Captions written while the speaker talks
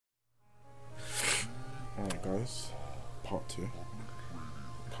guys. Part 2.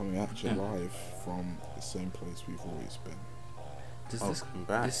 Coming at you live from the same place we've always been. Welcome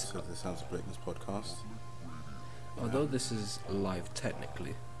back to the Sounds of Greatness podcast. Although this is live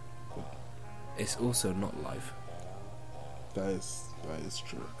technically, it's also not live. That is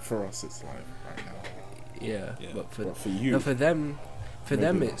true. For us, it's live right now. Yeah. But for you, for them,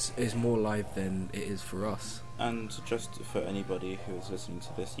 not. it's more live than it is for us. And just for anybody who is listening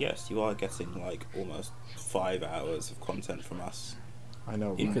to this, yes, you are getting like almost 5 hours of content from us. I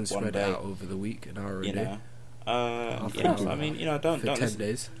know. You right? can spread day. it out over the week, an hour a You day. know, Half an yes. hour. I mean, you know, don't 10 listen,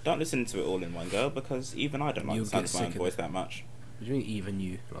 days. don't listen to it all in one go, because even I don't like You'll the sound get of my own sick of voice it. that much. What do you mean, even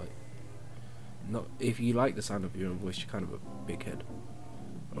you? Like, not if you like the sound of your own voice, you're kind of a big head.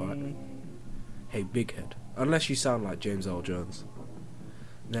 Alright. Hey, big head. Unless you sound like James Earl Jones,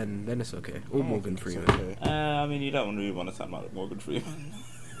 then it's okay. Or I Morgan think it's Freeman. okay. I mean, you don't really want to sound like Morgan Freeman.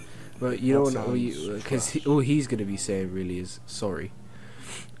 But you don't That want sounds because all he's gonna be saying really is sorry,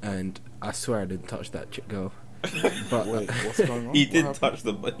 and I swear I didn't touch that chick girl. But Wait, what's going on? He What did happened? touch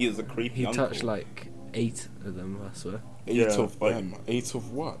them, but he was a creepy he uncle. touched like 8 of them. I swear, 8 Yeah, of like- them. 8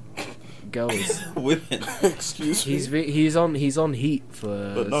 of what? girls. women. Excuse me. he's on heat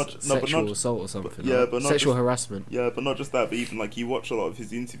for But not- no, but sexual not- assault or something. yeah, right? but not sexual just- harassment. Yeah, but not just that, but even like you watch a lot of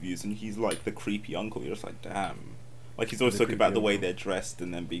his interviews and he's like the creepy uncle. You're just like, damn. Like he's always The talking about creepy the way uncle. they're dressed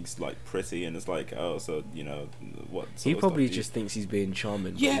and then being like pretty, and it's like, oh, so you know what? Sort He of probably stuff do you- just thinks he's being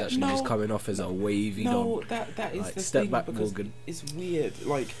charming, but Yeah, he's actually no. just coming off as a wavy dog. No, that is Like, the step thing, back, because Morgan. it's weird.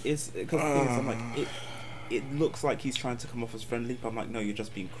 Like it's because the thing is, I'm like it looks like he's trying to come off as friendly, but I'm like, no, you're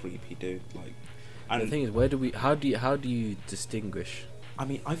just being creepy, dude. Like, and The thing is, how do you distinguish? I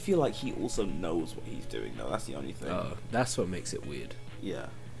mean, I feel like he also knows what he's doing, though. That's the only thing. That's what makes it weird. Yeah.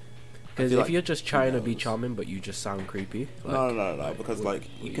 Because feel if like you're just trying to be knows. charming, but you just sound creepy. No. Because what- like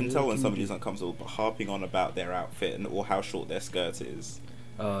you what- can what tell when you somebody's do? uncomfortable, but harping on about their outfit and or how short their skirt is.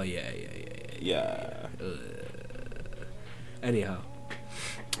 Oh yeah. Yeah. Anyhow,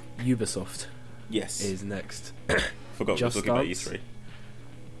 Ubisoft Yes. is next. Forgot Just we were talking Dance. about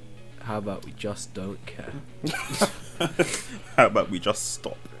How about we just don't care? E3. How about we just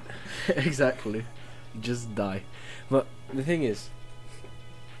stop? Exactly. Just die. But the thing is,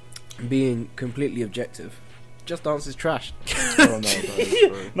 being completely objective, Just Dance is trash. Oh no, that is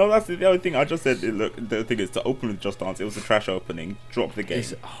true. No, that's the only thing. I just said. Look, the thing is to open with Just Dance. It was a trash opening. Drop the game.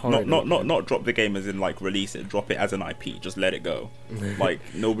 It's horrid Not opening. drop the game as in like release it. Drop it as an IP. Just let it go. Like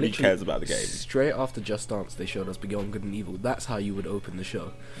nobody Literally, cares about the game. Straight after Just Dance, they showed us Beyond Good and Evil. That's how you would open the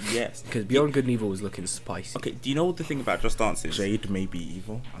show. Yes. Because Beyond Good and Evil was looking spicy. Okay. Do you know what the thing about Just Dance is? Jade may be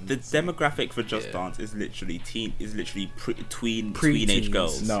evil. The demographic for Just Yeah. Dance is literally tween Pre-teens. age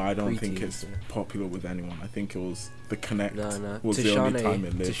girls. No, I don't think Preteens, it's yeah. popular with anyone. I think it was the Connect No. was the only time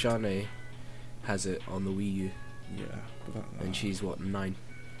it lived. Tishane has it on the Wii U, Yeah, but that, and she's what, 9?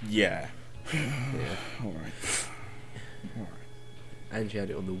 Yeah. Yeah, all right. and she had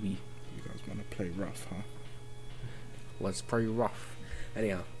it on the Wii. You guys want to play rough, huh? Was pretty rough.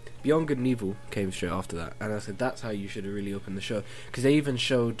 Anyhow, Beyond Good and Evil came straight after that, and I said that's how you should have really opened the show, because they even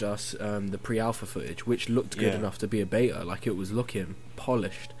showed us the pre-alpha footage, which looked good Yeah. enough to be a beta. Like, it was looking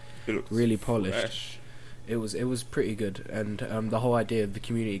polished, It looks really polished. fresh. It was pretty good, and the whole idea of the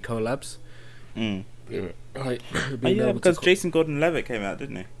community collabs, Mm. like Oh, being yeah, able because to Jason Gordon-Levitt came out,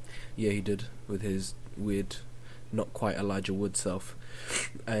 didn't he? yeah, he did, with his weird, not quite Elijah Wood self,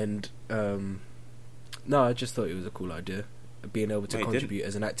 and no, I just thought it was a cool idea, being able to Wait, contribute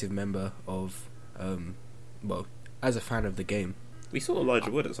as an active member of, well, as a fan of the game. We saw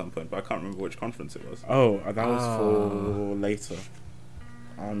Elijah Wood at some point, but I can't remember which conference it was. Oh, that was Ah. for later.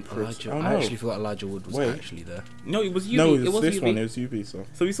 I'm pretty. Elijah, Oh, no. I actually forgot Elijah Wood was Wait. actually there. No, it was UB. No, it was this UB. one. It was Ubisoft.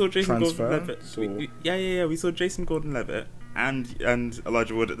 So we saw Jason Transfer, Gordon-Levitt. so- Yeah. We saw Jason Gordon-Levitt and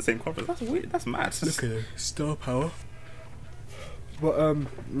Elijah Wood at the same conference. That's weird. That's mad. Star power. But what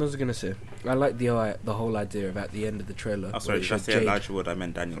was I gonna say? I like the whole idea of at the end of the trailer. Oh, where sorry. it Did I showed say Jade. Elijah Wood? I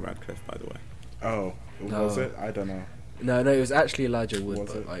meant Daniel Radcliffe, by the way. Oh, No. was it? I don't know. No, it was actually Elijah Wood.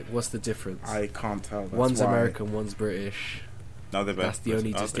 Was But it? like, what's the difference? I can't tell. That's One's why. American, one's British. No, they're both. That's the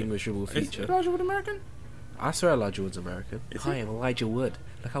only are they? distinguishable Is feature. Elijah Wood American? I swear Elijah Wood's American. Is Hi, he? I'm Elijah Wood.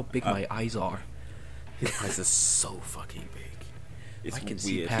 Look how big Oh. my eyes are. His eyes are so fucking big. It's I can weird.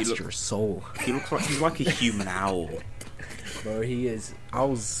 see past your soul. He looks like he's like a human owl. Bro, he is.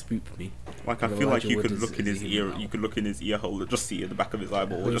 Owls spook me. Like I And feel like Elijah you Wood could is- look in is his a ear. human You owl. could look in his ear hole and just see in the back of his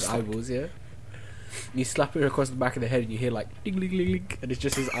eyeball. His Just like, eyeballs, yeah. You slap it across the back of the head and you hear like ding ding ding ding, and it's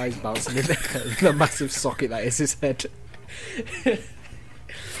just his eyes bouncing in the massive socket that is his head.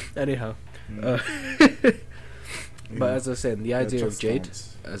 Anyhow, but as I was saying, the idea of Just Jade,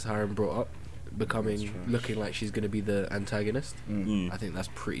 Dance. as Hiram brought up, becoming looking like she's going to be the antagonist. Mm. I think that's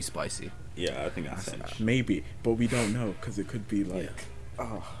pretty spicy. Yeah, I think that's it. Maybe, but we don't know because it could be like,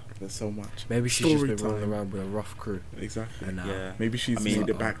 there's so much. Maybe she's just Story been running time. around with a rough crew. Exactly. And now, Yeah. Maybe she's I mean- made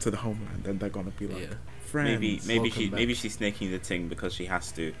it back to the homeland, and they're gonna be like Yeah. friends. Welcome Maybe back. she's snaking the thing because she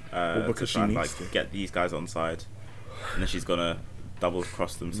has to, Or because to she try and, needs like to. get these guys on side, and then she's gonna double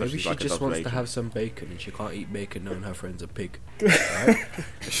cross them. So maybe she's she like a just double wants to agent. have some bacon, and she can't eat bacon knowing her friend's a pig. Right?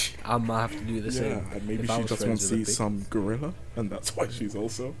 I might have to do the Yeah, same. and maybe if I she was just friends wants to with a eat pig. some gorilla, and that's why she's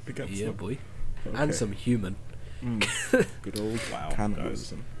also against Yeah, them. boy. Okay. And some human. Good old Wow,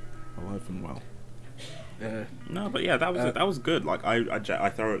 cannibalism, alive and well. No, but yeah, that was good. Like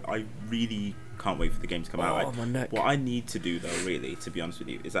I really can't wait for the game to come out. Oh, Like, my neck. what I need to do though, really, to be honest with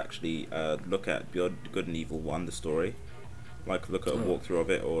you, is actually look at Beyond Good and Evil 1, the story, like look at a walkthrough of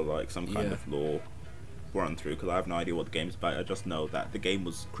it or like some kind of lore run through, because I have no idea what the game's about. I just know that the game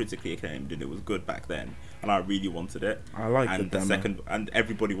was critically acclaimed and it was good back then, and I really wanted it. I like and the demo. and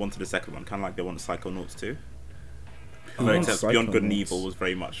everybody wanted the second one, kind of like they wanted Psychonauts too. Who But wants except Beyond Good and Psychonauts? Evil was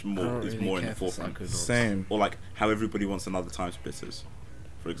very much I more don't is really more in the care for forefront. Psychonauts. Same. Or like how everybody wants another Time Splitters,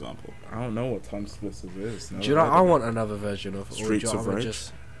 for example. I don't know what Time Splitters is. Do you know? I want another version of Streets of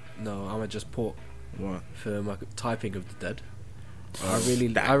Rage? I'm gonna just port What? for my typing of the dead. Oh,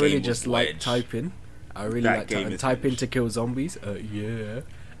 that I really game just was like wedge. typing. I really That like game typing. is Type in wedge. to kill zombies. Yeah.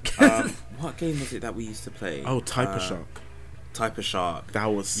 What game was it that we used to play? Oh, Typer Shark. Typer Shark. That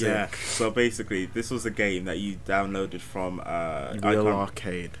was sick. Yeah. So basically, this was a game that you downloaded from Real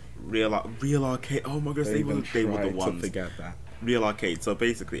Arcade. Real Arcade. Oh my gosh, they were the tried to ones. forget that. Real Arcade. So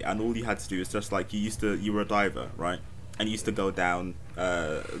basically, and all you had to do is just like you were a diver, right? And you used to go down,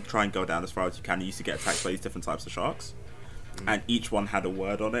 try and go down as far as you can. You used to get attacked by these different types of sharks, and each one had a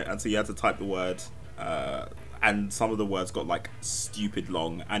word on it, and so you had to type the word. And some of the words got like stupid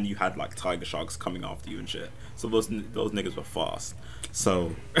long, and you had like tiger sharks coming after you and shit. So those niggas were fast.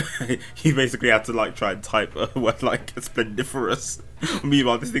 So you basically had to like try and type a word like splendiferous.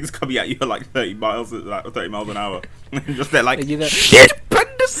 Meanwhile, this thing's coming at you at like 30 miles an hour, and just they're like And you're there-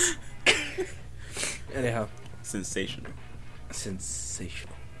 stupendous. Anyhow, Sensational.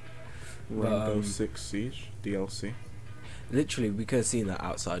 sensational. Rainbow Six Siege DLC. Literally, we could have seen that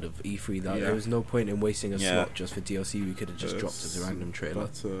outside of E3. That Yeah. there was no point in wasting a Yeah. slot just for DLC. We could have just dropped as a random trailer.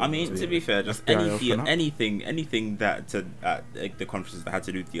 I mean, to be fair, just FBI open up. anything that to the conferences that had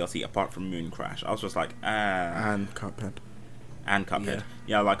to do with DLC apart from Moon Crash, I was just like, and Cuphead. and Cuphead.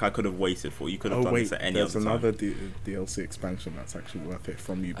 Yeah, like I could have waited for. You could have Oh done wait, this at any there's other another time. DLC expansion that's actually worth it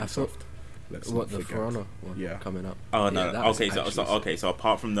from I thought- Ubisoft. Let's What, not the forget. For Honor one Yeah. coming up? Oh Yeah, no, that was actually so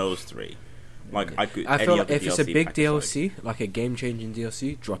apart from those three, like I could. I any feel like other if it's a DLC big package, DLC, like a game-changing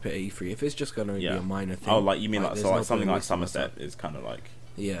DLC, drop it at E3. If it's just gonna be Yeah. a minor thing. Oh, like you mean like there's so like no something point like wasting my Somerset time. is kind of like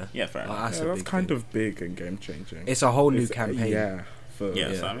Yeah. fair enough. That's Yeah, a that's big kind thing. of big and game changing. It's a whole new campaign. Yeah. For, Yeah,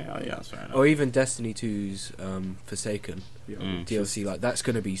 Yeah. so I mean, yeah, that's fair enough. Or even Destiny 2's Forsaken yeah, Mm. DLC. Like that's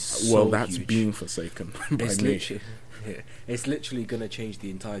gonna be so well, that's huge. being forsaken by It's me. literally, it's literally gonna change the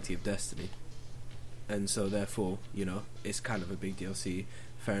entirety of Destiny, and so therefore, you know, it's kind of a big DLC.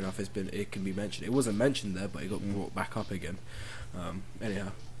 Fair enough, it can be mentioned. It wasn't mentioned there, but it got brought back up again.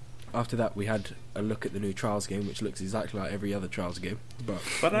 Anyhow, after that, we had a look at the new Trials game, which looks exactly like every other Trials game. But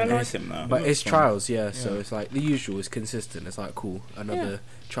I Yeah. like him though. But looks it's fun. Trials, yeah. So Yeah. it's like the usual. It's consistent. It's like cool. Another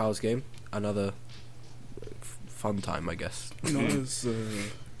Trials game. Another fun time, I guess. Not as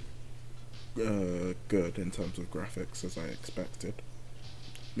good in terms of graphics as I expected.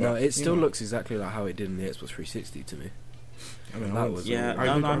 No, But, it still you know, looks exactly like how it did in the Xbox 360 to me. I mean, that I would was say- Yeah, I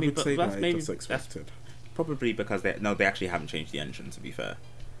no, would, no, I I mean, would but say that's that maybe- it's expected. Probably because they actually haven't changed the engine. To be fair,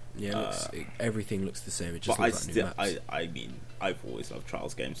 Yeah, everything looks the same. It just but looks like new maps. I mean, I've always loved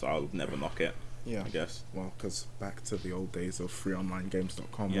Trials games, so I'll never knock it. Yeah. I guess. Well, because back to the old days of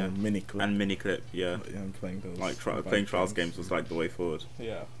freeonlinegames.com Yeah. or Miniclip. And Miniclip, yeah. And playing those. Like mobile playing Trials games was like the way forward.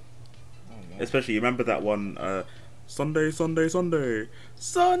 Yeah. Especially, you remember that one, Sunday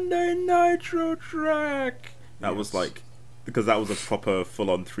Nitro Track. That was Yes. like, because that was a proper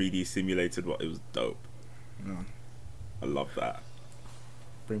full-on 3D simulated. It was dope. No. I love that.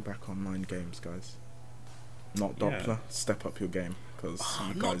 Bring back online games, guys. Not Yeah. Doppler. Step up your game because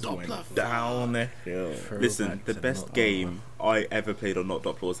you Not guys Doppler. went down the hill. Throw Listen, back the to best not game I ever played on Not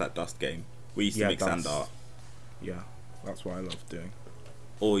Doppler was that Dust game. We used to Yeah, make Dust. sand art, Yeah, that's what I love doing.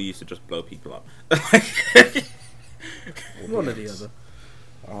 or we used to just blow people up. One or the other.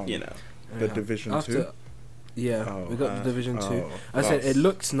 You know. The Yeah. Division After- 2. Yeah, Oh, we got the Division 2. oh, I said that's- it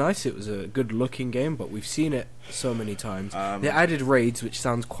looks nice. It was a good looking game, but we've seen it so many times. Um, They added raids, which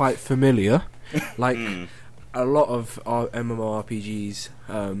sounds quite familiar. Like, a lot of our MMORPGs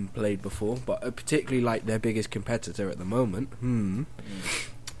played before, but particularly like their biggest competitor at the moment.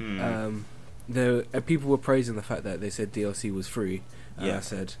 People were praising the fact that they said DLC was free. And Yeah. I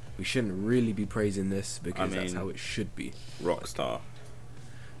said we shouldn't really be praising this because I that's mean, how it should be. Rockstar.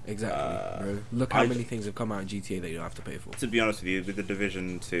 Exactly, bro. Look how many things have come out in GTA that you don't have to pay for. To be honest with you, with the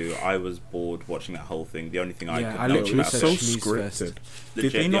Division 2, I was bored watching that whole thing. The only thing I Yeah, could I know literally about It's said it, so snooze scripted. fest. Did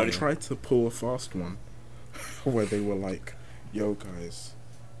Legit, they the not only- try to pull a fast one where they were like, "Yo, guys,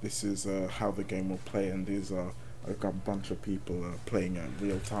 this is how the game will play, and these are a bunch of people playing it in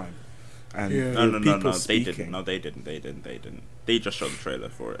real time." And Yeah. No, people they speaking. didn't. No, they didn't. They just showed the trailer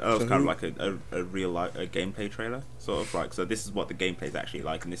for it. That was So kind who- of like a real a gameplay trailer, sort of like. So this is what the gameplay is actually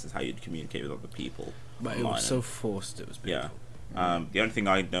like, and this is how you'd communicate with other people. But it online. was so forced. It was Yeah. painful. The only thing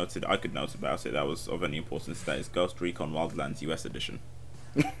I could note about it that was of any importance is that is Ghost Recon Wildlands US Edition.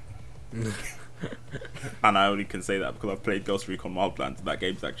 And I only can say that because I've played Ghost Recon Wildlands. And that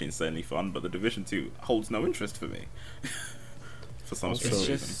game's actually insanely fun, but the Division 2 holds no interest for me. For some Also, strange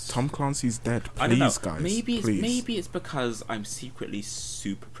just- reason. Tom Clancy's dead. I don't know. Please, guys. Maybe please. it's because I'm secretly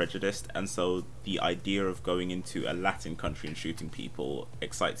super prejudiced, and so the idea of going into a Latin country and shooting people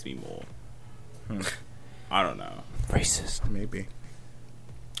excites me more. I don't know. Racist. Maybe.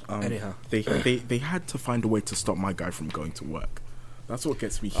 Anyhow. They had to find a way to stop my guy from going to work. That's what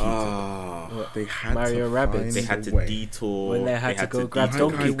gets me heated. They had Mario to Rabbids. find They had a to way. detour. When they had to go grab My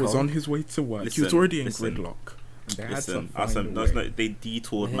Donkey guy was Kong. on his way to work. he was Listen, already in listen. gridlock. And they Listen, had to find a way. they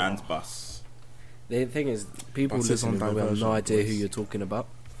detoured Yeah. man's bus. The thing is, people Buses on listening probably have diversion, no idea who boys. you're talking about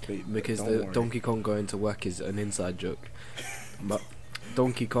because Don't the worry. Donkey Kong going to work is an inside joke. But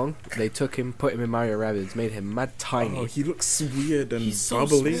Donkey Kong, they took him, put him in Mario Rabbids, made him mad tiny. Oh, he looks weird and He's so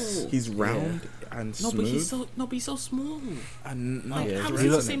bubbly. small. He's round and smooth. He's so small. And Like, yeah, how he is he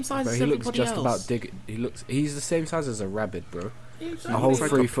the looks- same size bro, as he looks everybody just else? about he's the same size as a rabbit, bro. Exactly. A whole Looks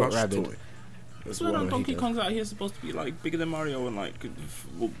like a 3-foot plush rabbit. toy. I swear well, on he Donkey does. Kong's out here supposed to be like bigger than Mario and like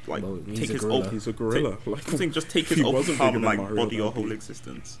Well, he's take a his gorilla. whole He's a gorilla. Like, I think just take his he whole wasn't palm bigger and than like Mario, body your that'd whole be-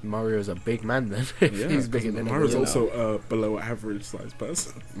 Mario's existence. a big man then. If yeah, he's bigger than a Mario's gorilla. also a below average sized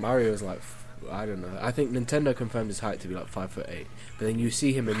person. Mario's like, I don't know. I think Nintendo confirmed his height to be like 5'8", but then you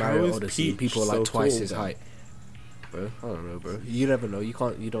see him in How Mario is Odyssey, and Peach people are like so twice tall his then? height. Bro, I don't know, bro. You never know. You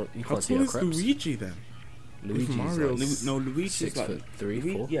can't How see tall our is creps. Luigi then? Luigi's Mario's- like, Luigi's 6'3",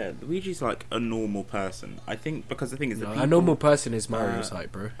 Luigi, 4". yeah, Luigi's like a normal person. I think because the thing is, the people, a normal person is Mario's uh,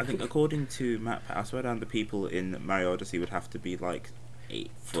 height, bro. I think according to Matt, I swear down the people in Mario Odyssey would have to be like 8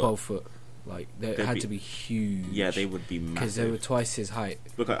 foot. 12 foot. Like they They'd had be- to be huge. Yeah, they would be because they were massive. twice his height.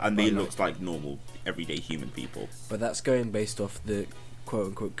 And they but, looked like normal, everyday human people. But that's going based off the quote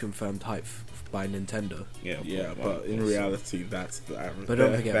unquote confirmed height by Nintendo. Yeah, Yeah, well, but in reality, that's the average. But don't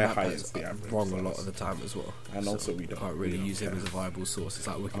their- forget, their Matt height is is the average wrong a size. lot of the time as well. And also we don't- can't we really don't use him care. as a viable source. It's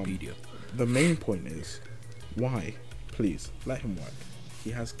like Wikipedia. The main point is, why? Please let him work.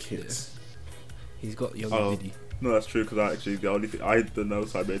 He has kids. He's got young Oh. Diddy. no, that's true. Because actually, the only thing the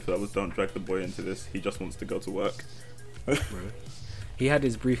notes I made for that was don't drag the boy into this. He just wants to go to work. Bro. He had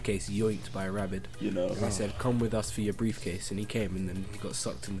his briefcase yoinked by a rabbit. You know. They said, "Come with us for your briefcase," and he came, and then he got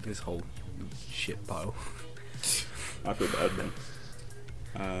sucked into this whole shit pile. I feel bad then.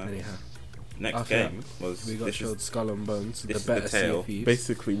 Anyhow, Next after game was we got this showed is, Skull and Bones, the this is the better Sea tale. of Thieves.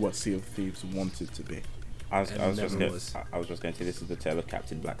 Basically, what Sea of Thieves wanted to be. I was and just never going. was. I was just going to say this is the tale of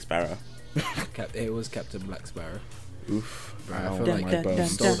Captain Black Sparrow. It was Captain Black Sparrow. Oof. Bro, I Ow, feel like my you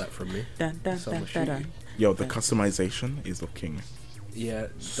bones. stole that from me. Someone shoot you. Yo, the customization is looking Yeah,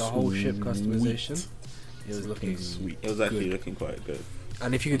 the whole ship Sweet. customization. It was looking sweet. It was actually Good. looking quite good.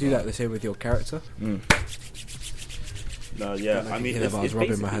 And if you could do that the same with your character, No, yeah, Don't I make mean, it hear it's, about us it's rubbing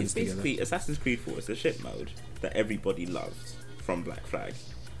basically, my hands it's basically together. Assassin's Creed 4. It's a ship mode that everybody loved from Black Flag,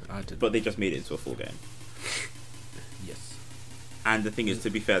 I did. but they just made it into a full game. yes, And the thing is, to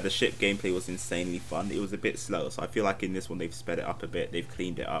be fair, the ship gameplay was insanely fun. It was a bit slow, so I feel like in this one they've sped it up a bit. They've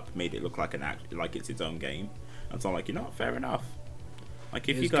cleaned it up, made it look like like it's its own game. And so I'm like, you know what, fair enough. Like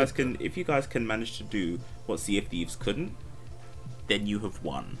if It you was guys good, can, if you guys can manage to do what Sea of Thieves couldn't, then you have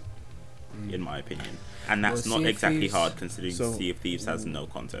won, in my opinion. And that's Well, not Sea of exactly Thieves- hard considering So, Sea of Thieves has no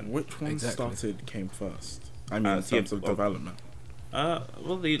content. Which one Exactly. came first? I mean, in Sea of- terms of well, development.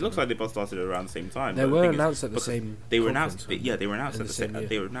 Well, it looks like they both started around the same time. they but the were thing is, announced at the because same. They were conference, announced. weren't Yeah, they were announced in at the the same. same year.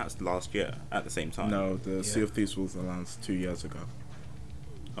 They were announced last year at the same time. No, the Sea Yeah. of Thieves was announced 2 years ago.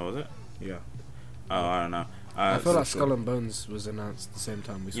 Oh, was it? Yeah. Oh, I don't know. I feel so- like Skull and Bones was announced at the same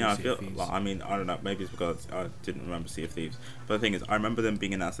time we saw Yeah, I Sea feel. of Thieves. Well, I mean, I don't know. Maybe it's because I didn't remember Sea of Thieves. But the thing is, I remember them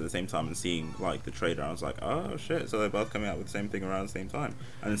being announced at the same time and seeing like the trailer. I was like, oh shit! So they're both coming out with the same thing around the same time.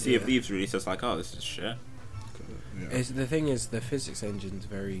 And then Sea of Yeah. Thieves released. It's like, oh, this is shit. The thing is, the physics engine's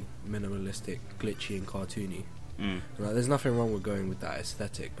very minimalistic, glitchy, and cartoony. Like, there's nothing wrong with going with that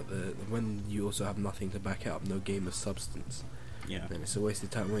aesthetic, but when you also have nothing to back it up, no game of substance, Yeah. then it's a waste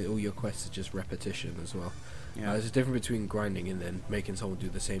of time. When all your quests are just repetition as well. Yeah. There's a difference between grinding and then making someone do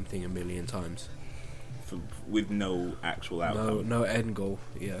the same thing a million times. With no actual outcome. No end goal.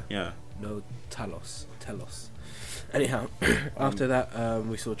 Yeah. Yeah. No telos. Anyhow, after that,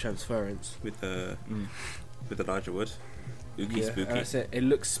 we saw Transference. With the Elijah Wood. Ookie And I spooky. said it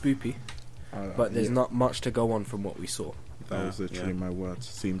looks spoopy, but there's not much to go on from what we saw. That was literally Yeah. my words.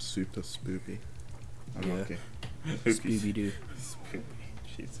 Seems super spoopy. I'm Yeah. okay. Scooby Doo. Spooky.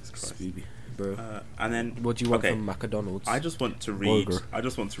 Jesus Christ. Scooby, bro. And then What do you want okay, from McDonald's? I just want to read. Burger. I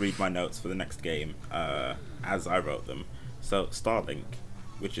just want to read my notes for the next game, as I wrote them. So Starlink,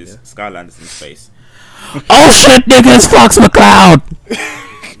 which is Yeah. Skylanders in space. Oh shit, niggas, Fox McCloud!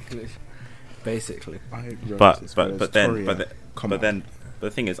 Basically. I wrote But as but well but as then Toria. but the, Come but on. then but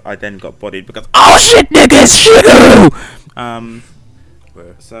the thing is, I then got bodied because Oh shit, niggas, Shigeru!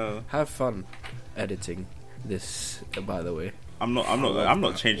 Bro. So Have fun editing this, by the way. I'm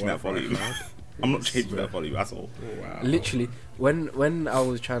not changing that volume. I'm not changing Bro. that volume at all. Wow. Literally, when I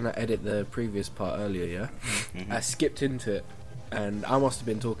was trying to edit the previous part earlier, yeah, Mm-hmm. I skipped into it, and I must have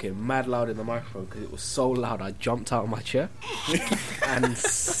been talking mad loud in the microphone because it was so loud. I jumped out of my chair and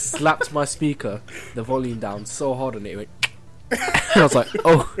slapped my speaker, the volume down so hard on it. It went and I was like,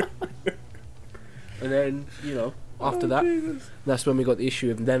 oh. And then after that, that's when we got the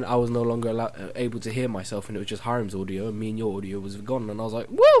issue of then I was no longer able to hear myself, and it was just Hiram's audio, and me and your audio was gone. And I was like,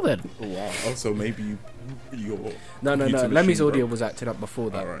 well then. Oh, wow. Also, maybe your No. computer Lemmy's machine audio broke. was acting up before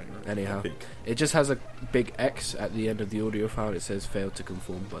that. Alright. Anyhow, I think. it just has a big X at the end of the audio file. It says failed to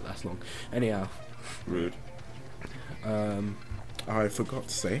conform, but that's long. Anyhow, Rude. I forgot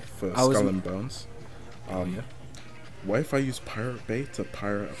to say for I was- Skull and Bones. yeah. What if I use Pirate Bay to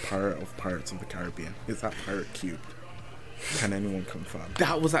pirate a pirate of Pirates of the Caribbean? Is that pirate cubed? Can anyone confirm?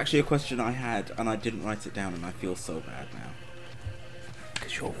 That was actually a question I had, and I didn't write it down, and I feel so bad now.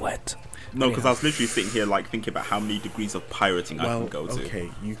 Because you're wet. No, because Anyhow. I was literally sitting here like thinking about how many degrees of pirating I can go to.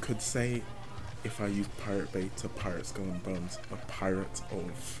 okay, you could say if I use Pirate Bay to pirate Skull and Bones, a pirate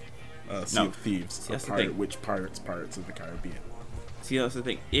of Sea No. of Thieves, See, a that's the pirate thing. which pirates Pirates of the Caribbean. See, that's the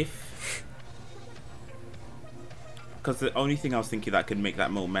thing. Because the only thing I was thinking that could make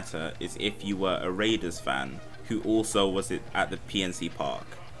that more meta is if you were a Raiders fan who also was at the PNC Park.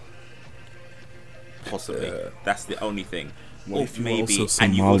 Possibly. That's the only thing. What Or if you were maybe, also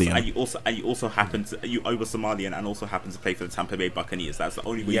and Somalian? you also happen to you over Somalian and also happen to play for the Tampa Bay Buccaneers. That's the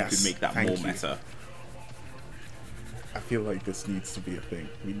only way Yes, you could make that thank more you. meta. I feel like this needs to be a thing.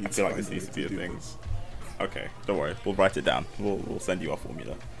 We need I feel like find this needs a to way be a do thing. this. Okay, don't worry. We'll write it down. We'll send you our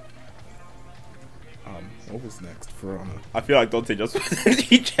formula. What was next? For Honor. I feel like Dante just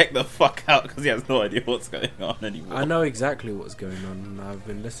he checked the fuck out because he has no idea what's going on anymore. I know exactly what's going on, and I've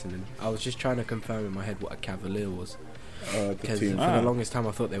been listening. I was just trying to confirm in my head what a cavalier was. The Because team. for Ah. the longest time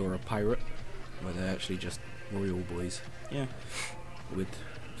I thought they were a pirate, but they're actually just royal boys Yeah. with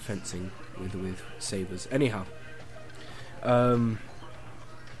fencing, with sabers. Anyhow,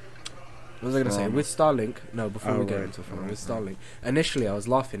 what was I going to say? From- With Starlink, no, before Oh, we get right, into right, with Starlink, initially I was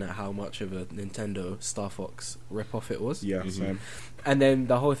laughing at how much of a Nintendo Star Fox rip-off it was. Yeah, same. And then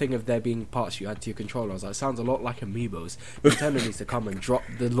the whole thing of there being parts you add to your controller, I was like, sounds a lot like Amiibos. Nintendo needs to come and drop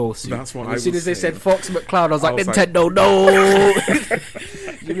the lawsuit. That's what And I as soon was as they saying. said Fox McCloud, I was like, I was like- Nintendo,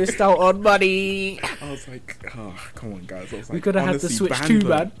 no! You missed out on money. I was like, oh, come on, guys. I was like, We could have had the honestly, Switch ban too, them.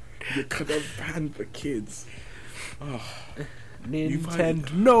 man. You could have banned the kids. Oh,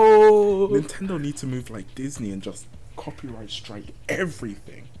 Nintendo, no! Nintendo need to move like Disney and just copyright strike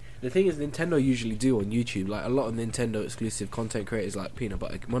everything. The thing is, Nintendo usually do on YouTube, like a lot of Nintendo exclusive content creators, like Peanut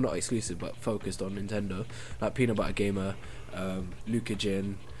Butter, well, not exclusive, but focused on Nintendo, like Peanut Butter Gamer, Luca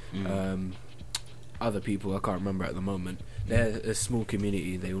Jin, other people I can't remember at the moment. They're a small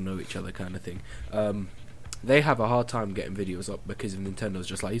community; they all know each other, kind of thing. They have a hard time getting videos up because of Nintendo's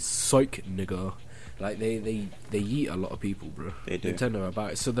just like psych nigga. Like they eat a lot of people, bro. They do. Nintendo are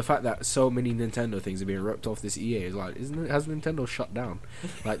about it. So the fact that so many Nintendo things are being ripped off this EA is like, has Nintendo shut down?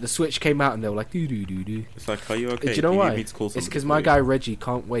 Like the Switch came out and they were like, do do do do. It's like, are you okay? Do you know Do why? need me to call It's somebody because for my you? guy Reggie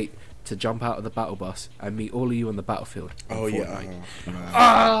can't wait to jump out of the battle bus and meet all of you on the battlefield. in Oh yeah. Fortnite. Oh,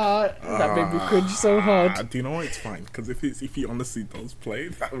 man. That made me cringe so hard. Do you know what? It's fine because if he honestly does play,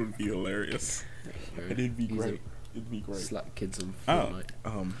 that would be hilarious. And it'd be He's great. a It'd be great. Slap kids on Oh.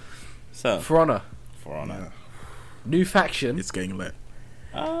 Fortnite. So, For Honor, For Honor. Yeah, new faction it's getting lit.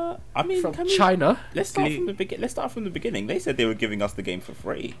 I mean, from can we- China. Let's start from the Let's start from the beginning. They said they were giving us the game for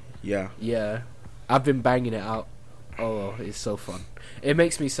free. Yeah. Yeah, I've been banging it out Oh, it's so fun. It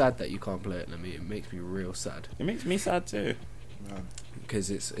makes me sad that you can't play it. It makes me real sad. It makes me sad too. Man. Because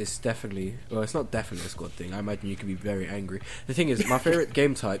it's definitely, well, it's not definitely a squad thing. I imagine you could be very angry. The thing is, my favorite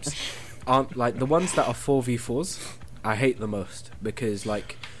game types aren't like the ones that are 4v4s. I hate the most because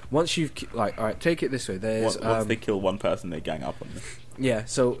like once you've like, all right, take it this way. There's Once they kill one person, they gang up on them. yeah.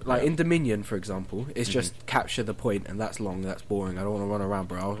 So like Yeah. in Dominion, for example, it's just capture the point, and that's long, that's boring. I don't want to run around,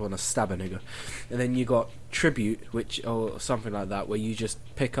 bro. I want to stab a nigga. And then you got Tribute, which or something like that, where you just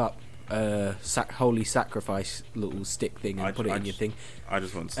pick up holy sacrifice little stick thing and put it in your thing. I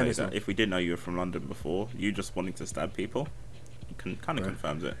just want to And say it's that not- if we didn't know you were from London before, you just wanting to stab people, kind of Right.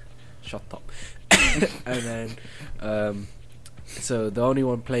 confirms it. Shut up. And then, so the only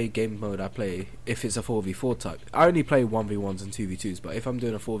one play game mode I play if it's a 4v4 type. I only play 1v1s and 2v2s, but if I'm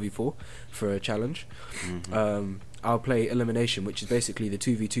doing a 4v4 for a challenge, I'll play Elimination, which is basically the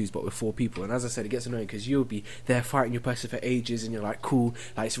 2v2s but with 4 people. And as I said, it gets annoying because you'll be there fighting your person for ages and you're like, cool,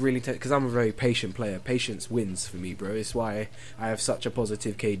 like it's really intense. Because I'm a very patient player. Patience wins for me, bro. It's why I have such a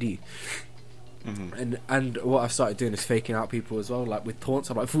positive KD. And what I've started doing is faking out people as well, like with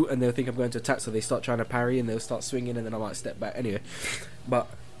taunts. I'm like, "Phew," and they'll think I'm going to attack, so they start trying to parry and they'll start swinging, and then I might step back anyway. But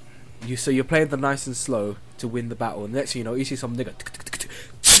you're playing the nice and slow to win the battle, and next thing you know, you see some nigga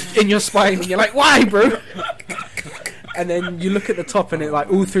in your spine, and you're like, why, bro? And then you look at the top, and it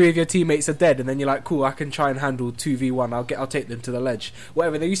like all 3 of your teammates are dead, and then you're like, cool, I can try and handle 2v1. I'll take them to the ledge,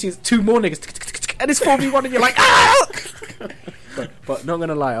 whatever. Then you see 2 more niggas, and it's 4v1, and you're like, ah! But not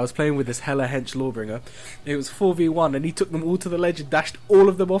gonna lie, I was playing with this hella hench Lawbringer. It was 4v1, and he took them all to the ledge and dashed all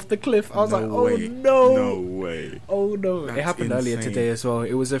of them off the cliff. I was No like, oh way. no, No way. oh no! It That's happened earlier insane. today as well.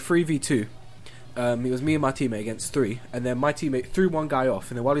 It was a 3v2. It was me and my teammate against 3, and then my teammate threw one guy off,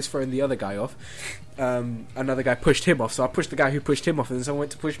 and then while he's throwing the other guy off, another guy pushed him off. So I pushed the guy who pushed him off, and then someone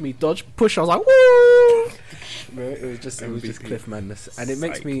went to push me, dodge, push. I was like, woo! Bro, it was just MVP. cliff madness, and it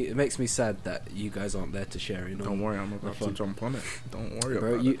makes me sad that you guys aren't there to share. You know, Don't worry, I'm about to fun. jump on it. Don't worry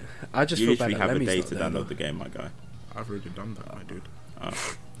bro. about it. I just You feel bad literally that have a Lemmy's day not to there, download though. the game, my guy. I've already done that, my dude.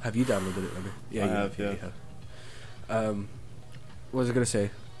 Oh. Have you downloaded it, Lemmy? Yeah, I you have, yeah. you have. What was I gonna say?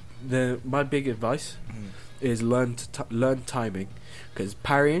 My big advice is learn timing, because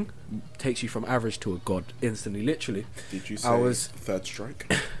parrying takes you from average to a god instantly. Literally, Did you I say was- third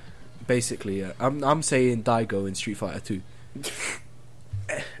strike? basically, yeah. I'm saying Daigo in Street Fighter 2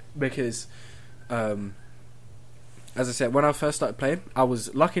 because, as I said, when I first started playing, I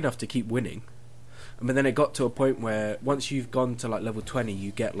was lucky enough to keep winning. But then it got to a point where once you've gone to like level 20,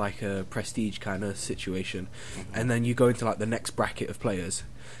 you get like a prestige kind of situation, and then you go into like the next bracket of players.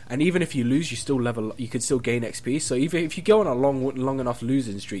 And even if you lose, you still level. You could still gain XP. So even if you go on a long enough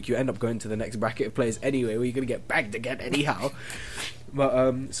losing streak, you end up going to the next bracket of players anyway, where you're gonna get bagged again anyhow.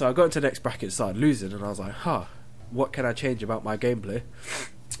 But so I got into the next bracket, started losing, and I was like, what can I change about my gameplay?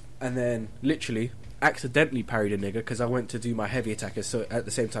 And then literally accidentally parried a nigga because I went to do my heavy attacker, so at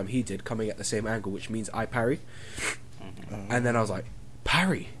the same time he did, coming at the same angle, which means I parry. And then I was like,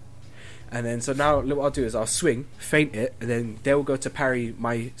 parry. And then so now what I'll do is I'll swing, feint it, and then they'll go to parry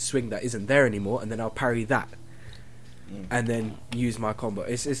my swing that isn't there anymore, and then I'll parry that, and then use my combo.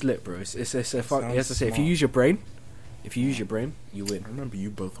 It's lit, bro. It's a fun. Sounds As I say, if you smart. use your brain, you win. I remember you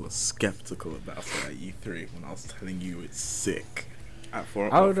both were skeptical about it at E3 when I was telling you it's sick.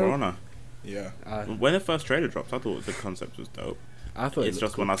 For I don't know. Honor. Yeah. When the first trailer dropped, I thought the concept was dope. I thought It's it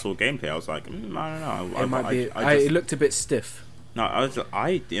just looked when I saw gameplay, I was like, I don't know. cool. It might be. It looked a bit stiff. No,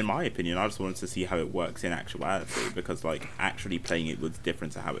 in my opinion, I just wanted to see how it works in actuality, because like actually playing it was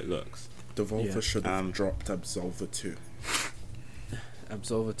different to how it looks. Devolver Yeah. should have dropped Absolver 2.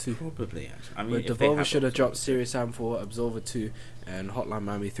 Absolver 2. Probably, actually. I mean, But if they Devolver should have dropped Absolver. Serious Sam 4, Absolver 2, and Hotline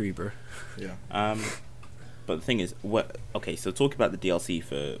Miami 3, bro. Yeah. But the thing is, okay, so talking about the DLC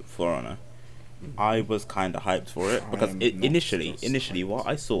for Honor, I was kind of hyped for it because I am it, not initially just what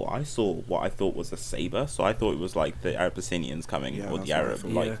I saw what I thought was a saber, so I thought it was like the Abyssinians coming, Yeah, or that's the what I Arab,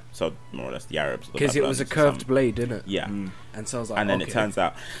 thought. like Yeah. so more or less the Arabs. the Because it was a Babylonians or curved something. blade, didn't it? Yeah, And so I was like, and then okay. it turns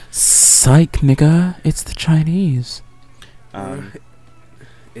out, Psych, nigga. It's the Chinese.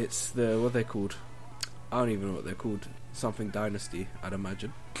 It's the, what are they called? I don't even know what they're called. Something Dynasty, I'd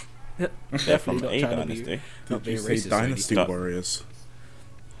imagine. they're from Definitely a not trying to be. dynasty. Not Did you being say racist or Dynasty anything. Warriors?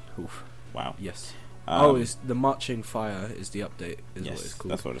 Oof. Wow. Yes. Um, It's the Marching Fire is the update, is what it's Yes,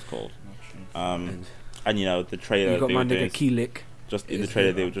 called. that's what it's called. And And you know the trailer you got they my were doing, nigga Keelik. just in the is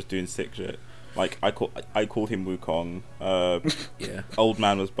trailer the- they were just doing sick shit. Like I called him Wukong. Yeah. Old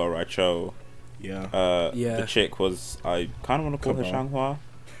man was Bo Rai Cho. Yeah. Yeah. The chick was, I kind of want to call her Cabal. Shanghua,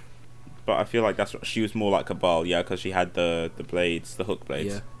 but I feel like she was more like Cabal, yeah, because she had the blades, the hook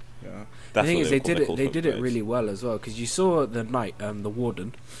blades. Yeah. Yeah. The thing is, they did call it those really well as well, because you saw the knight, the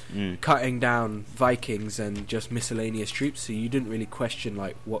warden, cutting down Vikings and just miscellaneous troops, so you didn't really question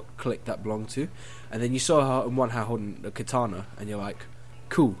like what clique that belonged to. And then you saw her in one hand holding a katana, and you're like,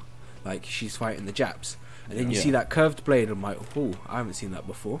 cool, like she's fighting the Japs. And then you see that curved blade, and I'm like, oh, I haven't seen that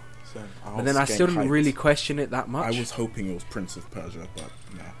before. So But then I still didn't really question it that much. I was hoping it was Prince of Persia, but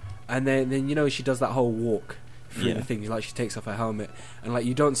no. And then you know, she does that whole walk through the thing, like she takes off her helmet, and like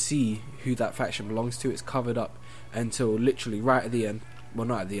you don't see who that faction belongs to. It's covered up until literally right at the end. Well,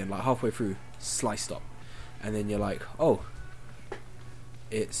 not at the end, like halfway through, sliced up, and then you're like, oh,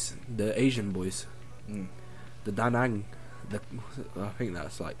 it's the Asian boys, the Da Nang. I think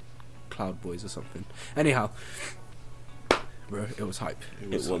that's like Cloud Boys or something. Anyhow, bro, it was hype. It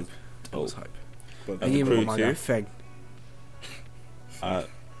was hype. But And the even crew with my too? guy Feng, Uh,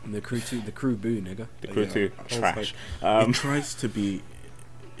 the crew boo, nigga. the crew Yeah, too, I was trash. it tries to be.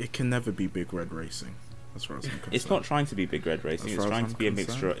 It can never be Big Red Racing, as far as I'm concerned. It's not trying to be Big Red Racing. As It's far as trying I'm to be a concerned.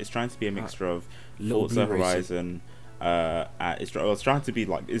 mixture. It's trying to be a mixture of Little Forza Blue Racing. Horizon. It's trying to be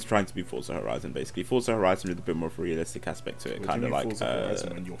like Forza Horizon basically. Forza Horizon with a bit more of a realistic aspect to it, What do kind you of mean like. Forza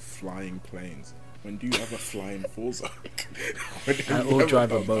Horizon when you're flying planes? When do you ever fly in Forza? When have you Or ever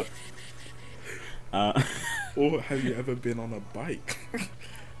drive a done boat. uh, Or have you ever been on a bike?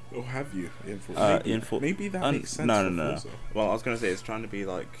 Or have you in Forza? Maybe that makes sense no, for no. Forza. Well, I was gonna say it's trying to be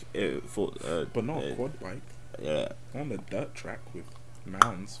like But not a quad bike. Yeah, On a dirt track with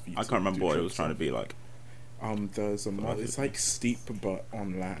mounds. for you I to can't remember do what it was tricks trying on. to be like. There's a mod. It's like steep, but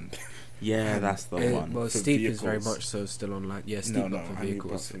on land. Yeah, And that's the one. Well, For steep is very vehicles. much so still on land. Yeah, steep No, but no, for I mean,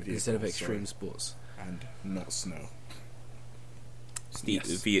 vehicles, but for instead of vehicles, extreme sorry. sports. And not snow. Steep,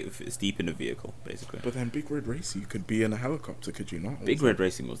 Yes. steep in a vehicle, basically. But then Big Red Racing, you could be in a helicopter, could you not? Big Red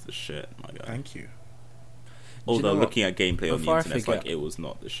Racing was the shit, my guy. Thank you. Although know what? looking at gameplay on the Before I internet, it's like forget- it was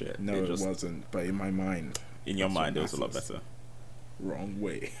not the shit. No, it it just, wasn't. But in my mind, in your that's what mind, it was a lot matters. better. Wrong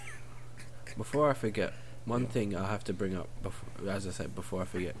way. Before I forget, one Yeah. thing I have to bring up, as I said before I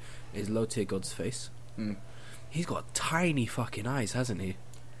forget, is Low Tier God's face. Mm. He's got tiny fucking eyes, hasn't he?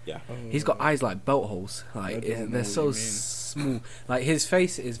 Yeah. He's got eyes like belt holes. Like don't know they're what so you mean. small. Like his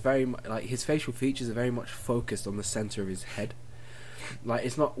face is very like his facial features are very much focused on the center of his head. Like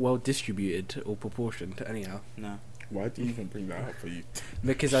it's not well distributed or proportioned. Anyhow, No. Why do you even bring that up for you?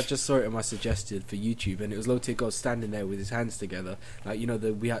 because I just saw it in my suggested for YouTube, and it was Low Tier God standing there with his hands together, like you know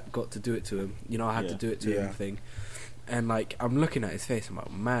we had got to do it to him. You know I had to Yeah. do it to Yeah. him thing. And like I'm looking at his face, I'm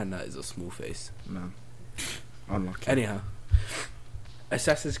like, man, that is a small face. No. Unlucky. Anyhow,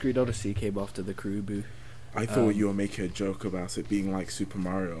 Assassin's Creed Odyssey came after the Crew Boo. I thought you were making a joke about it being like Super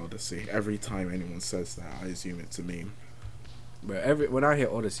Mario Odyssey. Every time anyone says that, I assume it's a meme. But when I hear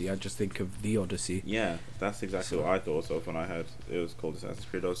Odyssey, I just think of the Odyssey. Yeah, that's exactly So- what I thought of when I heard it was called Assassin's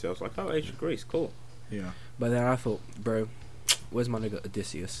Creed Odyssey. I was like, oh, Ancient Greece, cool. Yeah. But then I thought, bro, where's my nigga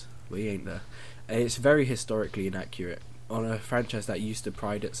Odysseus? Well, he ain't there. And it's very historically inaccurate on a franchise that used to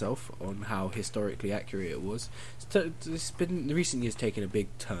pride itself on how historically accurate it was. It's been in recent years taking a big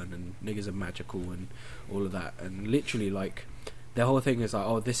turn, and niggas are magical and all of that. And literally, like, the whole thing is like,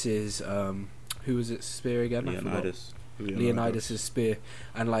 oh, this is who was it? Spear again? I forgot. Leonidas' spear,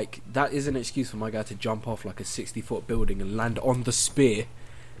 and like that is an excuse for my guy to jump off like a 60-foot building and land on the spear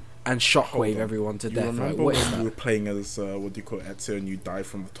and shockwave Hold on. everyone to You death. Like, remember what is when you were that? playing as, what do you call it, Ezio, and you die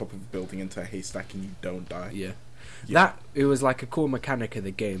from the top of a building into a haystack and you don't die? Yeah. Yeah. That it was like a core mechanic of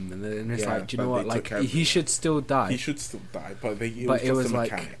the game, and then it's Yeah, like, do you know but what? they Like took everything. he should still die. He should still die, but it But was it just was a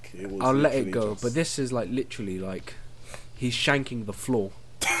like, mechanic. It was I'll let it literally go. just- But this is like literally like he's shanking the floor,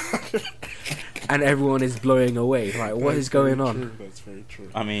 and everyone is blowing away. Like, what That's is going very on? true, That's very true.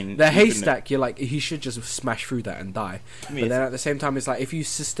 I mean, The even haystack, you're like, he should just smash through that and die. I mean, But then at the same time, it's like if you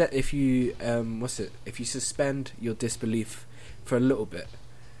if you suspend your disbelief for a little bit,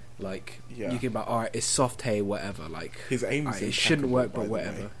 like Yeah. you can be like, all right, it's soft hay, whatever. Like His aim is it shouldn't impeccable, work, by but the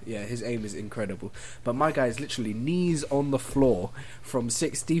whatever. way. Yeah, his aim is incredible. But my guy is literally knees on the floor from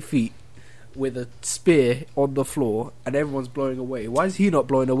 60 feet with a spear on the floor, and everyone's blowing away. Why is he not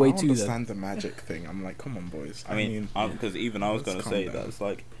blowing away I too? Then understand the magic thing. I'm like, come on, boys. I mean, because even I was let's going to calm say down. that it's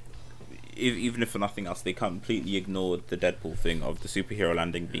like, even if for nothing else, they completely ignored the Deadpool thing of the superhero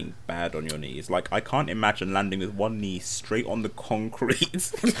landing being bad on your knees. Like, I can't imagine landing with one knee straight on the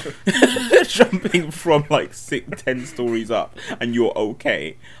concrete, jumping from like 10 stories up, and you're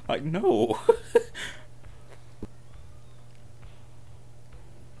okay. Like, no.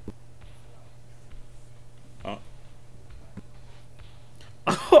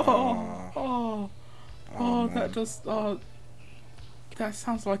 Oh, man. That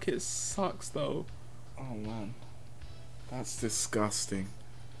sounds like it sucks though. Oh man, that's disgusting.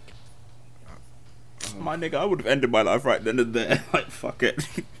 My nigga, I would have ended my life right then and there. Like, fuck it.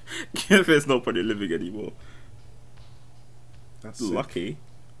 There's no point in living anymore. That's sick. Lucky.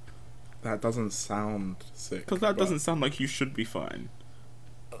 That doesn't sound sick. Because that but- doesn't sound like you should be fine.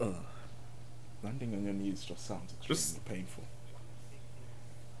 Landing on your knees just sounds extremely Just- painful.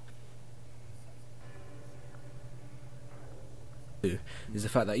 Is the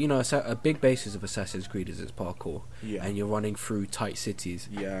fact that, you know, a big basis of Assassin's Creed is its parkour, Yeah. and you're running through tight cities.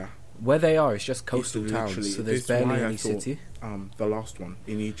 Yeah. Where they are, it's just coastal It's towns, literally- so there's this is barely why I any thought, city. The last one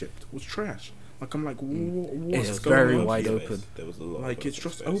in Egypt was trash. Like, I'm like, what's It's going very on wide here? open. There was a lot Like, of it's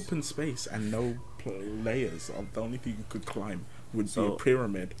just space. open space and no layers. The only thing you could climb would be So- a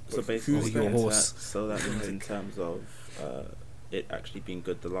pyramid. So But basically, who's your there? horse. So that means in terms of it actually being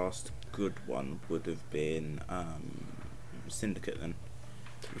good, the last good one would have been Syndicate then.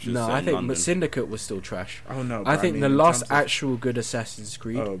 Which is No, set I in think London. Syndicate was still trash. Oh no! I but think mean, the in last terms of- actual good Assassin's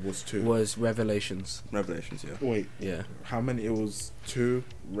Creed was two. was Revelations. Revelations, yeah. Wait, Yeah. how many? It was two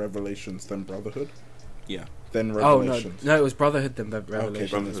Revelations, then Brotherhood, Yeah. then Oh no, Revelations. no, it was Brotherhood then Okay,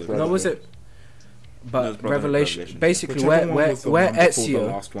 Revelations. then it's Brotherhood. No, was it? No, it's But Brotherhood, Revelation, Revelations. basically, Whichever one where was the where one before the Ezio.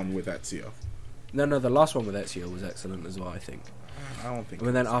 last one with Ezio. No, the last one with Ezio was excellent as well. I think. I don't think.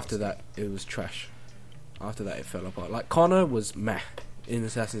 And then it was after Ezio. that, it was trash. After that, it fell apart. Like Connor was meh in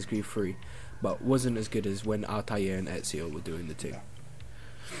Assassin's Creed 3, but wasn't as good as when Altair and Ezio were doing the thing.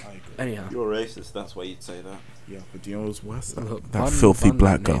 I agree. Anyhow, You're racist, that's why you'd say that. Yeah, but do you know what's worse? look, That Bun- filthy Bun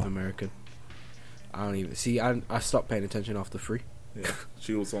black like girl. Native American. I don't even see. I stopped paying attention after 3. Yeah,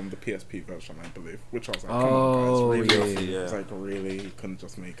 she was on the PSP version, I believe. Which I was like, Oh, come on, guys, really? yeah. Yeah. It's like, really, you couldn't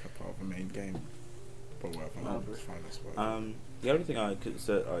just make her part of the main game. But whatever, No. it's fine as well. The only thing I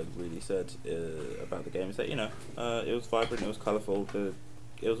really said about the game is that, you know, it was vibrant, it was colourful,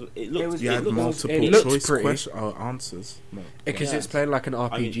 it looked You had looked- multiple it looked choice pretty. answers. No. Because Yeah. it's playing like an I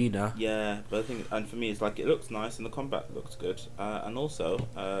RPG mean, now. Yeah, but I think, and for me, it's like it looks nice and the combat looks good. And also,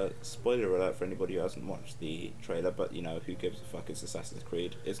 spoiler alert for anybody who hasn't watched the trailer, but you know, who gives a fuck? It's Assassin's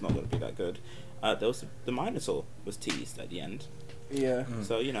Creed. It's not going to be that good. There was the Minotaur was teased at the end, Yeah.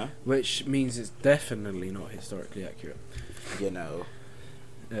 so you know, Which means it's definitely not historically accurate. you know,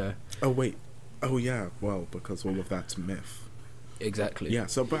 Yeah. Oh wait. Oh yeah. Well, because all of that's myth. Exactly. Yeah.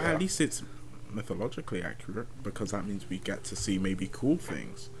 So, but Yeah. at least it's mythologically accurate because that means we get to see maybe cool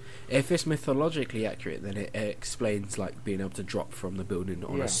things. If it's mythologically accurate, then it explains like being able to drop from the building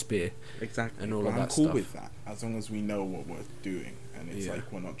on Yeah. a spear. Exactly. And all But of I'm that cool stuff. with that as long as we know what we're doing, and it's Yeah.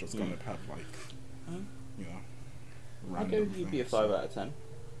 like we're not just gonna have like, you know, I random gave UB a things. 5 out of 10.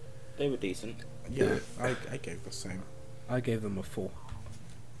 They were decent. Yeah, I gave the same. I gave them a 4.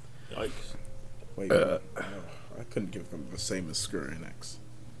 Yikes. Wait, no, I couldn't give them the same as Square Enix.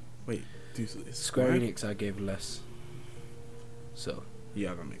 Wait, is Square Enix I gave less. So,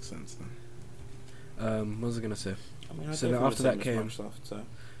 Yeah, that makes sense then. what was I gonna say? I mean, I So gave then them after the that same as came- Microsoft, so.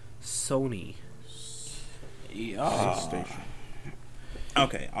 Sony. PlayStation.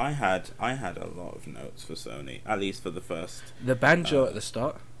 Okay, I had a lot of notes for Sony, at least for the first. The banjo at the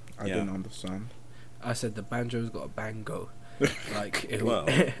start. I Yeah. didn't understand. I said the banjo's got a bango. Like it Well.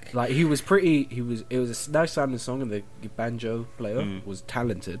 like he was pretty. It was a nice sounding song, and the banjo player Mm. was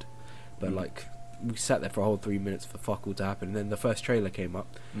talented. But Mm. like we sat there for a whole 3 minutes for fuck all to happen. And then the first trailer came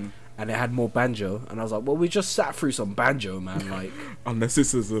up, Mm. and it had more banjo, and I was like, well, we just sat through some banjo, man. Like Unless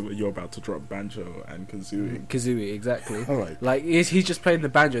this is you're about to drop Banjo and Kazooie. Kazooie, exactly. Alright. Like he's just playing the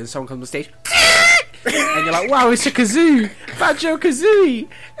banjo, and someone comes on stage, and you're like, wow, it's a kazoo, Banjo Kazooie.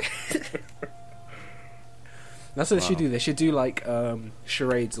 That's what they should Wow. do. They should do like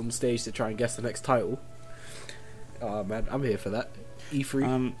charades on stage to try and guess the next title. Oh man, I'm here for that.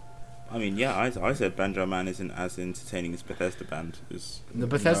 E3. I mean, yeah, I said Banjo Man isn't as entertaining as Bethesda Band is. The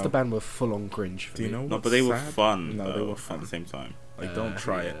Bethesda No. band were full on cringe. For Do you me. know No, what's but they were sad? fun. No, they though, were fun. at the same time. Like, don't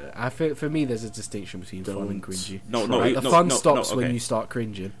try it. I feel for me, there's a distinction between fun and Don't cringy. No, Like, no, the fun no, stops no, when okay. you start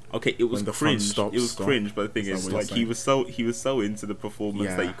cringing. Okay, it was When the fun cringe. stops, It was stop. cringe, but the thing Is that is, what like, you're he was so into the performance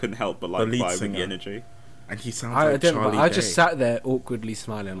Yeah. that you couldn't help but The like lead vibe with singer. the energy. And he sounds I like didn't. Charlie I just Day. sat there awkwardly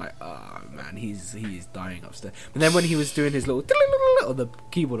smiling, like, oh man, he's dying upstairs. But then when he was doing his little on the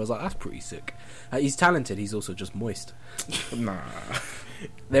keyboard, I was like, that's pretty sick. He's talented. He's also just moist. Nah.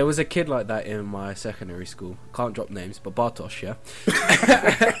 There was a kid like that in my secondary school. Can't drop names, but Bartosz, yeah.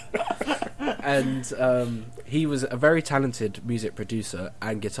 And he was a very talented music producer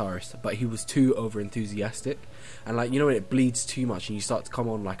and guitarist, but he was too over enthusiastic. And like, you know, when it bleeds too much and you start to come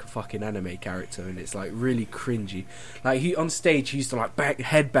on like a fucking anime character, and it's like really cringy. Like he on stage, he used to like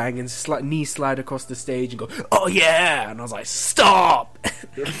head bang and knee slide across the stage and go, "Oh yeah!" And I was like, "Stop!"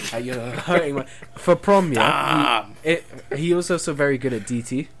 And you're hurting my... For prom, yeah. He was also very good at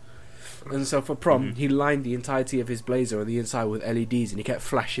DT. And so for prom, he lined the entirety of his blazer on the inside with LEDs, and he kept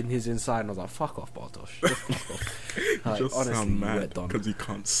flashing his inside. And I was like, "Fuck off, Bartosz! Just fuck off." Like, Just honestly, sound you mad wet Don. because you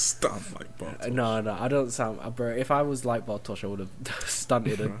can't stunt like Bartosz. No, I don't sound, bro. If I was like Bartosz, I would have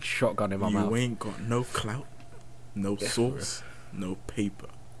stunted a shotgun in my You mouth. ain't got no clout, no sauce, no paper.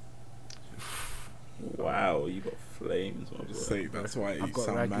 Wow, you got flames. My boy. Say that's why you I've got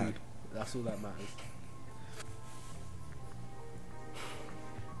sound ragu. mad. That's all that matters.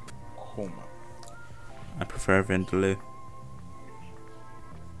 Coma. I prefer Vindaloo.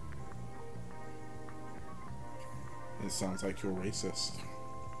 It sounds like you're racist.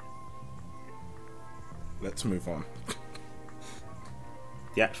 Let's move on.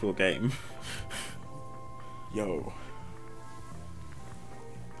 The actual game. Yo.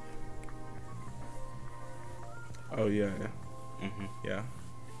 Oh yeah, Hmm. yeah.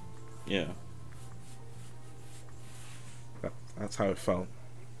 Yeah. That's how it felt.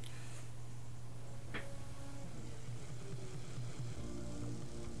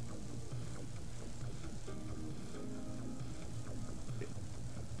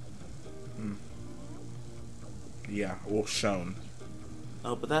 Yeah, or shown.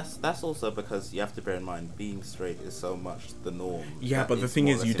 Oh, but that's also because you have to bear in mind being straight is so much the norm. Yeah, that but the it's thing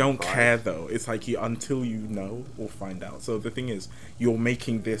more or is, less you don't implied. care though. It's like you until you know or find out. So the thing is, you're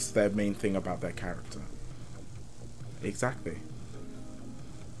making this their main thing about their character. Exactly.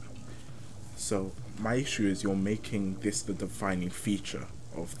 So my issue is you're making this the defining feature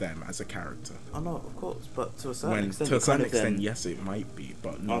of them as a character. Oh no, of course, but to a certain When extent, to a you certain kind of extent, then- yes, it might be,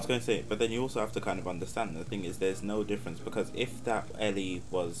 but I no. was going to say, but then you also have to kind of understand. The thing is, there's no difference because if that Ellie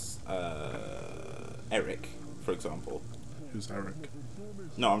was Eric, for example. Who's Eric?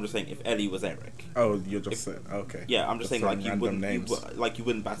 No, I'm just saying if Ellie was Eric. Oh, you're just saying okay. Yeah, I'm just saying like throwing you random wouldn't, names. like you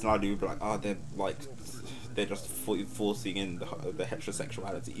wouldn't bat an eye. You'd be like, oh, they're just forcing in the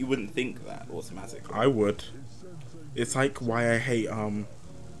heterosexuality. You wouldn't think that automatically. I would. It's like why I hate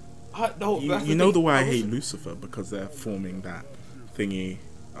No, you know the way I hate Lucifer because they're forming that thingy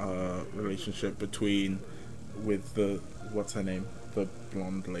relationship between with the what's her name, the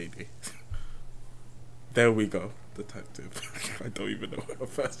blonde lady. There we go, detective. I don't even know what her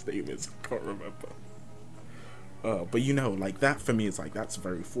first name is. I can't remember. But you know, like that for me is like that's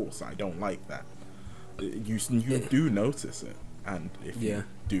very forced. I don't like that. You do notice it, and if Yeah. you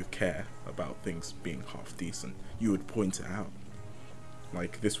do care about things being half decent, you would point it out.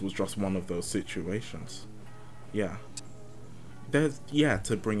 Like this was just one of those situations. Yeah. There's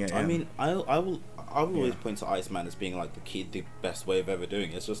to bring it I in. mean, I will always Yeah. point to Iceman as being like the best way of ever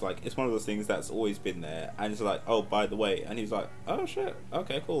doing it. It's just like it's one of those things that's always been there, and it's like, oh, by the way, and he's like, oh shit,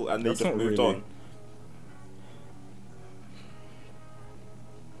 okay, cool, and they That's just not moved really- on.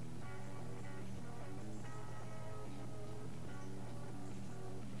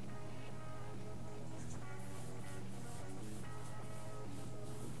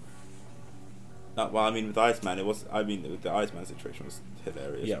 Well, I mean, with Iceman, it was. I mean, the Iceman situation was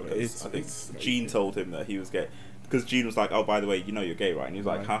hilarious. Yeah, but because it's- I think it's- Gene told him that he was gay because Gene was like, "Oh, by the way, you know you're gay, right?" And he was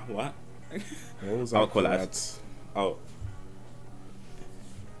like, Right. "Huh, what?" What was I'll that call it. lads? Oh,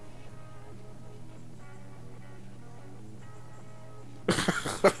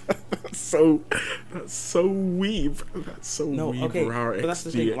 That's so weeb. That's so No, weeb. okay, Rar but that's the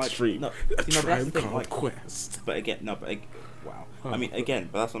XD thing, like, extreme. no, A you know, but that's the Tribe thing, Called like- Quest. but again, no, but wow. Oh, I mean, again,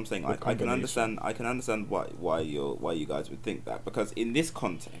 but that's what I'm saying. Like, I can combination. understand why you guys would think that because in this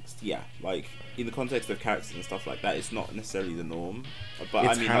context, yeah, like in the context of characters and stuff like that, it's not necessarily the norm. But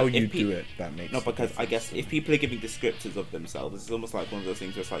It's I mean, how like, you if do it that makes. No, the because I guess difference. if people are giving descriptors of themselves, it's almost like one of those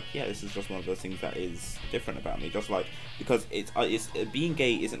things where it's like, yeah, this is just one of those things that is different about me. Just like because it's being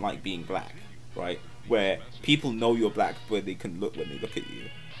gay isn't like being black, right? Where people know you're black when they look at you.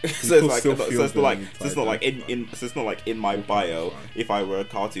 So People it's still like feel it's not like the need to it's not like identify. it's not like in my bio. Identify. If I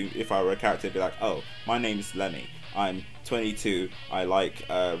were a character, it'd be like, oh, my name is Lemmy. I'm 22. I like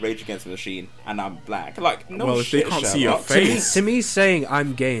Rage Against the Machine, and I'm black. Like, no Well, if they shit, can't see your Sherlock. face- To me, saying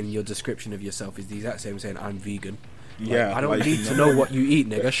I'm gay in your description of yourself is the exact same as saying I'm vegan. Like, Yeah, I don't like, need to know what you eat,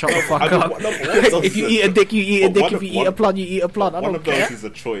 nigga. Shut the fuck I mean, up. one of those If you is- eat a dick, you eat a but dick. one If of- you eat one- a plant, you eat a plant. I One don't of those care. is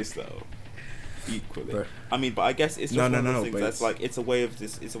a choice, though. Equally, Bro. I mean, but I guess it's just No, one no, of those no, things but that's it's- like it's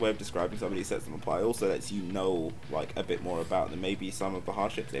a way of describing somebody, sets them apart. It also lets you know like a bit more about them, maybe some of the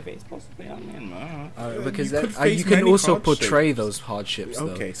hardships they face, possibly. I mean, Because you could you face can many also hardships. portray those hardships. Though.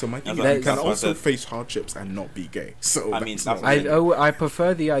 Okay, so my thing That's is you can what I also said. face hardships and not be gay. So I mean, that's that's not what I mean. I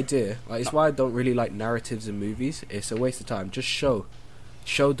prefer the idea. Like, it's why I don't really like narratives in movies. It's a waste of time. Just show,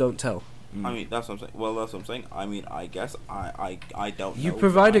 don't tell. I mean, that's what I'm saying. Well, that's what I'm saying. I mean, I guess I don't know. You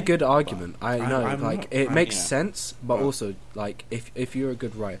provide a why, good but- argument. I know, I'm like not- it I'm- makes yeah. sense, but But- also like if you're a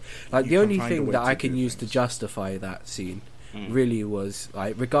good writer, like You the can only find a thing way that to I can do use to things. justify that scene Mm. really was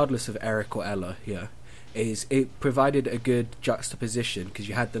like, regardless of Eric or Ella here, is it provided a good juxtaposition because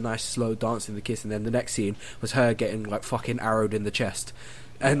you had the nice slow dance in the kiss, and then the next scene was her getting like fucking arrowed in the chest,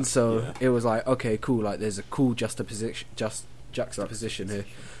 and so Yeah. it was like, okay, cool, like there's a cool juxtaposition here.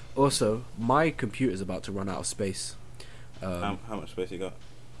 Also, my computer's about to run out of space. How much space you got?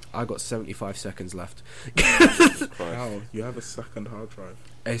 I got 75 seconds left. Jesus Christ. Wow, you have a second hard drive.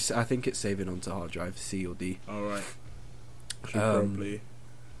 I think it's saving onto hard drive C or D. All right. Should Um, probably.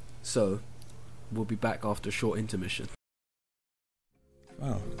 So, we'll be back after a short intermission.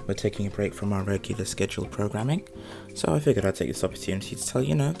 Well, we're taking a break from our regular scheduled programming, so I figured I'd take this opportunity to tell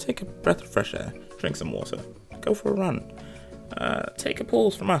you, take a breath of fresh air, drink some water, go for a run, take a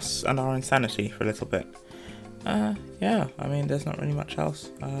pause from us and our insanity for a little bit. Yeah, I mean, there's not really much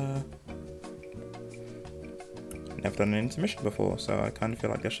else. Never done an intermission before, so I kind of feel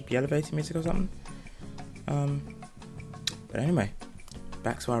like there should be elevator music or something. But anyway,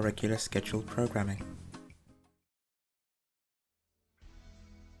 back to our regular scheduled programming.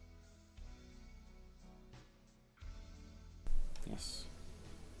 Yes.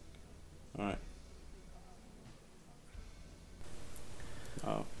 All right.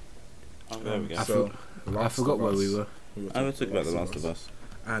 Oh. Oh, there we go. So, I Last forgot of where we Us. were. We were I would talking talk about The Last of Us.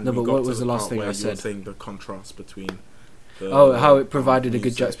 And No, we but got what to was the last part thing where I you were said? saying the contrast between the Oh, how it provided a good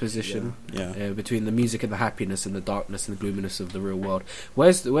music, juxtaposition Yeah. between the music and the happiness and the darkness and the gloominess of the real world.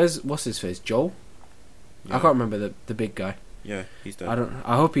 Where's what's his face? Joel? Yeah. I can't remember the big guy. Yeah, he's dead.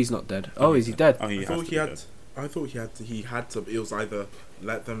 I hope he's not dead. Oh, is he dead? Oh, I he thought has to he be had. dead. I thought he had to. It was either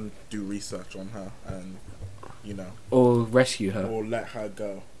let them do research on her and, Or rescue her? or let her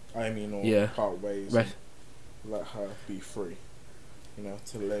go. I mean, or Yeah. part ways. Re- and let her be free.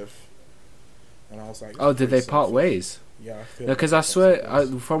 To live. And I was like, Oh, did they pretty part selfish. ways? Yeah, I feel. Because like I that's swear, what it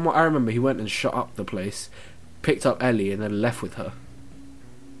was. from what I remember, he went and shot up the place, picked up Ellie, and then left with her.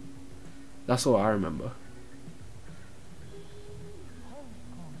 That's all I remember.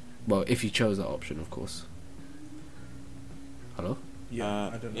 Well, if you chose that option, of course. Hello? Yeah,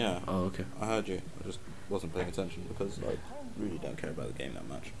 I don't know. Yeah, Oh, okay. I heard you. I just wasn't paying attention because I really don't care about the game that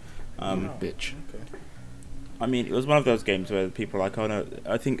much. Bitch. Okay. I mean, it was one of those games where people are like, oh no,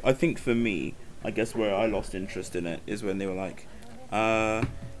 I think for me, I guess where I lost interest in it is when they were like,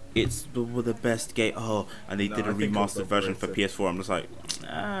 it's the best game. Oh, and they No, did a I think it was remastered version for overrated. PS4. I'm just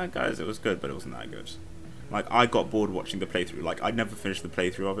like, guys, it was good, but it wasn't that good. Like, I got bored watching the playthrough. Like, I never finished the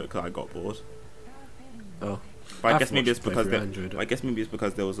playthrough of it because I got bored. Oh. But I I've guess maybe it's watched the because playthrough, I enjoyed it. I guess maybe it's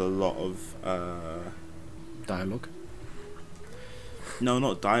because there was a lot of Dialogue. no,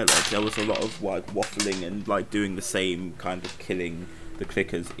 not dialogue. There was a lot of like waffling and like doing the same kind of killing the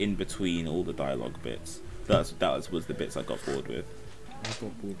clickers in between all the dialogue bits. That was the bits I got bored with. I got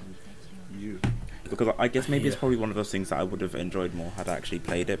bored with you. Because I guess maybe it's Yeah. probably one of those things that I would have enjoyed more had I actually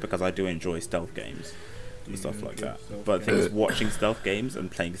played it, because I do enjoy stealth games and stuff like that. But the thing is, watching stealth games and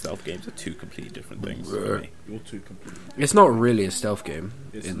playing stealth games are two completely different things for me. You're too complete. It's not really a stealth game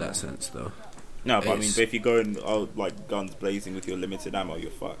It's in that not. sense, though. No, but I mean, It's- but if you go and like guns blazing with your limited ammo,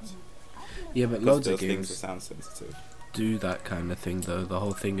 you're fucked. Yeah, but Because loads those of things games are sound sensitive. do that kind of thing, though. The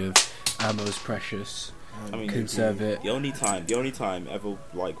whole thing of ammo's precious. I mean, Conserve it. The only time ever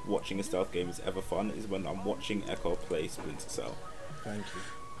like watching a stealth game is ever fun is when I'm watching Echo play Splinter Cell. Thank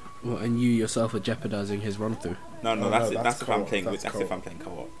you. Well, and you yourself are jeopardizing his run through. No, Oh, no, that's that's if I'm co-op, playing that's if co-op. I'm playing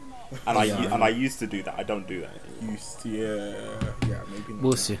co-op. And I used to do that. I don't do that anymore. Yeah, maybe not.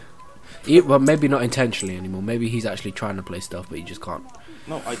 We'll now. see. Well, maybe not intentionally anymore. Maybe he's actually trying to play stealth, but he just can't,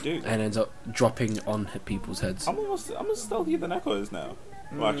 No, I do. and ends up dropping on people's heads. I'm as stealthy than Echo is now.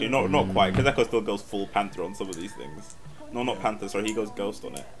 Well, actually, not quite, because Echo still goes full Panther on some of these things. No, not Panther. Sorry, he goes Ghost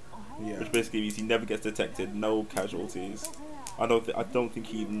on it, Yeah. which basically means he never gets detected, no casualties. I don't think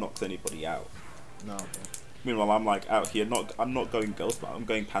he even knocks anybody out. No. Meanwhile, I'm like out here, I'm not going Ghost, but I'm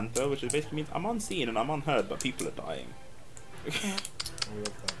going Panther, which basically means I'm unseen and I'm unheard, but people are dying. I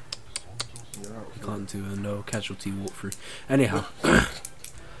love that. You're out. You can't do a no casualty walkthrough. Anyhow,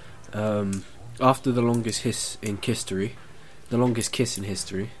 after the longest hiss in history, the longest kiss in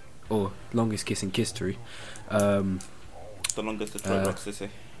history, or longest kiss in history, The longest Detroit Rock City.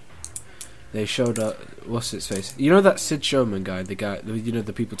 they showed what's its face. You know that Sid Showman guy,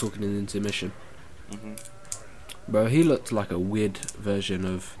 the people talking in the intermission. Hmm. Bro, he looked like a weird version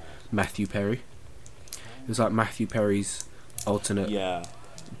of Matthew Perry. It was like Matthew Perry's alternate Yeah,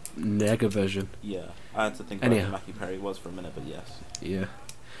 nega version. yeah. I had to think about Anyhow. who Matthew Perry was for a minute, but yes. Yeah.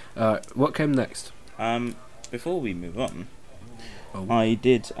 What came next? Before we move on, Oh. I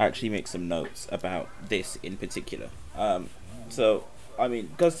did actually make some notes about this in particular. So, I mean,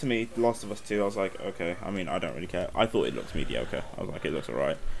 because to me, The Last of Us 2, I was like, okay, I mean, I don't really care. I thought it looked mediocre. I was like, it looks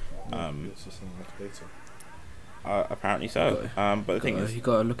alright. It's just something like data. Apparently so. But the thing is, You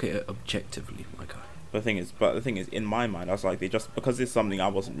gotta look at it objectively, my guy. the thing is, in my mind, I was like, they just, because it's something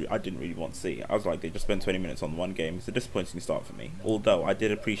I didn't really want to see. I was like, they just spent 20 minutes on one game. It's a disappointing start for me. Although I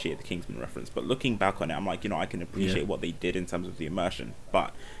did appreciate the Kingsman reference, but looking back on it, I'm like, I can appreciate what they did in terms of the immersion.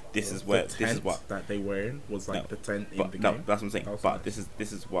 But this is what that they were in was like the tent in the no, game. that's what I'm saying. That was But nice.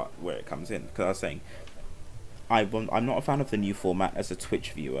 this is where it comes in, because I was saying, I'm not a fan of the new format as a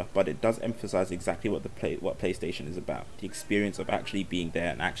Twitch viewer, but it does emphasize exactly what what PlayStation is about: the experience of actually being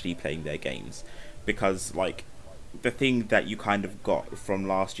there and actually playing their games. Because like, the thing that you kind of got from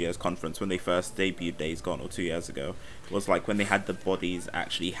last year's conference when they first debuted Days Gone, or 2 years ago, was like when they had the bodies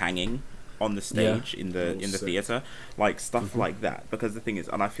actually hanging on the stage in the theater, like stuff like that. Because the thing is,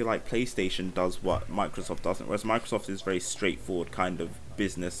 and I feel like PlayStation does what Microsoft doesn't, whereas Microsoft is very straightforward kind of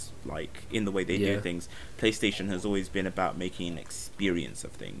business, like in the way they do things. PlayStation has always been about making an experience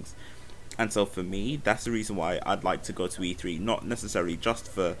of things. And so for me, that's the reason why I'd like to go to E3, not necessarily just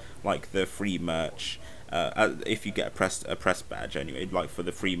for like the free merch, if you get a press badge anyway, like for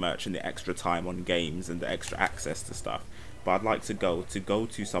the free merch and the extra time on games and the extra access to stuff. But I'd like to go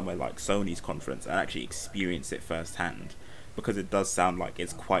to somewhere like Sony's conference and actually experience it firsthand, because it does sound like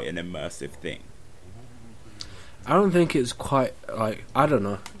it's quite an immersive thing. I don't think it's quite like, I don't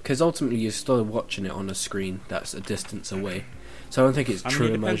know, because ultimately you're still watching it on a screen that's a distance away. So I don't think it's true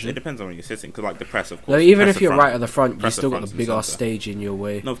immersion. It depends on where you're sitting, because like the press, of course. Like, even press if you're front- right at the front, you press still got front the and big ass centre. stage in your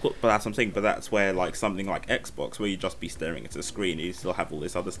way. No, of course, but that's what I'm saying. But that's where like something like Xbox, where you just be staring at a screen, you still have all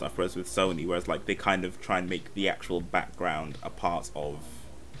this other stuff. Whereas with Sony, like they kind of try and make the actual background a part of,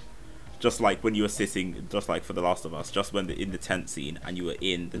 just like when you were sitting, just like for The Last of Us, just when in the tent scene and you were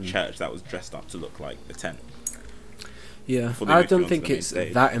in the church that was dressed up to look like the tent. Yeah, before they I moved you don't onto think the main it's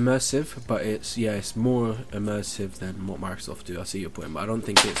stage. that immersive, but it's more immersive than what Microsoft do. I see your point, but I don't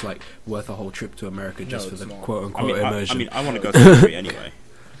think it's like worth a whole trip to America just for it's the not. quote unquote immersion. I want to go to E3 anyway.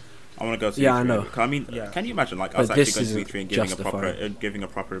 I want to go to Yeah, E3. I know. I mean, Yeah. can you imagine like But us actually this going to isn't E3 and giving a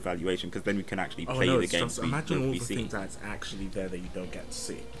proper evaluation, because then we can actually Oh play no, the it's games just we imagine all we the see. things that's actually there that you don't get to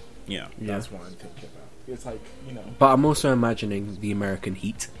see. Yeah. That's what I'm thinking about. It's like, But I'm also imagining the American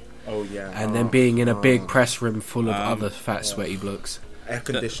heat, oh yeah, and then being in a big press room full of other fat, sweaty blokes. air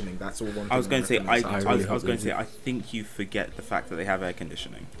conditioning. That's all one thing. I was going to say, really I hope was going to they say, I think you forget the fact that they have air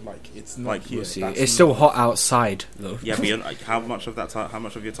conditioning. like it's not Like, here. We'll see. That's It's still not- hot outside though. Yeah, but like, how much of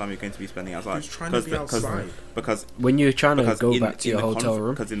your time are you going to be spending outside? Who's trying to be outside? Because When you're trying to because go back to your hotel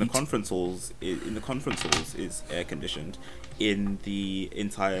room, because in the conference halls is air conditioned. In the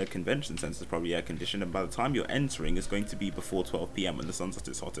entire convention center is probably air conditioned, and by the time you're entering, it's going to be before 12 p.m. when the sun's at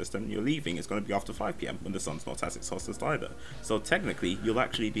its hottest, and you're leaving, it's going to be after 5 p.m. when the sun's not at its hottest either. So technically, you'll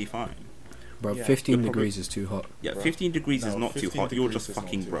actually be fine. bro, Yeah, 15 you're probably- degrees is too hot. Yeah, Bro, 15 degrees is No, not too 15 hot. You're degrees just is not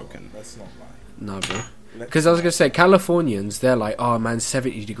fucking too broken. hot. Let's not lie. Nah, bro. Let's Because I was not- gonna say Californians, they're like, oh man,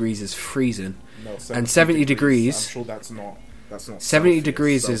 70 degrees is freezing. No, And 70 degrees- I'm sure that's not 70 Celsius.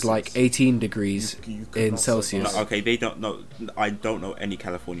 degrees is like Celsius. 18 degrees You could in not Celsius. survive. Okay, they don't know. I don't know any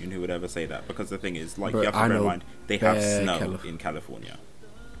Californian who would ever say that, because the thing is, like, Bro, you have to I bear in know mind they have bare snow in California.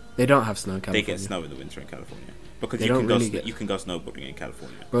 They don't have snow in California. They get snow in the winter in California, because They you don't can really go get- you can go snowboarding in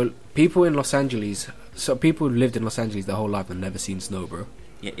California. Bro, people in Los Angeles, so people who lived in Los Angeles their whole life have never seen snow, bro.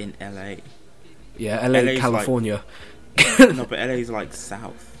 Yeah, in LA. Yeah, LA, LA 's California. No, but LA is like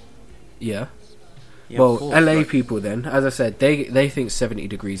south. Yeah. Yeah, Well, of course, LA like- people then, as I said, they think 70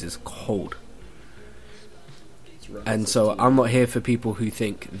 degrees is cold. It's relative And so to- I'm not here for people who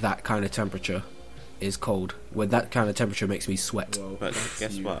think that kind of temperature is cold. When that kind of temperature makes me sweat. Well, But that's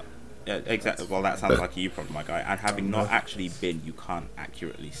guess you. what? Yeah, exactly. Well, that sounds like a you problem, my guy. And having not actually been, you can't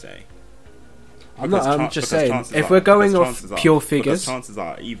accurately say. I'm Because just because saying, chances if are- we're going because off chances are- pure because figures, chances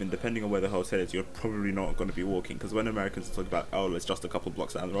are, even depending on where the hotel is, you're probably not going to be walking. Because when Americans talk about, oh, it's just a couple of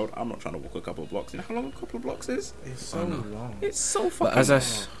blocks down the road, I'm not trying to walk a couple of blocks. You know how long a couple of blocks is? It's so long. It's so but fucking. as I long.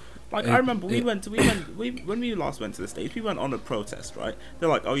 s- Like, I remember when we last went to the States, we went on a protest, right? They're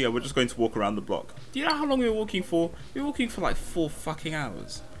like, oh yeah, we're just going to walk around the block. Do you know how long we were walking for? We were walking for like 4 fucking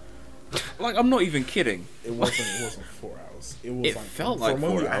hours. Like, I'm not even kidding. It wasn't 4 hours. It was It like, felt like from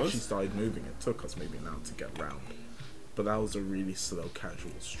when 4 we hours. actually started moving. It took us maybe an hour to get round, but that was a really slow,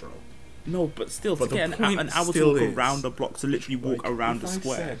 casual stroll. No, but still, But to get the an point hour to still walk is, around a block, to literally walk Like, around if a I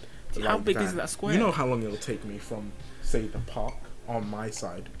square. said See, how like big is that square? You know how long it'll take me from, say, the park on my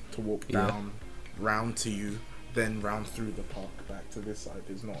side to walk Yeah. down, round to you, then round through the park back to this side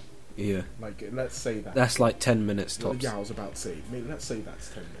is not. Yeah. Like, let's say that. That's like 10 minutes tops. Yeah, I was about to say. Let's say that's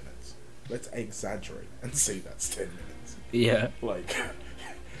 10 minutes. Let's exaggerate and say that's 10 minutes. Yeah. Like,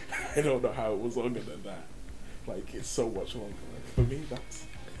 I don't know how it was longer than that. Like, it's so much longer. For me,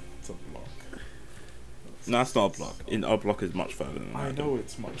 it's a block. No, that's not a block. Our block is much further than that. I know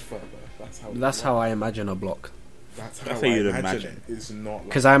it's much further. That's how I imagine a block. That's That's how how I you'd imagine imagine. it. It's not like,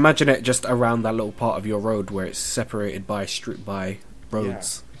 Because I imagine it just around that little part of your road where it's separated by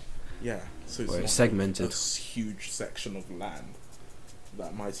roads. yeah. So it's where not it's segmented. Like a huge section of land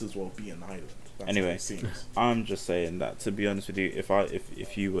that might as well be an island. That's Anyway. how it seems. I'm just saying that, to be honest with you,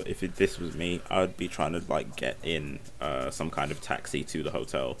 if this was me, I'd be trying to like get in some kind of taxi to the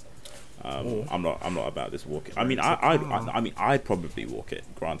hotel. I'm not about this walking. I mean, I'd probably walk it.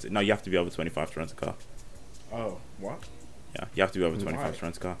 Granted, no, you have to be over 25 to rent a car. Oh, what? Yeah, you have to be over Why? 25 to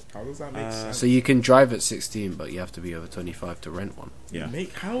rent a car. How does that make sense? So you can drive at 16, but you have to be over 25 to rent one. Yeah,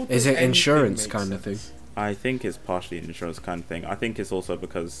 How Is does it anything insurance make kind of thing? sense? I think it's partially an insurance kind of thing. I think it's also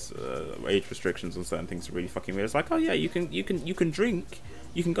because age restrictions on certain things are really fucking weird. It's like, oh yeah, you can drink,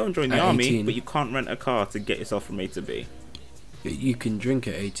 you can go and join the At army, 18. but you can't rent a car to get yourself from A to B. You can drink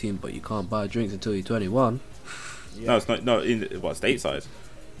at 18, but you can't buy drinks until you're 21. Yeah. No, it's not. No, in stateside.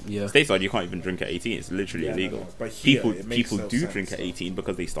 Yeah. Stateside, you can't even drink at 18. It's literally Yeah, no, illegal. no. But here, it makes People no do sense, drink at though. 18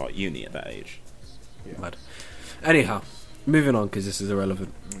 because they start uni at that age. Yeah. Mad. Anyhow, moving on because this is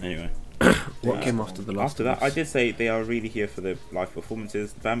irrelevant. Anyway, What Yeah. came after the last? after that, I did say they are really here for the live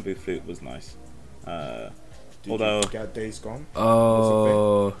performances. The bamboo flute was nice. Did Although- you get Days Gone?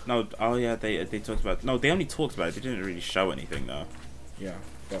 Oh, No, oh yeah, they talked about. No, they only talked about it. They didn't really show anything though. Yeah,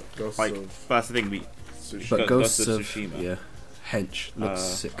 but Ghosts Like, of but that's the thing. Tsushima. but Ghost Ghosts of of Tsushima. yeah, Hench looks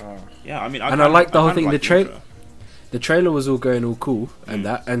sick. Yeah, I mean, And I like the whole thing, Like the tra- intro. The trailer was all going all cool and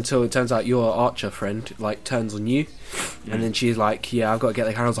that until it turns out your Archer friend like turns on you, and then she's like, "Yeah, I've got to get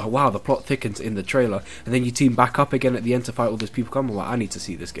the camera." I was like, "Wow, the plot thickens in the trailer." And then you team back up again at the end to fight all those people. Come on, like, I need to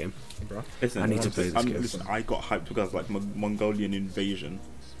see this game. Bro, Listen, I need to play this game. Listen, I got hyped because like Mongolian invasion.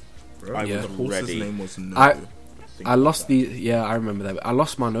 bro. I Yeah. The was horse's ready. name was Nobu. I Think I about lost that. I remember that. I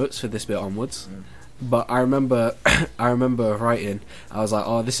lost my notes for this bit onwards. But I remember writing, I was like,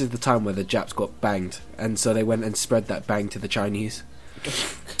 oh, this is the time where the Japs got banged. And so they went and spread that bang to the Chinese.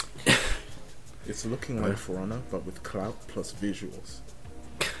 It's looking like For Honor, but with clout plus visuals.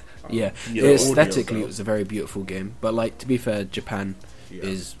 Yeah, Yeah, aesthetically audio, it was a very beautiful game. But like, to be fair, Japan Yeah.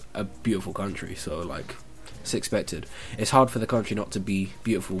 is a beautiful country, so like, it's expected. It's hard for the country not to be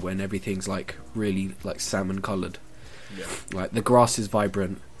beautiful when everything's like really like salmon coloured. Yeah. Like the grass is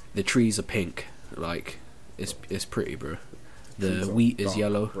vibrant, the trees are pink. Like, it's pretty, bro. The Trees are wheat is dark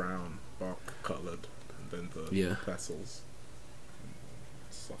yellow. brown, bark coloured, and then the Yeah. vessels,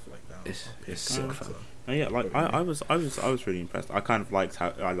 stuff like that. It's are pink sick, colour. fam. Oh, yeah, like I was really impressed. I kind of liked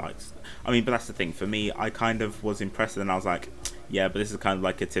how I liked. I mean, but that's the thing for me. I kind of was impressed, and I was like, yeah, but this is kind of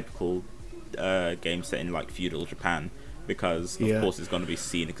like a typical game set in like feudal Japan, because of Yeah. course it's going to be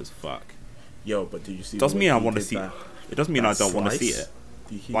scenic as fuck. Yo, but did you see? Doesn't the way mean I he want to did see. that- It doesn't mean I that don't want to see slice? it.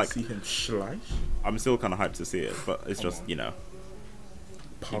 Did you Like- see him slice I'm still kind of hyped to see it, but it's Come just on.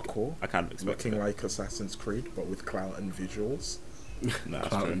 parkour? I kind of expect Looking it. like Assassin's Creed, but with clout and visuals. No, that's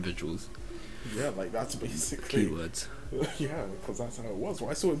Clout true. and visuals. Yeah, like that's basically. Keywords. Yeah, because that's how it was. When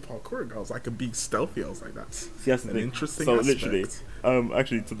I saw him parkouring, I was like, I can be stealthy. I was like, that's See, that's the an thing. interesting So aspect. literally,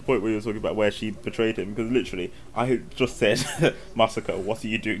 actually, to the point where you were talking about where she betrayed him, because literally, I just said, "Masako, what are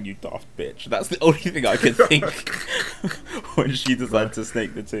you doing, you daft bitch?" That's the only thing I can think when she decided to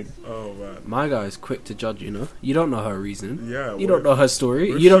snake the thing. Oh man. My guy is quick to judge, you know. You don't know her reasoning. Yeah. You don't know her story.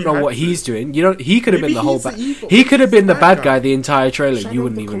 what if You don't she know had what to? he's doing. You don't. He could have been Maybe the whole he's the bad. evil. He could have He's been the the bad bad guy guy. the entire trailer. Shadow You of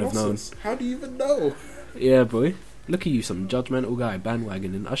wouldn't the even have known. Colossus. How do you even know? Yeah, boy. Look at you, some judgmental guy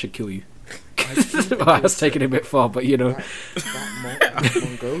bandwagoning. I should kill you. I Well, that's taken it a bit far, but you know. that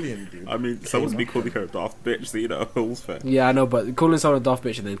Mongolian dude. I mean, someone's be calling her a daft bitch, so you know, all's fair. Yeah, I know, but calling someone a daft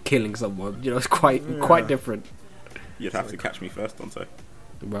bitch and then killing someone, you know, it's quite different. You'd have to catch me first, Dante.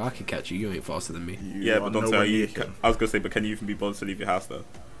 Bro, I can catch you. You ain't faster than me. You Yeah, are but Dante, nowhere are you? near him. I was gonna say, but can you even be bothered to leave your house though?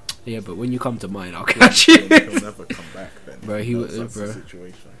 Yeah, but when you come to mine, I'll catch you. He'll never come back then. Bro, he That's would- the bro.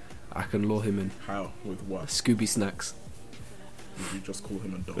 situation. I can lure him in. How? With what? Scooby snacks. Did you just call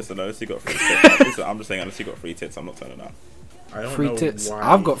him a dog? Listen, unless you got free tits. Listen, I'm just saying, unless you got free tits, I'm not turning out. I don't Free know tits. why.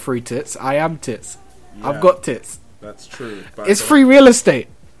 I've got free tits. I am tits. Yeah, I've got tits. That's true. But It's I don't- free real estate.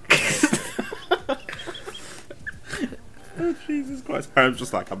 Oh, Jesus Christ! I'm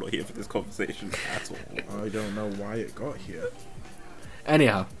just like, I'm not here for this conversation at all. I don't know why it got here.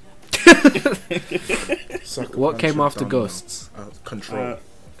 Anyhow, Sucker what Punch came and after Domino. Ghosts? Control.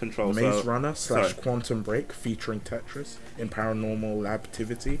 Control. Maze So, Runner / sorry. Quantum Break featuring Tetris in Paranormal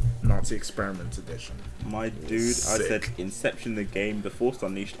Activity Nazi Experiment Edition. My dude, I said Sick. Inception the game, The Force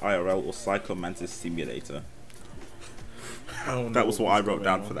Unleashed IRL, or Psycho Mantis Simulator. I don't know That was what I wrote going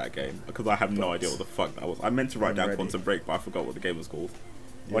down on. for that game because I have no idea what the fuck that was. I meant to write I'm down ready. Quantum Break, but I forgot what the game was called.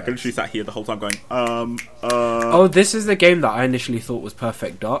 Like I Yes. literally sat here the whole time going, Oh, this is the game that I initially thought was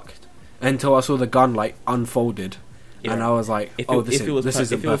Perfect Dark, until I saw the gun like unfolded, and Yeah. I was like, If "Oh, it, this if it was isn't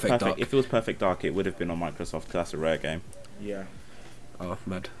if it was Perfect Dark." if it was Perfect Dark, it would have been on Microsoft. 'Cause that's a rare game. Yeah. Oh,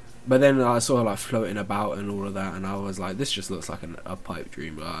 mad. But then I saw her like floating about and all of that, and I was like, "This just looks like a pipe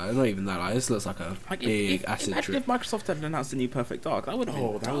dream." Not even that. Like, this looks like a big acid imagine trip. if Microsoft had announced a new Perfect Dark, that would have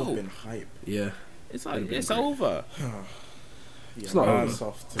Oh, been that would have dope. been hype. Yeah. It's would've like been it's great. over. Yeah, It's not over.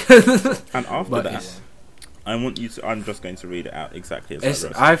 Microsoft. and after But that, it's- I want you to. I'm just going to read it out exactly as It's, I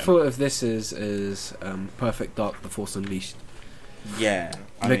wrote it I down. thought of this as Perfect Dark: The Force Unleashed, Yeah,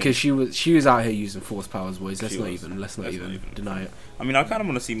 because she was out here using Force powers, boys. Let's She not was. even Let's not even. deny it. I mean, I kind of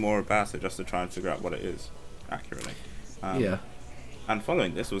want to see more about it just to try and figure out what it is accurately. Yeah. And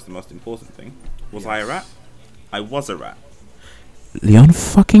following this was the most important thing. Was I a rat? I was a rat. Leon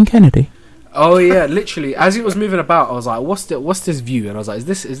fucking Kennedy. Oh yeah, literally. As he was moving about, I was like, "What's this view?" And I was like, "Is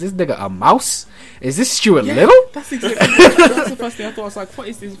this nigga a mouse? Is this Stuart Little?" That's exactly. That's the first thing I thought. I was like, "What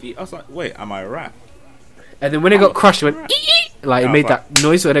is this view?" I was like, "Wait, am I a rat?" And then when it got crushed, it went "Ee!" like it I made was that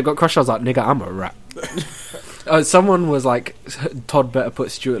noise when it got crushed. I was like, "Nigga, I'm a rat." Someone was like, "Todd better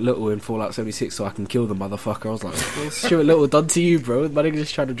put Stuart Little in Fallout 76 so I can kill the motherfucker." I was like, "What's Stuart Little done to you, bro? My nigga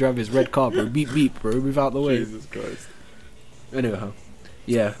just trying to drive his red car, bro. Beep beep, bro. Move out the way." Jesus Christ. Anyhow,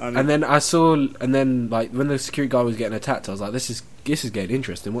 yeah. And- And then I saw, and then like when the security guard was getting attacked, I was like, "This is getting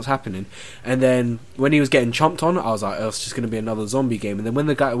interesting. What's happening?" And then when he was getting chomped on, I was like, "Oh, it's just going to be another zombie game." And then when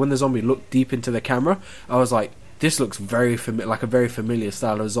the zombie looked deep into the camera, I was like, "This looks very like a very familiar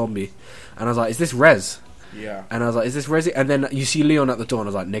style of zombie." And I was like, "Is this Rez?" Yeah. And I was like, "Is this Resi?" And then you see Leon at the door, and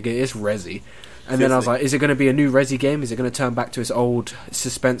I was like, "Nigga, it's Resi." And then I was Seriously. like, "Is it going to be a new Resi game? Is it going to turn back to its old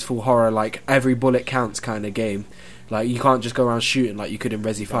suspenseful horror, like every bullet counts kind of game? Like you can't just go around shooting like you could in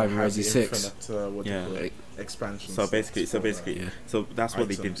Resi 5 and Have Resi the 6." infinite, what do you Yeah. call it? Expansion. So sets basically, for, Yeah. so that's what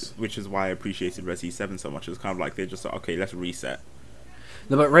they did, items. which is why I appreciated Resi 7 so much. It was kind of like they just thought, okay, let's reset.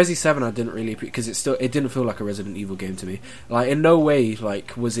 No, but Resi 7 I didn't really, because it didn't feel like a Resident Evil game to me. Like in no way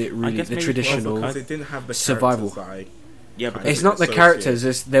like was it really guess the maybe traditional. because it didn't have the survival. characters Yeah, but It's I not the associate-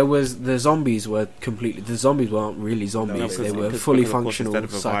 characters. The zombies were completely. The zombies weren't really zombies. No, they were because, fully of course, functional. Instead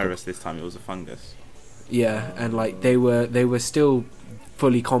of a psycho- virus, this time it was a fungus. Yeah, and like they were still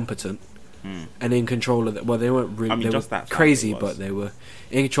fully competent Hmm. and in control of. Well, they weren't really. I mean, they just were that fact crazy, it was. but they were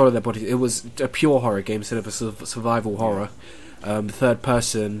in control of their bodies. It was a pure horror game instead of a survival horror, third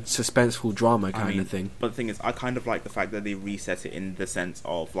person suspenseful drama kind of thing. But the thing is, I kind of like the fact that they reset it in the sense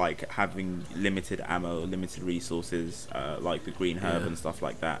of like having limited ammo, limited resources, like the green herb Yeah. and stuff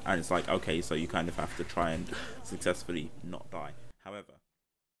like that. And it's like, okay, so you kind of have to try and successfully not die. However,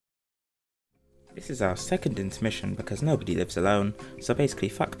 This is our second intermission because nobody lives alone. So basically,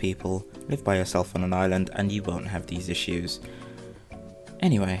 fuck people, live by yourself on an island, and you won't have these issues.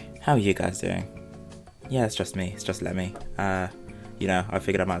 Anyway, how are you guys doing? Yeah, it's just me. It's just Lemmy. I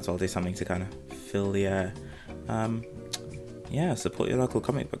figured I might as well do something to kind of fill the air. Support your local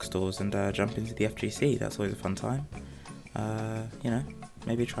comic book stores and jump into the FGC. That's always a fun time.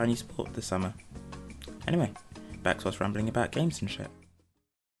 Maybe try a new sport this summer. Anyway, back to us rambling about games and shit.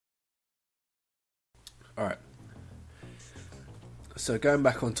 All right. So going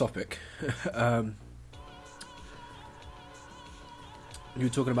back on topic, you were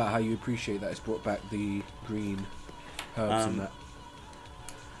talking about how you appreciate that it's brought back the green herbs and that.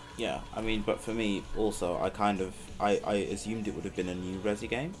 yeah, I mean, but for me also, I assumed it would have been a new Resi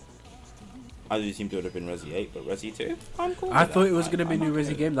game. I assumed it would have been Resi 8, but Resi 2, I'm cool. I with thought that. it was going to be a I'm new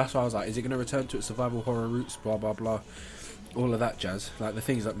okay. Resi game. That's why I was like, is it going to return to its survival horror roots? Blah blah blah, all of that jazz. Like the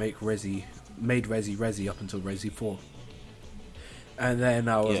things that made Resi up until Resi 4. And then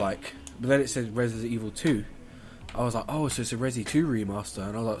I was Yeah. like, but then it said Resident Evil 2. I was like, oh, so it's a Resi 2 remaster.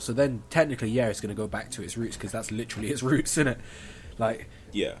 And I was like, so then technically, yeah, it's going to go back to its roots because that's literally its roots, isn't it? Like,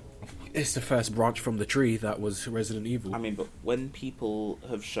 Yeah. it's the first branch from the tree that was Resident Evil. I mean, but when people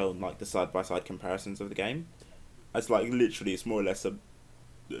have shown like the side-by-side comparisons of the game, it's like literally, it's more or less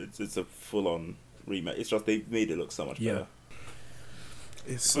it's a full-on remake. It's just they made it look so much Yeah. better. It's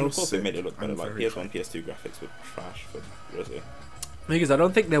And so of course, they sick made it look better. and Like very PS1, PS2 graphics were trash for Resi. Because I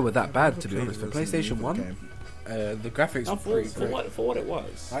don't think they were that bad, to be Played honest. For Resident PlayStation Evil 1, game. the graphics No, were pretty great. for what it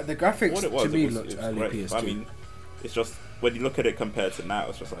was. Like the For graphics what it was, to me it was looked great. early PS2. I mean, It's just when you look at it compared to now,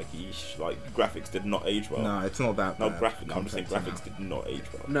 it's just like yeesh, like graphics did not age well. No, it's not that No, bad. I'm just saying compared graphics to did not age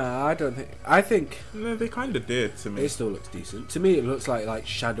well. No, I don't think. I think now. No, they kind of did to me. it still looks decent. To me, it looks like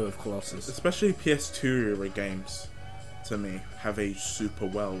Shadow of Colossus. Especially PS2 era games, to me, have aged super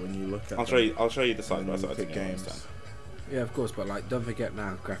well when you look at I'll show you the side by when you side look at games. games. Yeah, of course, but like, don't forget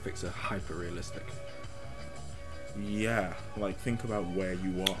now, graphics are hyper realistic. Yeah, like think about where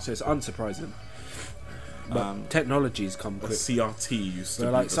you are. So it's unsurprising. But technology's come A quick. CRT used to So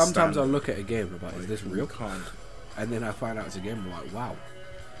be like the sometimes I standard. look at a game about, is Like, this you real? can't. And then I find out it's a game. I'm like, wow.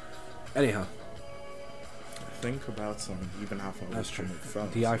 Anyhow, Think about even how far That's we've true. come with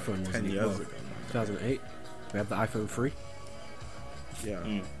phones. The like iPhone 10 wasn't years well, ago. Man. 2008, we have the iPhone 3. Yeah,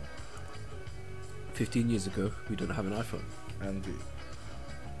 Mm. 15 years ago, we didn't have an iPhone. and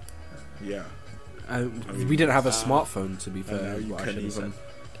yeah, We didn't have a smartphone, to be and fair. now is you what I can should have even. said.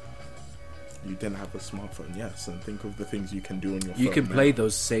 You didn't have a smartphone, yes, and think of the things you can do on your phone. You can now, play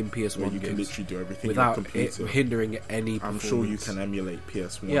those same where PS1 you can games literally do everything without on it your computer. hindering any I'm performance. sure you can emulate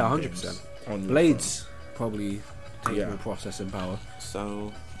PS1 Yeah, games 100%. on your Blades probably take Yeah. more processing power.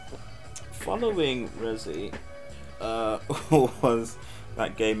 So, following Resi, was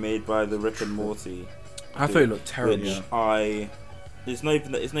that game made by the Rick and Morty, I thought it looked terrible. which it's not even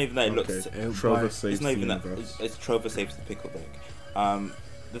that it phone. looks. Trover by- saves It's not the even that. universe. It's Trover saves the pickle Rick.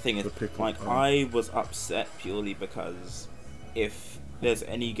 The thing is, The pickle, like, I was upset purely because if there's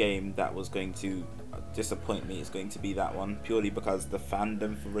any game that was going to disappoint me, it's going to be that one. Purely because the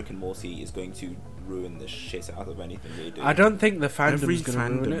fandom for Rick and Morty is going to ruin the shit out of anything they do. I don't think the fandom Every is going to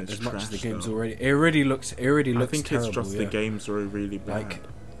ruin fandom it is as much as the trash, game's though. already. It already looks. It already I looks think terrible. it's just yeah. the games are really bad. Like,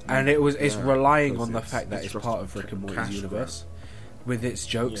 and it's Yeah, relying because on the fact that it's just part of Rick and Morty's cash universe, with its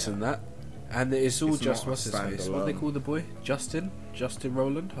jokes Yeah. and that, and it's all It's just not what's his a face? What they standalone. call the boy? Justin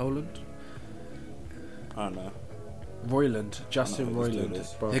Holland, I don't know. Justin I know who this dude Roiland,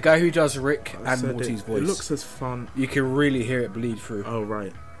 is. But the guy who does Rick I and said Morty's it, voice. It looks as fun. You can really hear it bleed through. Oh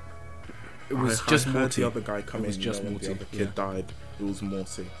right, It was I just heard Morty. the other guy come It was in. just when Morty, the other kid yeah. died. It was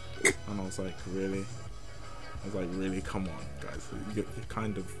Morty, and I was like, really? I was like, really? Come on, guys, you're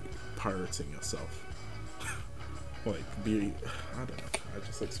kind of pirating yourself. Like, I don't know. I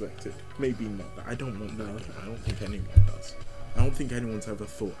just expected maybe not that. I don't want that game. I don't think anyone does. I don't think anyone's ever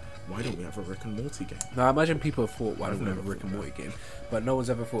thought, why don't we have a Rick and Morty game? Now, I imagine people have thought, why I've don't we have a never Rick and thought Morty game? But no one's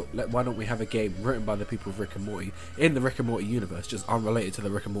ever thought, why don't we have a game written by the people of Rick and Morty in the Rick and Morty universe, just unrelated to the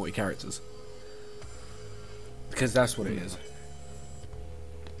Rick and Morty characters? Because that's what it is.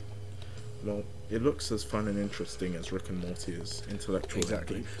 Well, it looks as fun and interesting as Rick and Morty is intellectual.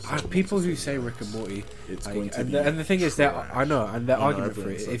 Exactly. People who say Rick and Morty, It's like, going to and, be and the thing is that trash. I know, and their You know, argument for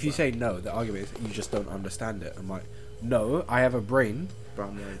everyone it, says if you that. say no, the argument is you just don't understand it. I'm like, no, I have a brain. But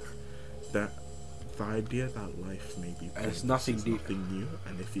I'm like, that the idea that life may be And it's pointless nothing is deep. nothing new,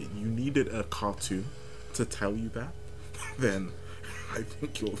 and if you needed a cartoon to tell you that, then I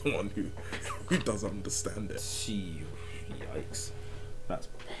think you're the one who doesn't understand it. Gee, yikes. That's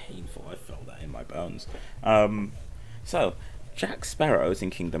painful. I felt that in my bones. So, Jack Sparrow's in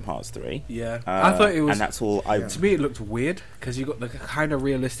Kingdom Hearts 3. Yeah, I thought it was. And that's all I... To me, it looked weird because you got the kind of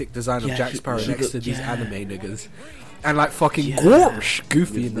realistic design of Yeah, Jack Sparrow he next to looked- these yeah. anime niggas, and like fucking Yeah. Gorsh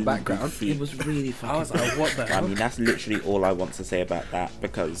Goofy in the Really background. goofy. It was really fucking... I was like, what the I hell? mean, that's literally all I want to say about that,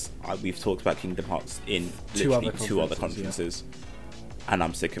 because we've talked about Kingdom Hearts in literally two other conferences, and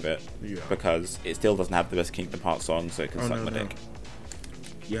I'm sick of it, Yeah. because it still doesn't have the best Kingdom Hearts song, so it can Oh, suck no, my no. dick.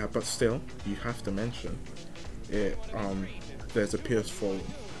 Yeah, but still, you have to mention it. There's a PS4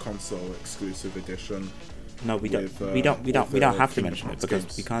 console exclusive edition. No, we don't. With, We don't all the have to Kingdom mention it Hearts because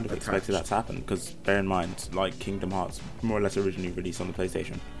games we kind of expected that attached. to happen. Because bear in mind, like Kingdom Hearts, more or less originally released on the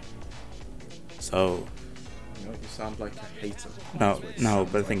PlayStation. So You know, you sound like a hater. no, That's what it no.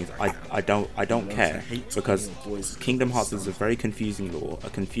 sounds But the thing like. is, I don't want to care hate because on your voice. Kingdom Hearts is a Sounds- very confusing lore, a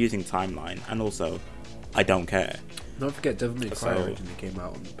confusing timeline, and also I don't care. Don't forget, Devil May Cry So- originally came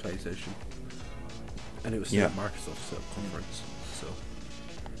out on PlayStation, and it was still Yeah. at Microsoft's conference. So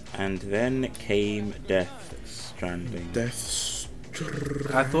And then came Death Stranding. Death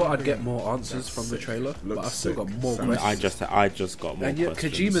I thought I'd get more answers from the trailer, but Looks I've still got sick. more Sounds- questions. I just got more And yet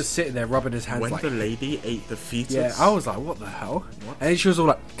questions. Kojima's sitting there rubbing his hands When like, the lady ate the fetus. yeah. I was like, what the hell? What? And then she was all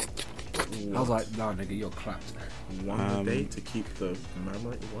like, I was What? like, nah, nigga, you're clapped. One a day to keep the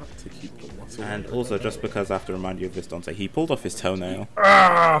memory. What? To keep the what? And also, just because I have to remind you of this, Dante, he pulled off his toenail.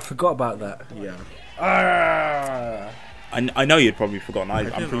 Ah, I forgot about that. Yeah. Ah. I know you'd probably forgotten. I'm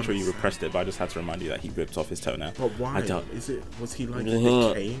didn't pretty sure you understand. repressed it, but I just had to remind you that he ripped off his toenail. But why? I don't. Is it? Was he like in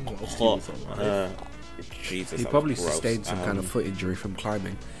the cane whilst he was alive? Jesus, He that probably was gross. sustained some kind of foot injury from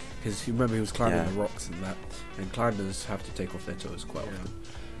climbing, because you remember he was climbing Yeah. the rocks and that, and climbers have to take off their toes quite Yeah. often.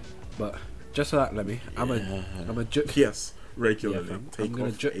 But just for that, Lemmy, I'm a juke. Yes, Yeah, regularly. fam. Take I'm gonna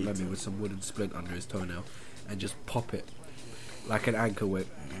off juke 8. Lemmy with some wooden splint under his toenail, and just pop it like an anchor whip.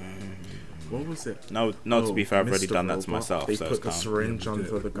 What was it? No, to be fair, I've already Mr. done that to Robot, myself. They so put it's the calm. syringe Yeah, we do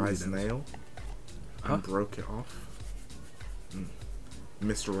under it the with guy's Windows. nail Huh? and broke it off.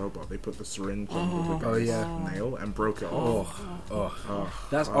 Mr. Robot, they put the syringe under the Oh, guy's yeah. nail and broke it Oh, off. oh,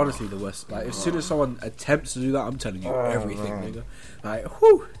 that's honestly the worst. Like, as soon as someone attempts to do that, I'm telling you everything, nigga. Like,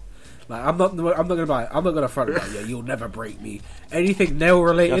 whoo. Like, I'm not gonna buy it. I'm not gonna front like, yeah, you'll never break me. Anything nail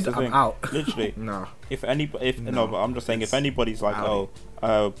related, That's the I'm thing. out. Literally, No. no, but I'm just saying, if anybody's like,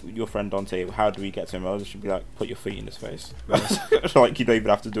 Outie. your friend Dante, how do we get to him? I just be like, put your feet in his face. Like, you don't even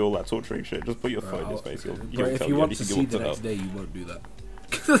have to do all that torturing shit. Just put your foot in his face. He'll But if tell you want to anything see you the want next to know. day, you won't do that.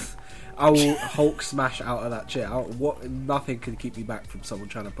 I will Hulk smash out of that chair. Nothing can keep me back from someone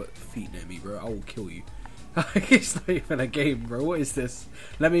trying to put feet near me, bro. I will kill you. It's not even a game, bro. What is this?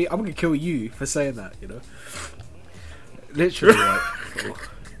 I'm gonna kill you for saying that. You know, literally. Like,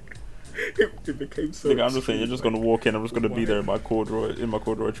 It became so. Nigga, I'm just saying, you're just extreme, gonna walk in. I'm just gonna be why? there in my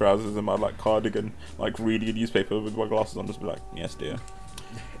corduroy trousers and my like cardigan, like reading a newspaper with my glasses on. Just be like, yes, dear.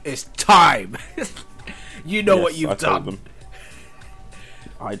 it's time. You know what Yes, you've I told done. them.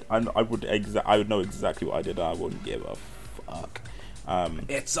 I would know exactly what I did. I wouldn't give a fuck.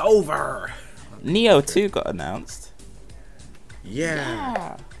 It's over. Neo 2 got announced.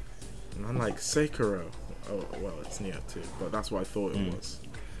 Yeah. And I'm like, Sekiro. Oh, well, it's Neo 2, but that's what I thought it was.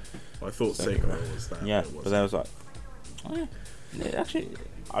 Well, I thought Sekiro was that. Yeah, it but then I was like, oh, yeah. Actually,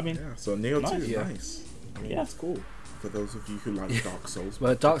 I mean, Yeah, so Neo 2 Nice. is Yeah. nice. I mean, Yeah. it's cool. For those of you who like Dark Souls.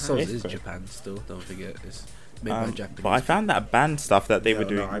 Well, Dark Souls It's is great. Japan still. Don't forget, it's made by Japanese. but I found that band stuff that they Yeah, were no,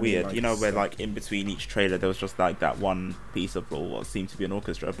 doing I mean, weird. like, You know, where so- like in between each trailer there was just like that one piece of what seemed to be an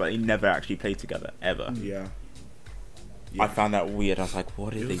orchestra, but it never actually played together ever. Yeah. I found that weird. I was like,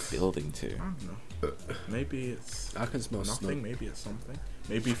 what are It they was- building to? I don't know. Maybe it's I can smell nothing. snow. Maybe it's something.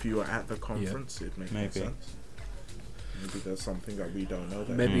 Maybe if you were at the conference, it'd make more Maybe. sense. Maybe there's something that we don't know.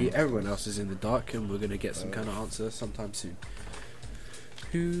 That Maybe everyone else is in the dark, and we're gonna get some kind of answer sometime soon.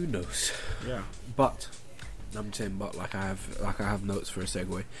 Who knows? Yeah. But I'm saying, but like I have notes for a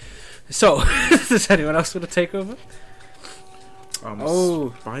segue. So, does anyone else want to take over?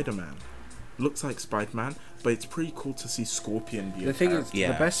 Oh. Spider-Man. Looks like Spider-Man, but it's pretty cool to see Scorpion be The a thing is, character.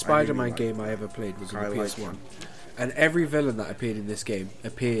 Yeah, the best I really Spider-Man like game that. I ever played was on I the like PS1. him. And every villain that appeared in this game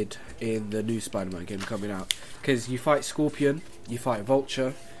appeared in the new Spider-Man game coming out. Because you fight Scorpion, you fight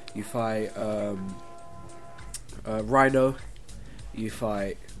Vulture, you fight Rhino, you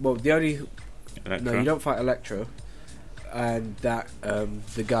fight... Well, the only... No, Electro? you don't fight Electro. And that,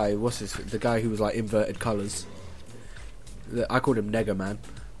 the guy, the guy who was like inverted colours. I called him Nega Man.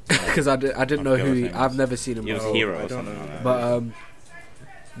 Because I didn't know forget who what he... his name I've was. never seen him He was before. Hero I or don't something know. like that. But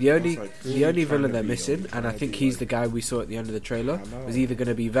the only like, the only trying villain to they're be, missing, or and I trying to think be he's like- the guy we saw at the end of the trailer, I know. was either going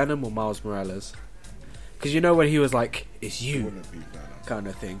to be Venom or Miles Morales. Because you know when he was like, "It's It you," wouldn't be Venom. kind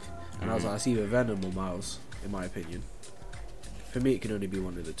of thing, and I was like, "It's either Venom or Miles," in my opinion. For me, it can only be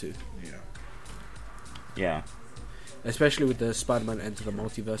one of the two. Yeah. Yeah. Especially with the Spider-Man Enter the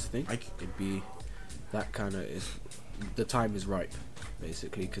Multiverse thing, I c- it'd be that kind of is. The time is ripe,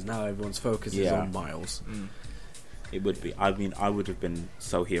 basically, because now everyone's focus is Yeah. on Miles. It would be. I mean, I would have been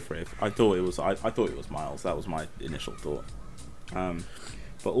so here for it. I thought it was. I thought it was Miles. That was my initial thought.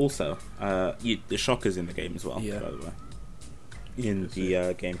 But also, the Shocker's in the game as well. Yeah. By the way, in the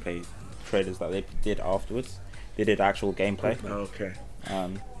gameplay trailers that they did afterwards, they did actual gameplay. Okay.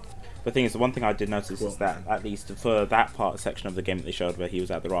 The thing is, the one thing I did notice Cool. is that at least for that section of the game that they showed where he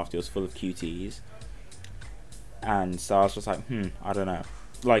was at the raft, it was full of QTEs, and so I was just like, I don't know.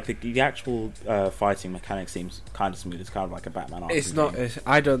 Like the actual fighting mechanic seems kind of smooth. It's kind of like a Batman. Arkham It's not. game.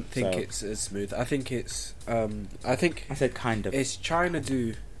 I don't think So- it's as smooth. I think it's. I think I said kind of. it's trying to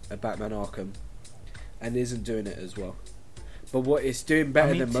do a Batman Arkham, and isn't doing it as well. But what it's doing better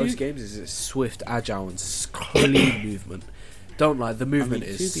I mean, than most to- games is it's swift, agile, and clean movement. Don't lie, the movement to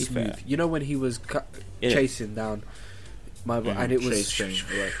is be smooth. fair- You know when he was Yeah. chasing down and it was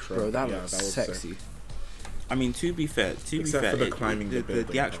Chasing Electro. bro, that Yeah, was that was sexy. I mean, to be fair, Except for the climbing the, bit,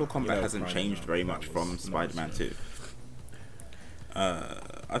 the actual but, combat you know, hasn't climbing, changed very that much was from nice, Spider-Man yeah. 2.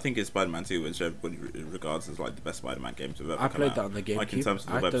 I think it's Spider-Man 2, which everybody regards as like the best Spider-Man games we've ever I come played out. that on the GameCube. Like in terms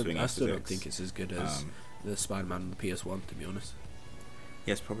of the web swinging I still don't physics. think it's as good as the Spider-Man on the PS1, to be honest.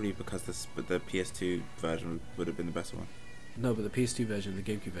 Yes, probably because the PS2 version would have been the best one. No, but the PS2 version and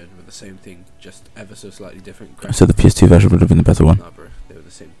the GameCube version were the same thing, just ever so slightly different. So the PS2 version would have been the better one. Nah, bro, they were the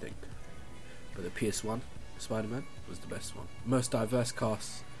same thing. but the PS1 Spider-Man was the best one. Most diverse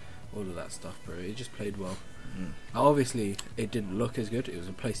cast, all of that stuff, bro. It just played well. Obviously, it didn't look as good. It was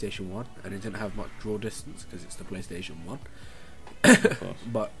a PlayStation 1, and it didn't have much draw distance because it's the PlayStation 1.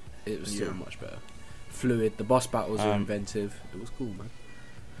 But it was still much better. Fluid. The boss battles were inventive. It was cool, man.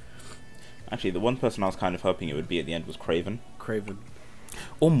 Actually, the one person I was kind of hoping it would be at the end was Craven.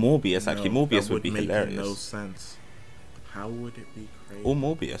 Or Morbius, actually. Morbius would be make hilarious. No sense. How would it be Craven? Or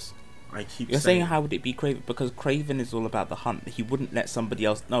Morbius. You're saying how would it be Craven? Because Craven is all about the hunt. He wouldn't let somebody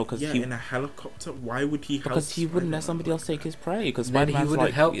else... No, because he... in a helicopter? Why would he help Because he wouldn't let somebody else take his prey. Because Spider-Man's he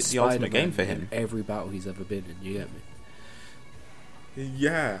wouldn't help the ultimate game for him. in every battle he's ever been in. You get me?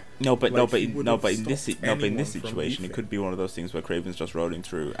 Yeah. In this situation, it could be one of those things where Craven's just rolling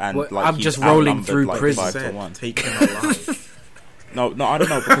through, and I'm just rolling through prison, 5-1. Taken alive. No, I don't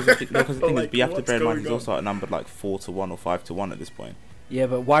know because the thing is, you have to bear in mind he's on? also outnumbered 4-1 or 5-1 at this point. Yeah,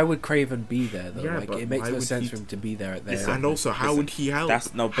 but why would Craven be there though? Yeah, it makes no sense for him to be there at there. And also, how would he help?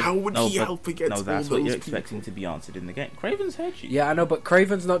 How would he help against all that's those what you're people? expecting to be answered in the game. Craven's heard you. Yeah, I know, but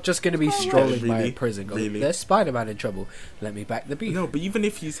Craven's not just going to be strolling by a Really? prison going, Really? there's Spider-Man in trouble. Let me back the beef. No, but even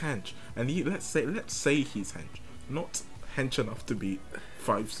if he's hench, and let's say he's hench, not hench enough to beat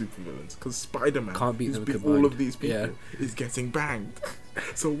 5 supervillains, because Spider-Man, Can't beat who's them beat combined. all of these people, Yeah. is getting banged.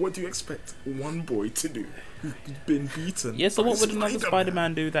 So what do you expect one boy to do who's been beaten? Yeah, so by what would another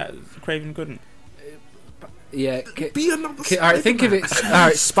Spider-Man do that Craven couldn't? Yeah. Be another Spider-Man. Alright, think of it.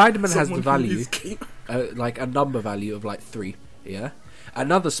 Alright, Spider-Man has the Someone who value, is capable. a number value of 3. Yeah.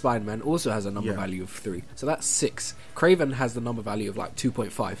 Another Spider-Man also has a number Yeah. value of 3. So that's 6. Craven has the number value of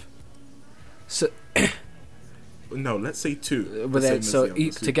 2.5. So, No, let's say 2. but the same then, as so the other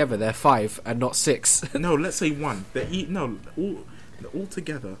two. together they're 5 and not 6. No, let's say 1. All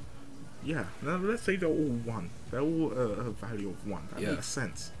together. Yeah, no, let's say they're all 1. They're all a value of 1. That Yeah. makes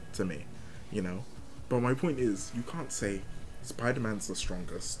sense to me, you know. But my point is, you can't say Spider-Man's the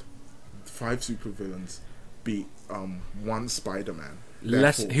strongest. 5 supervillains beat 1 Spider-Man.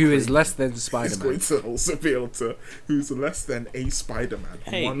 Who is less than He's Spider-Man. going to also be able to. Who's less than a Spider-Man?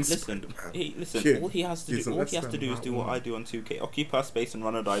 Hey, One listen. Spider-Man. All he has to He's do, less is than do that what one. I do on 2K: occupy space and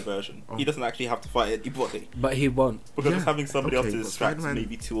run a diversion. Oh. He doesn't actually have to fight anybody But he won't. because Yeah, just having somebody else okay, to but distract Spider-Man-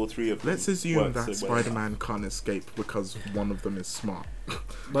 maybe 2 or 3 of them. Let's assume works that so well enough. Spider-Man can't escape because one of them is smart.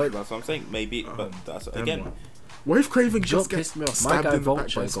 But That's what I'm saying. Maybe, but that's Then again. what? What if Craven Job just gets pissed me off. My stabbed guy in the back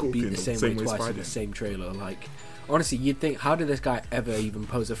Vulture by got Scorpion beat the same way twice in Spider? the same trailer. Honestly, you'd think, how did this guy ever even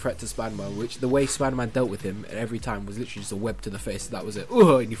pose a threat to Spider-Man? Which the way Spider-Man dealt with him every time was literally just a web to the face. That was it.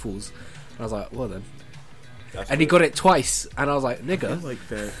 Oh, and he falls. And I was like, well then. That's And he got it twice, and I was like, I feel nigga.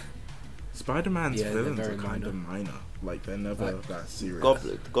 like Spider-Man's Yeah, they're villains very are kind of minor. Like they're never that serious.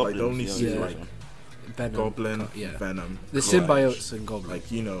 Goblin. Like the only Goblin's serious yeah. like Venom. Goblin, Yeah. Venom, The Flash. symbiotes and Goblin.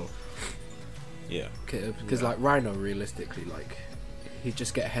 Like you know, Yeah. Because Yeah. Rhino, realistically, he'd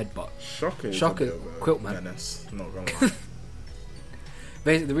just get headbutt. Shocker. Shocker, is a bit of a Quiltman. menace, not gonna lie.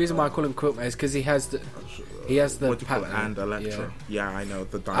 Basically, the reason why I call him Quiltman is because he has the What do you call it? pattern. And Electra. Yeah, I know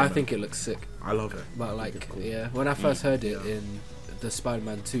the diamond. I think it looks sick. I love it. But I think it's cool. yeah, when I first heard it Yeah. in the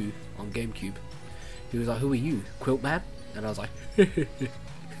Spider-Man 2 on GameCube, he was like, "Who are you, Quiltman?" And I was like,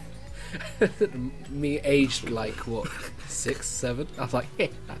 me aged 6, 7. I was like, "Yeah,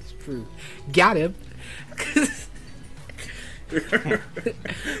 that's true. Got him."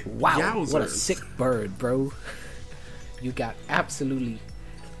 Wow, what a Yowzers. sick bird, bro. You got absolutely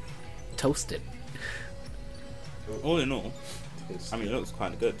toasted. All in all, I mean, it looks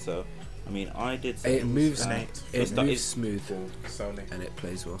kind of good. So, I mean, I did. Say It moves. an 8. It It's not- moves it's- smooth Sony. and it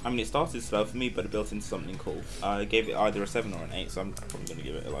plays well. I mean, it started slow for me, but it built into something cool. I gave it either a 7 or an 8, so I'm probably going to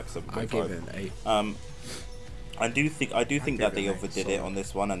give it a 7.5. I gave it an 8. I do think that gave they it an 8, overdid it on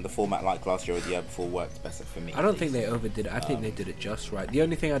this one, and the format like last year or the year before worked better for me. I don't think they overdid it. I think they did it just right. The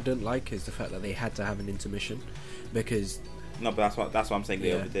only thing I don't like is the fact that they had to have an intermission, because No, but that's what I'm saying. They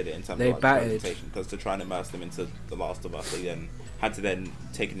Yeah. overdid it in terms They of like, battered- presentation, because to try and immerse them into The Last of Us, they then had to then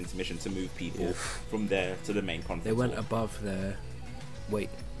take an intermission to move people from there to the main conference. they went hall. above their weight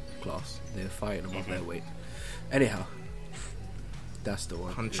class. They were fighting above Mm-hmm. their weight. Anyhow, that's the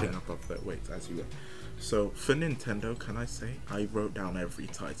one. Punching Yeah. above their weight as you were. So for Nintendo, can I say I wrote down every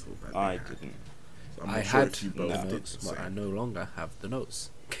title that they I had. didn't. So I'm I not sure had if you the both did notes, the but I same. no longer have the notes.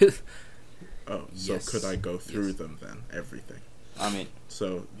 Oh, so Yes. could I go through Yes. them then? Everything. I mean,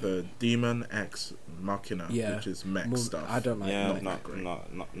 So the Demon X Machina, Yeah. which is mech More- stuff. I don't like yeah, mech.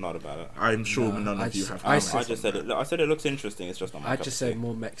 not about it. I'm sure No, none I of you just- have. I comments said- I just said on it. I said it looks interesting. It's just not my I cup just of said tea.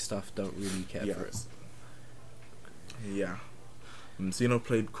 more mech stuff. Don't really care Yeah. for it. Yeah.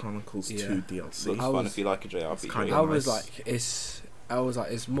 Xenoblade Chronicles Yeah. 2 DLC. Looks I fun was- if you like a JRPG. It's kinda I was nice. like, it's I was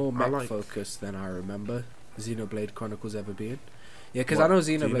like, it's more I mech like- focused than I remember Xenoblade Chronicles ever being. Yeah, because I What? know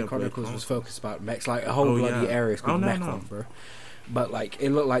Xenoblade Xenoblade Chronicles was Chronicles? focused about mechs, like a whole Oh, bloody yeah. area is called Oh, no, Mechon, bro. But like, it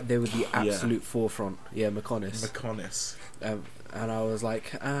looked like they were the absolute forefront. Yeah, Mechonis. Mechonis. And I was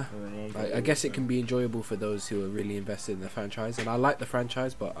like, I guess it can be enjoyable for those who are really invested in the franchise. And I like the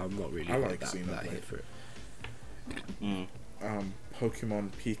franchise, but I'm not really I like like that Xenoblade. hit for it. Pokemon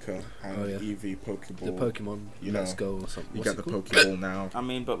Pika and Oh, yeah. Eevee Pokeball. The Pokemon you Let's know, Go or something. You What's get the it called? Pokeball now. I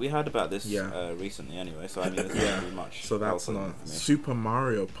mean, but we heard about this Yeah. recently anyway, so I mean, there's Yeah. not really much. So that's else on not information. Super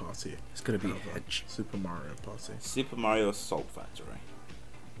Mario Party. It's gonna be Cover. Edge. Super Mario Party. Super Mario Salt Factory.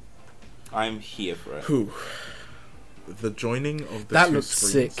 I'm here for it. Who? The joining of the That two looks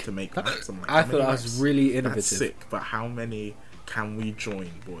screens sick. to make maps. I'm like, I how many thought that was maps? really That's innovative. sick, but how many can we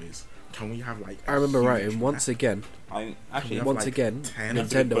join, boys? Can we have like? I remember a right, huge and once map? again, I'm actually have, once like, again, 10?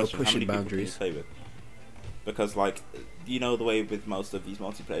 That's a good Nintendo are question. How pushing many people can you boundaries. play with? Because like, you know the way with most of these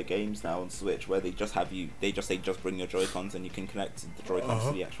multiplayer games now on Switch, where they just have you, they just say just bring your Joy-Cons and you can connect the Joy-Cons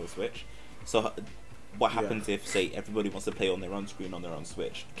to the actual Switch. So, what Yeah. happens if say everybody wants to play on their own screen on their own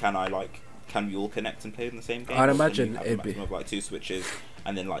Switch? Can we all connect and play in the same game? I'd Or can imagine you have it'd a be- maximum of like 2 Switches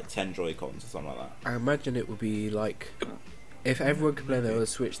and then like 10 Joy-Cons or something like I imagine it would be like, if everyone could play their own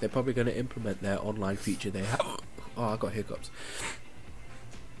Switch, they're probably going to implement their online feature they have. Oh, I got hiccups.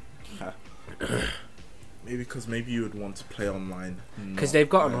 that. Maybe because maybe you would want to play online. Because they've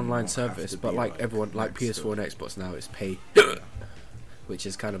got an not online have service, to but be, like everyone, like next PS4 to- and Xbox now, it's pay, Yeah. which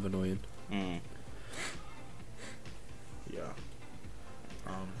is kind of annoying. Yeah.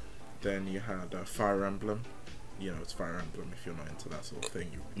 Then you had Fire Emblem. You know, it's Fire Emblem. If you're not into that sort of thing,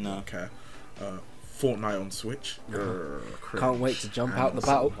 you No. don't care. Fortnite on Switch. Can't wait to jump out the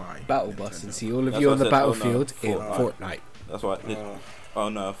Cancel. battle Why, bus and Nintendo? see all of That's you what on the I said, oh no, battlefield in Fortnite. Fortnite. That's why. Oh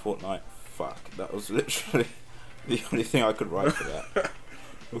no, Fortnite. Fuck. That was literally the only thing I could write for that.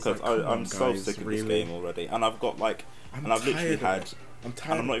 Because like, come I'm on, so guys, sick of really? this game already, and I've got like, I'm and I've literally tired had, of it. I'm and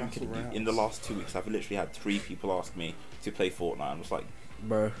tired I'm not of even battle kidding you. In the royales. last 2 weeks, I've literally had 3 people ask me to play Fortnite. I'm just like,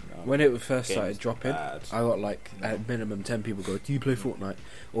 Bro, no, when it first game's started dropping, bad. I got like at minimum 10 people go, do you play Fortnite?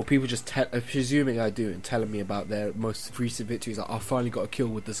 Or people just presuming I do and telling me about their most recent victories. Like, I finally got a kill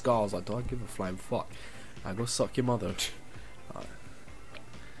with the scars. Like, do I give a flying fuck? I go suck your mother.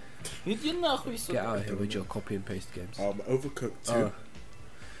 Get out of here with your copy and paste games. Overcooked 2. Oh.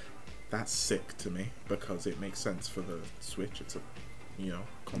 That's sick to me because it makes sense for the Switch. It's a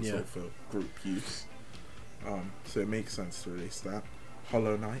console Yeah. for group use. So it makes sense to release that.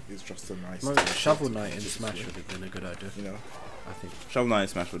 Hollow Knight is just a nice. No, title Shovel to Knight and just, Smash would have been a good idea, You know, I think. Shovel Knight and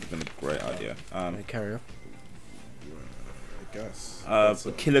Smash would have been a great idea. Carry on. I guess.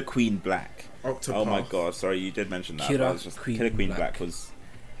 Killer Queen Black. Octopath. Oh my god, sorry, you did mention that. Killer but it's just, Queen Killer Queen Black. Black was.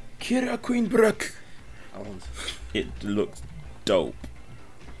 Killer Queen Black! want. It looked dope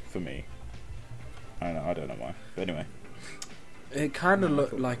for me. I don't know why. But anyway. It kind of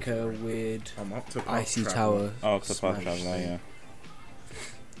looked like a weird Octopath Icy Traveler. Tower. Oh, Octopath Smash Traveler, thing. yeah.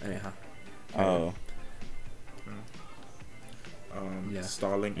 Anyhow. Oh. Yeah.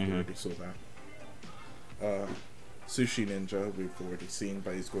 Starlink, we Mhm. already saw that. Sushi Ninja, we've already seen,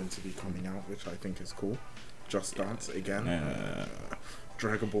 but he's going to be coming out, which I think is cool. Just Dance again. Yeah.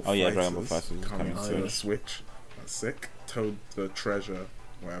 Dragon Ball Oh, yeah, Fighters Dragon Ball Fighters is coming coming to soon. the Switch. That's sick. Toad the Treasure,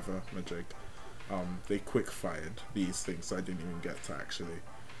 whatever, Magic. They quick fired these things, so I didn't even get to actually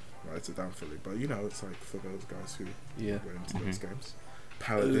write it down fully. But it's like for those guys who Yeah. were into those games.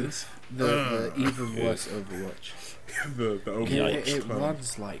 Paladins. The even worse Overwatch. the Overwatch It clone.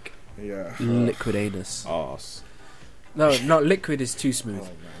 runs like Yeah. liquid anus. Arse. No, not liquid is too Oh smooth.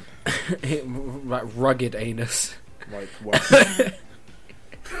 man. Like rugged anus. Like what? It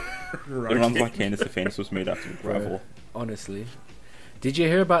runs Rugged. like Anus if Anus was made out of gravel. Honestly. Did you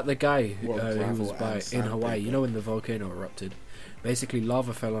hear about the guy who What, was gravel by and in Hawaii? sandpaper? You know when the volcano erupted? Basically,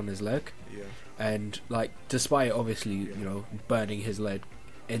 lava fell on his leg, Yeah. and like, despite obviously burning his leg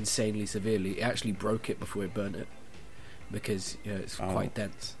insanely severely, it actually broke it before it burnt it because it's Oh. quite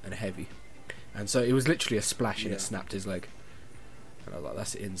dense and heavy, and so it was literally a splash and Yeah. it snapped his leg. And I was like,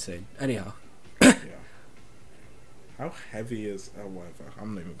 that's insane. Anyhow, Yeah. How heavy is whatever?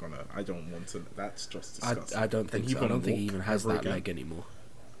 I'm not even gonna. I don't want to. That's just disgusting. I don't Can think he so. I don't think he walk even has ever that again? leg anymore.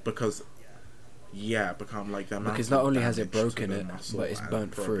 Because I'm like that. Because not only has it broken it, but it's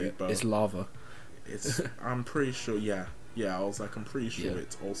burnt through it. It's lava. It's. I'm pretty sure. Yeah. I was like, I'm pretty sure Yeah.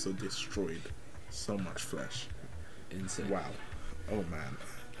 it's also destroyed so much flesh. Insane. Wow. Oh man.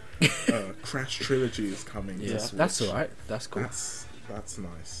 Crash Trilogy is coming. Yeah, to that's Switch. alright. That's cool. That's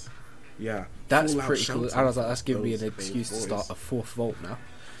nice. Yeah. That's Fallout pretty cool. Shelter. And I was like, that's giving me an Those excuse to big start boys. a fourth vault now.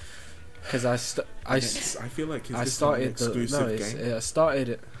 because I feel like is I this started an exclusive game? I started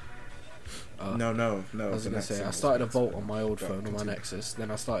it. No. I was the gonna next say thing I was started a next. Volt on my old Go, phone, on my continue. Nexus. Then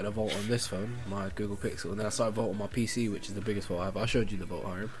I started a Volt on this phone, my Google Pixel, and then I started a Volt on my PC, which is the biggest Volt I have. I showed you the Volt,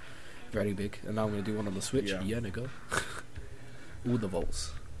 Hiram. Very big, and now I'm gonna do one on the Switch. Yeah. Yeah, nigga. All the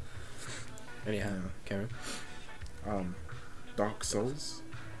Volts. Anyhow, Karen. Dark Souls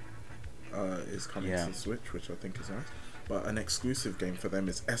is coming Yeah. to the Switch, which I think is nice. But an exclusive game for them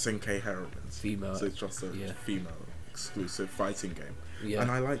is SNK Heroines. Female. So it's just a yeah. female exclusive fighting game. Yeah.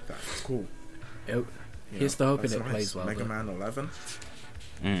 And I like that. It's cool. It- You Here's know, to hoping that's it nice. plays well. Mega though. Man 11.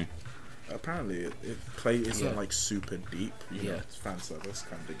 Mm. Apparently, it's Yeah. not like super deep. You know, Yeah. it's fan service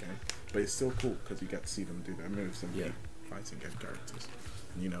kind of game, but it's still cool because you get to see them do their moves and Yeah. be fighting game characters.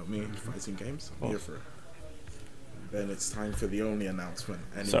 And you know me, Mm-hmm. fighting games. I'm here for it. Then it's time for the only announcement.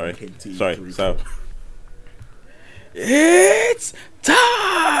 Sorry. KT Sorry. through So. four. It's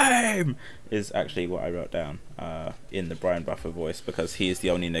time! Is actually what I wrote down in the Brian Buffer voice because he is the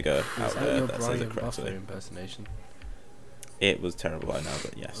only nigger Is out that there your that says Brian it Buffer correctly. impersonation? It was terrible, I know,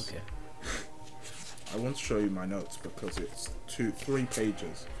 but yes. Okay. I want to show you my notes because it's 3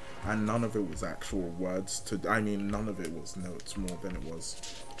 pages, and none of it was actual words. None of it was notes more than it was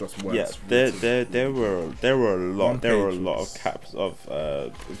just words. Yeah, written. there were a lot One of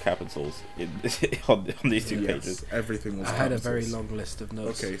page capitals in on these 2 Yes, pages. everything was. I had a very capitals. long list of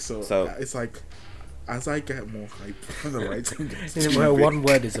notes. Okay, so it's like as I get more hype for the writing, gets Where too one big.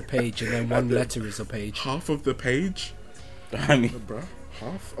 word is a page and then one letter is a page. Half of the page, I mean, bruh,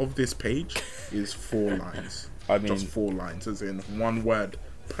 half of this page is 4 lines. I mean, Just 4 lines, as in one word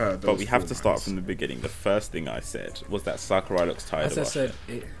per. but we have to start from from the beginning. The first thing I said was that Sakurai looks tired As of I our said,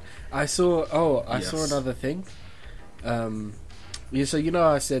 shit. I saw Yes. another thing. So you know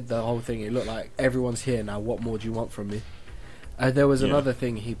I said the whole thing. It looked like everyone's here now. What more do you want from me? There was Yeah. another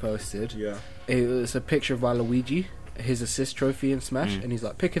thing he posted. Yeah. It was a picture of Waluigi, his assist trophy in Smash, Mm. and he's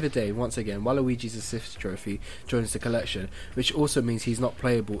like, pick of the day. Once again, Waluigi's assist trophy joins the collection, which also means he's not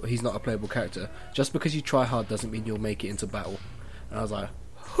playable. He's not a playable character. Just because you try hard doesn't mean you'll make it into battle. And I was like,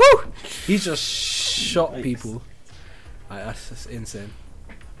 whew! He just shot Yikes. people. That's just insane.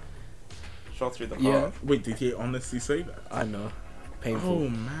 Shot through the Yeah. heart. Wait, did he honestly say that? I know, painful, Oh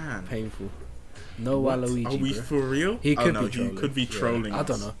man. painful. No What? Waluigi. Are we bro. for real? He could no, be trolling. He could be Yeah. trolling. I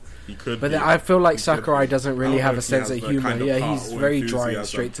don't us. know. He could. But be. then I feel like He could Sakurai be. doesn't I really don't have know a if he sense has of the humor. kind of Yeah, heart he's or very dry and enthusiasm.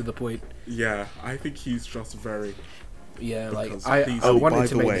 straight to the point. Yeah, I think he's just very. Yeah, like Because I please- I Oh, wanted by to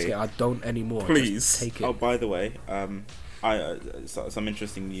the make way- this game. I don't anymore. Please. Just take it. Oh, by the way, some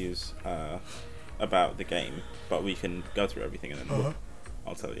interesting news about the game, but we can go through everything and then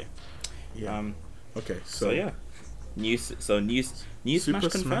I'll tell you. Yeah. Okay. So yeah, new Super Smash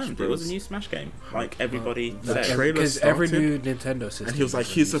Smash confirmed. It was a Bros. new Smash game, like everybody The said. trailer Because every started, new Nintendo system. and he was like,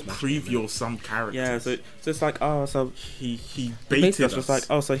 is "Here's new a Smash game, preview of some characters." Yeah, so it's like so he basically baited it's us. just like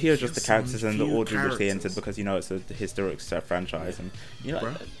so here's just the Here's characters some and the few order in which they characters. entered because it's a historic franchise and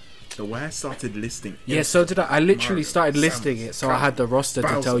Bruh, the way I started listing. Yeah, so did I. I literally Mario, started listing Samus, it, so I had the roster to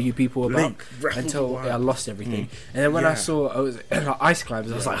Bowser, tell you people about Link, Breath of the until Wild. I lost everything. And then when I Yeah. saw Ice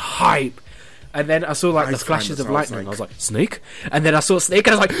Climbers, I was like hype. And then I saw like the Ice flashes of Climbers, I was lightning. I was like- like Snake. And then I saw Snake,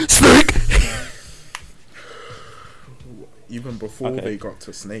 and I was like Snake. Even before Okay. they got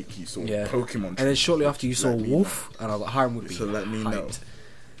to Snake, you saw Yeah. Pokemon. And then shortly after, you saw Let me Wolf, and I was like, Hiram would be. So let me know. hyped.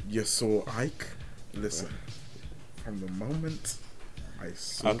 You saw Ike. Listen, from the moment I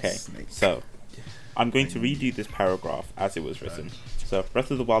saw okay. Snake. So I'm going to read you this paragraph as it was written. So Breath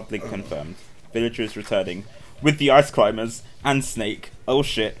of the Wild link confirmed. Villagers returning with the Ice Climbers and Snake. Oh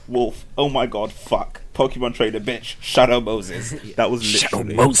shit, Wolf. Oh my god, fuck. Pokemon trainer bitch. Shadow Moses. That was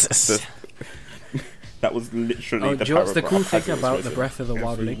literally that was literally Oh, the do you know what's the paragraph cool as thing it was about the written. Breath of the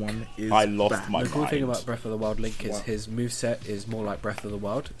Wild link? Everyone is I lost back. my The cool thing mind. about Breath of the Wild Link is What? his moveset is more like Breath of the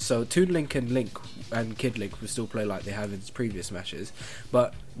Wild. So Toon Link and Kid Link will still play like they have in his previous Smashes,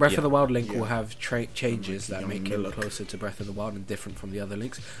 but Breath Yeah. of the Wild Link Yeah. will have changes that young make him Milk. closer to Breath of the Wild and different from the other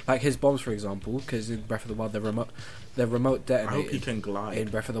links. Like his bombs, for example, because in Breath of the Wild they're remote I hope he detonated can glide. in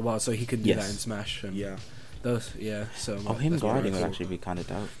Breath of the Wild, so he can do that Yes. in Smash. And Yeah. those, yeah. So Oh, him that's very gliding would cool. actually be kind of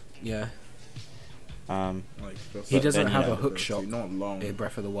dope. Yeah, Like, just he that doesn't then, have yeah, a hook ability, shot Not long. in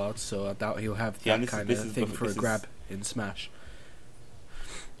Breath of the Wild, so I doubt he'll have Yeah, that this kind is of thing bef- for a this is- grab in Smash.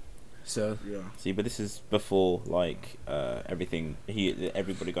 So Yeah. See, but this is before like everything.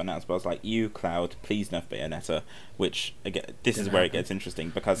 Everybody got announced, but I was like, "You Cloud, please nerf Bayonetta." Which again, this is Didn't where it happen. gets interesting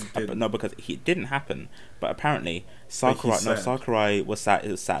because It didn't. no, because it didn't happen. But apparently, But he said- Sakurai was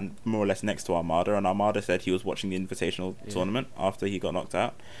sat more or less next to Armada, and Armada said he was watching the Invitational Yeah. tournament after he got knocked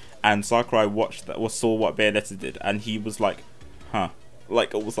out, and Sakurai saw what Bayonetta did, and he was like, "Huh."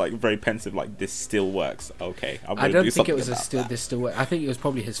 like almost like very pensive, like this still works. Okay, I'm I gonna don't do think it something was a about still that. this still. I think it was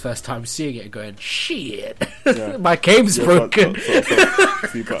probably his first time seeing it, and going shit. Yeah. My game's Yeah, broken.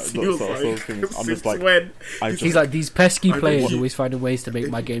 He was like, I'm just since like, when? I He's just, like, these pesky I players bet you- always finding ways to make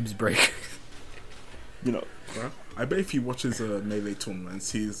my games break. you know, Bro, I bet if he watches Melee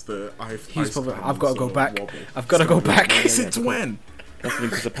tournaments, he's Probably, I've got to go back. Wobble. I've got to go back. Since when? that's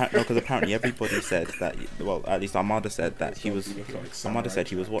because apparently everybody said that. Well, at least Armada said that he was. Armada said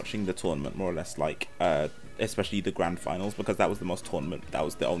he was watching the tournament more or less like, especially the grand finals, because that was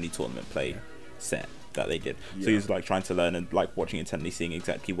the only tournament play set that they did. So he was like trying to learn and like watching intently, seeing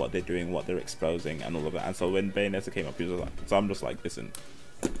exactly what they're doing, what they're exposing, and all of that. And so when Bayonetta came up, he was like, so I'm just like, listen,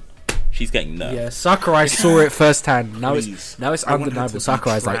 she's getting nerfed. Yeah, Sakurai saw it firsthand. Now Please. it's I want her undeniable. to be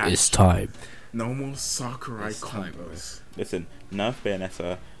Sakurai's like, trash. it's time. No more Sakurai It's time, combos. Listen, nerf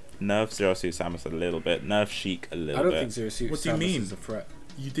Bayonetta, nerf Zero Suit Samus a little bit, nerf Sheik a little bit. Zero Suit What do you mean? is a threat.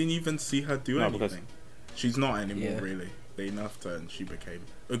 You didn't even see her do No, anything. because- She's not anymore, Yeah. really. They nerfed her and she became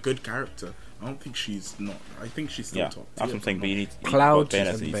a good character. I don't think she's not. I think she's still Yeah, top that's what tier, I'm saying. but But you not- need Cloud Bayonetta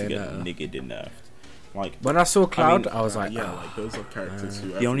and needs to get Bayonetta. niggered and nerfed. Like When I saw Cloud, mean, I was like, yeah, like those are characters who.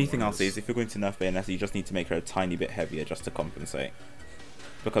 the only thing everyone I'll say is if you're going to nerf Bayonetta, you just need to make her a tiny bit heavier just to compensate.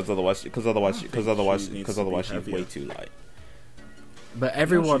 Because otherwise, needs she's to be way heavier. too light. but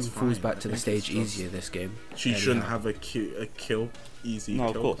everyone she's falls fine. back I to the think it's stage just- easier this game. She Anyhow. shouldn't have a kill easy. No,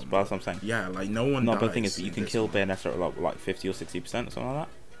 of kill course, combo. but that's what I'm saying. Yeah, like no one. No, but the dies thing is, you in can this kill one. Bayonetta at like 50 or 60% or something like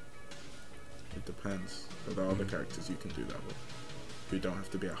It depends. But there are other characters you can do that with. Who don't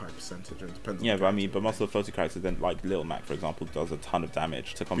have to be a high percentage. It depends. that. Yeah, on the but I mean, character but most of the floaty characters, then like Little Mac, for example, does a ton of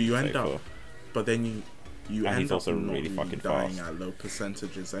damage to But you compensate end for. up. But then you And end he's up also not really fucking dying fast. at low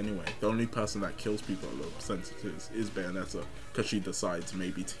percentages anyway. The only person that kills people at low percentages is Bayonetta, because she decides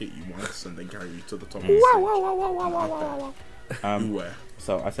maybe to hit you once and then carry you to the top of the stage. Where?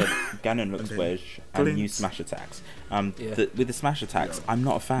 So I said Ganon looks then wedge and Glint. new smash attacks. Yeah. With the smash attacks, Yeah. I'm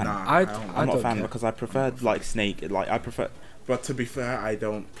not a fan. Nah, I don't I'm not a don't fan care. because I preferred like Snake. Like I prefer. But to be fair, I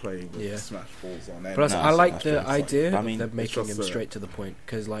don't play with Yeah. Smash Balls on any. Plus, No, I it's like not the Smash Bros. idea I mean, of them making just him a- straight to the point,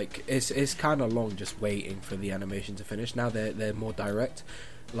 because like it's kind of long just waiting for the animation to finish. Now they're more direct.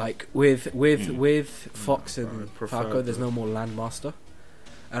 Like with Fox I and prefer Falco, there's the- no more Landmaster,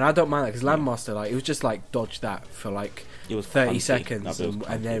 and I don't mind that because Landmaster, like, it was just like dodge that for like It was 30 clunky. seconds, No, but it was and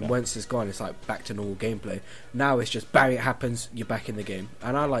clunky, then yeah. once it's gone, it's like back to normal gameplay. Now it's just bang, it happens, you're back in the game,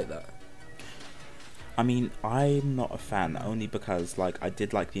 and I like that. I mean, I'm not a fan only because like I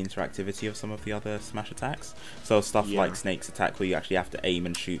did like the interactivity of some of the other Smash attacks. So stuff Yeah. like Snake's attack where you actually have to aim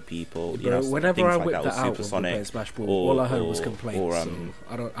and shoot people. You Bro, know, whenever things I like whipped that, that or out when we played Supersonic. Smash Ball, or- all I heard was or- complaints. or,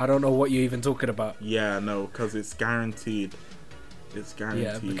 so I don't know what you're even talking about. Yeah, no, because it's guaranteed. It's guaranteed.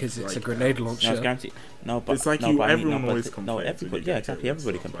 Yeah, because it's a like, grenade No, launcher. it's guaranteed. No, but It's like no, you- but I mean, everyone no, always but, complains when everybody, you yeah, get exactly. killed and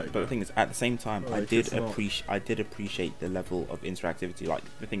Everybody stuff complains. like But the that. thing is, at the same time, Like, it's not- I did appreciate the level of interactivity. Like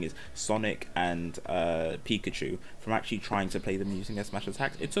the thing is, Sonic and Pikachu, from actually trying to play them using their smash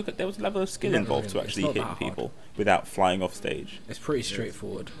attacks, there was a level of skill Yeah, involved to really, actually it's not hit that hard. people without flying off stage. It's pretty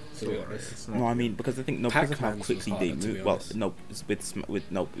straightforward, to be alright, honest. it's not- No, I mean because I think because of how Pac-Man's quickly was they harder, to be move. Well, honest. no, it's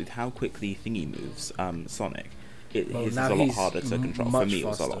with how quickly Thingy moves. Sonic. Well, His is now a lot he's harder to control. For much me, it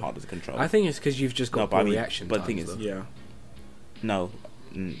was a lot faster. harder to control. I think it's because you've just got No, but poor I mean- reaction but the thing times, is- though. Yeah. no,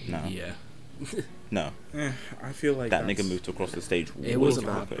 no, Yeah. no. I feel like That that's- nigga moved across the stage. It way wasn't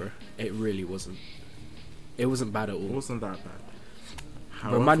too bad, quickly. bro. It really wasn't. It wasn't bad at It all. wasn't that bad.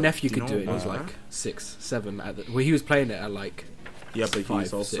 But my However, nephew do you could know do it. He was what? like 6, 7 at the. Well, he was playing it at like Yeah, but 5,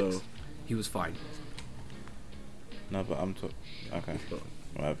 he's also 6. He was fine. No, but I'm okay. but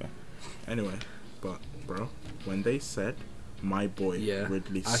Whatever. anyway. But bro, when they said my boy Yeah,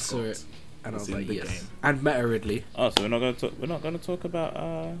 Ridley I Scott saw it, and I was was in like, the yes. game. And Meta Ridley. Oh, so we're not going to talk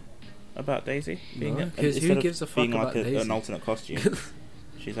about Daisy being No, a- 'cause who instead of gives a fuck being about like Daisy? an alternate costume.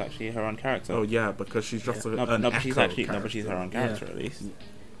 She's actually her own character. Oh yeah, because she's just no, an but she's Echo actually but she's her own character. character at least.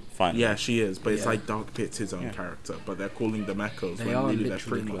 Fine. Yeah, she is, but it's Yeah. like Dark Pit's his own Yeah. character, but they're calling them Echoes They when are really they're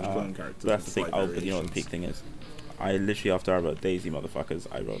literally pretty much like- clone characters. But that's the with thing. slight Oh, but you know what the variations. peak thing is? I literally after I wrote Daisy motherfuckers,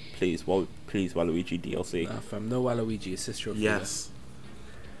 I wrote please Waluigi DLC. Nah, fam, no Waluigi assist trophy. Yes,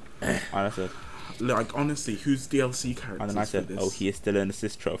 And I said, like honestly, who's DLC characters? and then I said, for this? oh, he is still an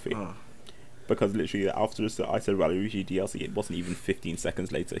assist trophy. Oh, Because literally after I said Waluigi DLC, it wasn't even 15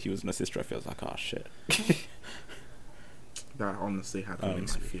 seconds later he was an assist trophy. I was like, oh shit. that honestly had me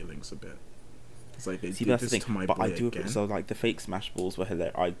mixed feelings a bit. It's like they See, did that's the this thing. to my But boy I do again. so like the fake smash balls were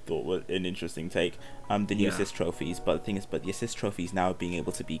hilarious. I thought were an interesting take. The new Yeah. assist trophies, but the thing is, the assist trophies now being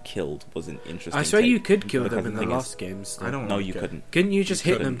able to be killed was an interesting. I swear take. you could kill Because them in the thing is- last games. I don't. No, like you it. couldn't. Couldn't you just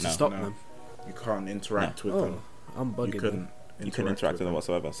hit them couldn't, to no, stop no. them? You can't interact with them. Oh, I'm You bugging. couldn't. You couldn't interact with them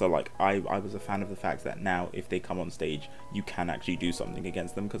whatsoever. So like I was a fan of the fact that now if they come on stage, you can actually do something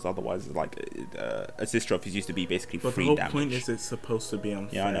against them, because otherwise like assist trophies used to be basically But free the whole damage. point is it's supposed to be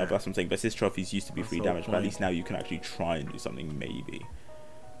unfair. Yeah, I know, but that's what I'm saying. But assist trophies used to be That's free the whole damage, but at point. least now you can actually try and do something, maybe.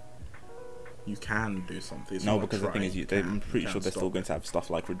 You can do something. It's No, not because the thing trying. is, I'm pretty sure can't they're still stop going it. to have stuff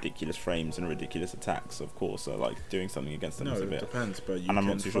like ridiculous frames and ridiculous attacks, of course. So like doing something against them No, is a it bit. depends, but you And I'm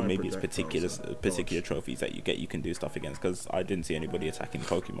can not too sure. fire Maybe it's projectiles particular and trophies that you get. You can do stuff against, because I didn't see anybody attacking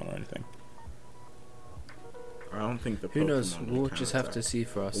Pokemon or anything. dodge. I don't think the Who knows? Pokemon We'll can just have attack. to see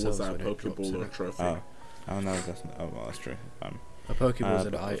for Or was ourselves that a when it drops. Pokeball or innit? trophy? Oh no, that's not, well, that's true. A Pokeball's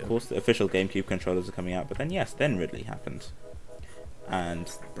an But item. of course, the official GameCube controllers are coming out. But then then Ridley happened, and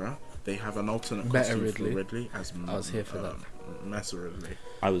Bruh, they have an alternate Better costume Ridley. for Ridley as I was here for that. Messer Ridley,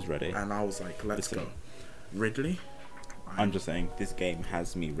 I was ready. and I was like, let's Listen. go, Ridley. I'm just saying, this game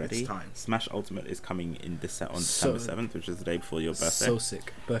has me ready. It's time. Smash Ultimate is coming in on So- December 7th, which is the day before your birthday. So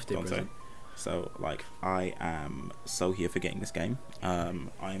sick. Birthday Don't say. present. So, like, I am so here for getting this game.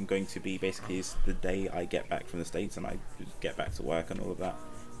 I'm going to be basically it's the day I get back from the States and I get back to work and all of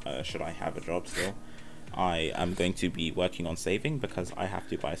that. Should I have a job still? I am going to be working on saving because I have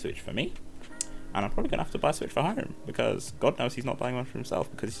to buy a Switch for me. And I'm probably going to have to buy a Switch for Hiram because God knows he's not buying one for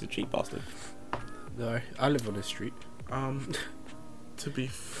himself because he's a cheap bastard. No, I live on the street. To be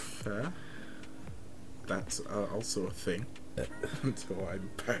fair, that's also a thing until I'm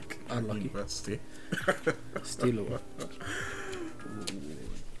back at Unlucky. university. Steal a what?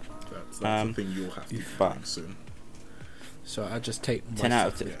 That's a thing you'll have to be but- doing soon. So I just take my 10 out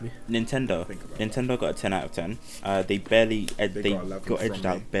of stuff 10. with me. Nintendo. Think about Nintendo got a 10 out of 10. They barely they got 11 got edged from me.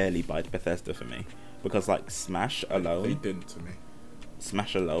 out barely by Bethesda for me because like Smash They alone, didn't to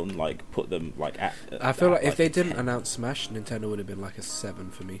me. like put them like at. I feel at, like if they 10. didn't announce Smash, Nintendo would have been like a 7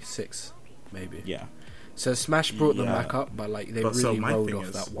 for me, 6 maybe. Yeah, So Smash brought them Yeah. back up, but like they But so really my rolled thing off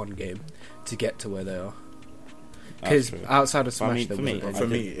is- that one game to get to where they are. that's Because true. outside of But I Smash, mean, there for me, wasn't But any. for I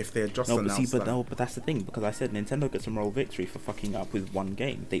me, did- if they had just No, but announced that, but that's the thing because I said Nintendo gets a moral victory for fucking up with one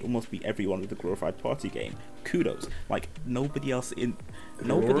game. They almost beat everyone with a glorified party game. Kudos. Like nobody else in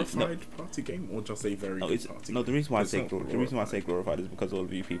nobody. No, glorified party game or just a very no, good it's, party no. game? The reason why I It's say not the reason why I say glorified is because all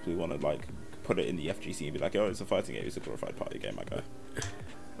of you people who want to like put it in the FGC and be like, oh, it's a fighting game. It's a glorified party game. I go.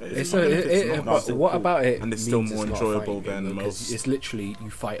 It's not a, if it's not, what, it's still what cool. about it? And it's still means more not a enjoyable fighting game, than though, 'cause most. It's literally you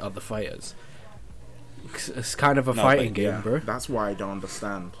fight other fighters. It's kind of a No, fighting but game, Yeah, bro. that's why I don't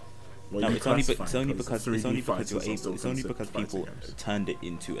understand. Well, No, you it's only, classify it's only because because 3D it's only because fighters are still it's only considered because people fighting games. turned it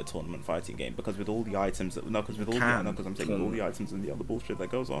into a tournament fighting game because with all the items that no because with all the can no because I'm saying with all the tournament. items and the other bullshit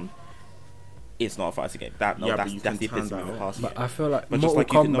that goes on, it's not a fighting game. That no, Yeah, but that's you that's the can turn epitome of that a off. party But game. I feel like But Mortal just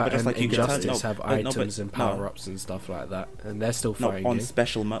like you can- no, Kombat but just and like you can turn- Injustice no, have but no, but items and no. power ups and stuff like that, and they're still No, fighting on games.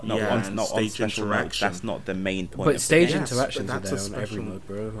 special mode. No, Yeah, on and not on stage special modes. interaction. That's not the main point. But of stage the game. Yes, interactions but are that's there a on every special- mode,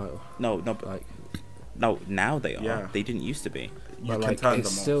 bro. No, but Like, no. Now they are. Yeah. They didn't used to be. You but can like, turn it's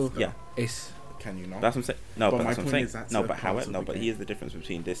them off. still though. Yeah. it's Can you not? That's what I'm saying. No, But but my that's what I'm point saying. is that's No, a but part however, of no, the but game. here's the difference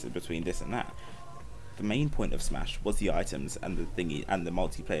between this and that. The main point of Smash was the items and the thingy and the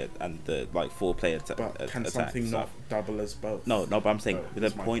multiplayer and the like 4-player But can attack something stuff. not double as both? No, but I'm saying No, the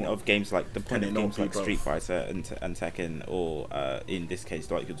that's my point point. of games like Can it not games be like Street both? Fighter and Tekken or in this case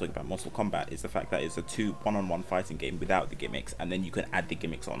like you're talking about Mortal Kombat is the fact that it's a 1-on-1 fighting game without the gimmicks and then you can add the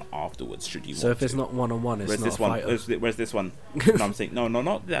gimmicks on afterwards should you so want if it's to. not 1-on-1, it's Whereas not this a one, fighter. whereas this one, no, I'm saying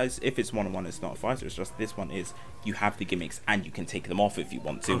not that if it's 1-on-1, it's not a fighter. It's just this one is you have the gimmicks and you can take them off if you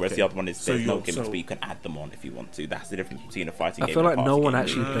want to. Whereas Okay. the other one is So there's no you're- gimmicks, so- but you can add them on if you want to. That's the difference between a fighting I game. feel and like a no party one game.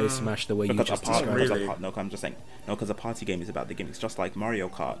 actually plays Smash the way you Because just a party, described. really. no, I'm just saying, no, because a party game is about the gimmicks. Just like Mario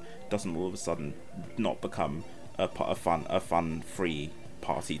Kart doesn't all of a sudden not become a fun, free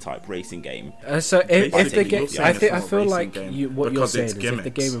party type racing game. So if Basically, the game, you're saying I it's think I not a feel racing like game what you're because saying it's is if the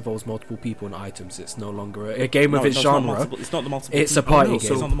gimmicks. game involves multiple people and items, it's no longer a game No, of its it's not genre. multiple- It's not the multiple. It's a people. party No,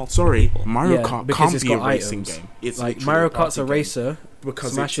 game. It's not the multiple Sorry, people. Mario Yeah, Kart because can't it's be a got racing items. game. It's Like literally Mario a party Kart's a game racer.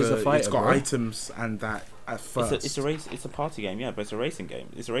 because Smash it's is a fighter, It's got bro. items and that at first. It's a race. It's a party game, yeah, but it's a racing game.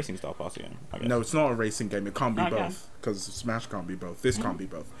 It's a racing style party game. I guess. No, it's not a racing game. It can't be No, it both because Smash can't be both. This can't be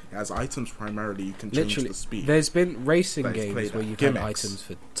both. It has items primarily. You can change Literally, the speed. there's been racing that it's games played where at. you've had Gimmicks. items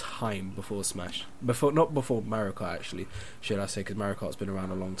for time before Smash. Not before Mario Kart, actually, should I say, because Mario Kart's been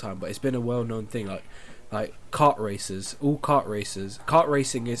around a long time. But it's been a well-known thing, like kart racers. All kart racers. Kart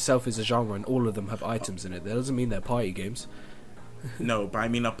racing itself is a genre, and all of them have items in it. That doesn't mean they're party games. No, but I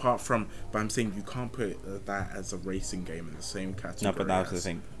mean apart from. But I'm saying you can't put that as a racing game in the same category. No, but that's the as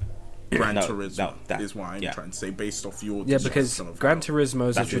thing. Gran No, Turismo no, that- is what I'm yeah. trying to say based off your Yeah, because description of Gran how- Turismo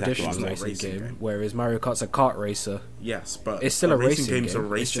is a That's exactly what traditional I'm racing, saying. game, whereas Mario Kart's a kart racer. Yes, but It's still a racing game's game. a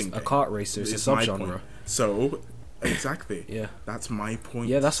racing it's just game. a kart racer. It's a Is my subgenre. point. So Exactly. Yeah. That's my point.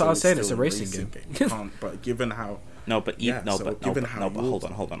 Yeah, that's what I was saying, it's still a racing game. You can't, but given how No, but Yeah, no, so but given no, how but hold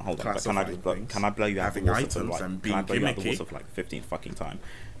you're on. Can I just classifying blow, things, can I blow you out the having water for items like? and Can I being blow you out the gimmicky? water for like 15th fucking time?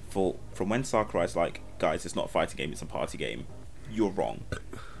 From when Sakurai's like, guys, it's not a fighting game, it's a party game. You're wrong.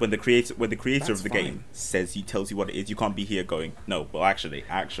 When the creator That's of the game fine. tells you what it is, you can't be here going, no. Well, actually,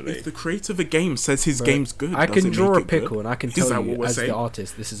 if the creator of a game says his Bro, game's good, I does can it draw make a it good? pickle and I can Is tell that what you we're as saying? the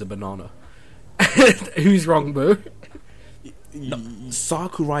artist, this is a banana. Who's wrong, boo?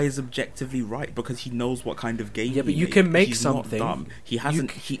 Sakurai is objectively right because he knows what kind of game. Yeah, but he you made. can make He's something. Not dumb. He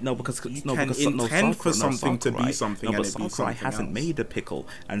hasn't. You can Sakurai, intend for something to be something No, and but it be Sakurai something hasn't else. made a pickle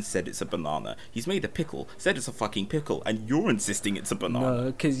and said it's a banana. He's made a pickle, said it's a fucking pickle, and you're insisting it's a banana.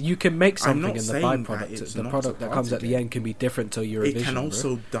 No, because you can make I'm something not and the saying that byproduct, it's the not product a that comes party at the game. end can be different to Eurovision. It can bro.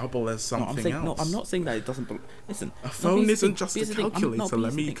 also double as No, something saying, else. No, I'm not saying that it doesn't. Listen, A phone isn't just a here's the thing, calculator. here's Let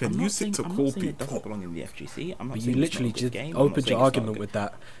the me- thing, can I'm not use it saying- to I'm not call saying it people. doesn't belong in the FGC. I'm not But saying you it's not a literally good just game. I'm not opened saying your it's not a argument good- with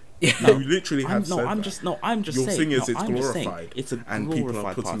that. You literally have said I'm that. just Your saying. thing is no, it's I'm just saying, glorified, it's a and people are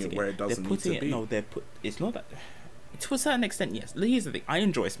glorified putting party it game. where it doesn't They're need putting to it, be. No, it's not that. To a certain extent, yes. Here's the thing. I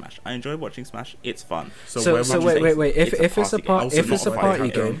enjoy Smash. I enjoy watching Smash. It's fun. So where would you wait. It's a If it's a party game. part, if it's a Also not party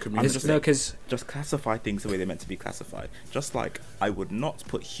like their own game, community. it's no, because Just classify things the way they're meant to be classified. Just like I would not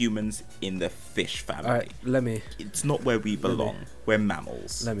put humans in the fish family. all right, let me. It's not where we belong. We're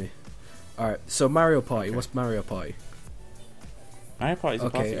mammals. All right, so Mario Party. What's Mario Party? Mario Party is a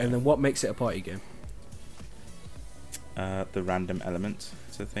party Okay, game. and then what makes it a party game? The random element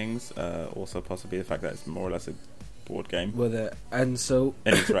to things. Also possibly the fact that it's more or less a board game. And so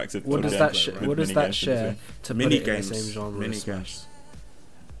An interactive what board does game that with what does mini that games in share to put it in the same genre Mini as Smash? games.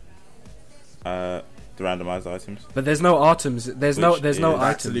 between. The randomized items. But there's no items. There's no Which items.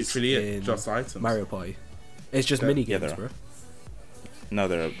 That's literally it. in Just items. Mario Party. It's just Yeah, mini yeah, games, there bro. No,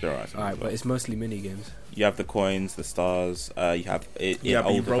 there are items. All right, as but well. it's mostly mini games. You have the coins, the stars. You have it. Yeah, but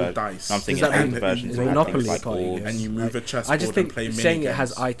you older roll dice. I'm thinking Does that older mean- versions. is you have Monopoly things a like party orbs. game? And you move a I chessboard just and think play mini saying it games.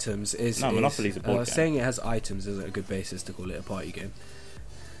 has items is No, Monopoly is a board game. saying it has items isn't a good basis to call it a party game.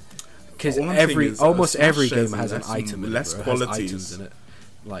 Because All I'm saying is, almost Smash every shares game has an less- item in it. less Bro. It has qualities. items in it.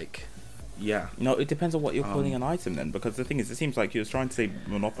 Like Yeah. No, it depends on what you're calling an item then, because the thing is, it seems like you're trying to say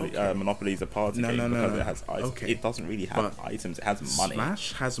Monopoly. Okay. Monopoly is a party No, game no, no, because no. it has items. Okay. It doesn't really have But items. It has money.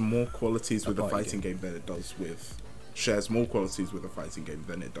 Smash has more qualities with a party fighting game than it does with. Shares more qualities with a fighting game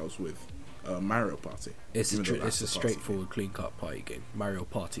than it does with Mario Party. it's even though it's that's a a party straightforward, clean cut party game. Mario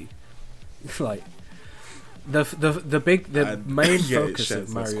Party. Like the main Yeah, it focus shares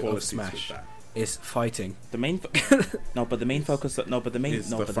of less Mario of qualities with Smash that. is fighting. The main no, but the main focus Is the but the main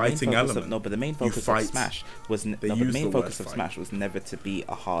fighting focus element. Of You Smash was They the use main the focus word of fight. Smash was never to be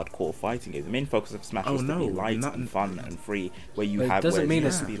a hardcore fighting game. The main focus of Smash Oh, was to be no, light nothing- and fun and free, where you But it have doesn't where mean you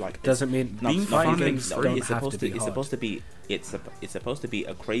it's have to be like doesn't mean no, being no, fun I'm and saying- free. it's supposed to be hard. it's supposed to be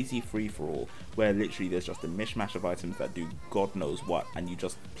a crazy free for all where literally there's just a mishmash of items that do God knows what, and you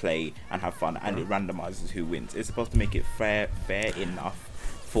just play and have fun, and it randomizes who wins. It's supposed to make it fair enough.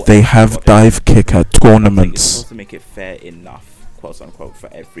 For They have everybody. dive kick at It's tournaments. supposed to make it fair enough, quote unquote, for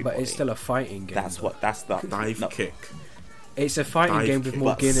everybody. But it's still a fighting game. that's though. what that's the Dive no, kick. It's a fighting Dive game with kick.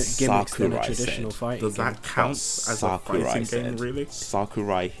 more But gimmicks than a Sakurai traditional said- fighting Does game. that count But as a fighting game? said- Really?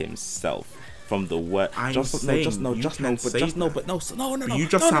 Sakurai himself. From the word, I'm just saying you no, can but say no, that. no. You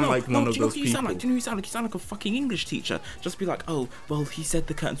just no, sound no, like no, one do of you know those who you sound like? people. Do you know who you sound like? You sound like a fucking English teacher. Just be like, oh, well, he said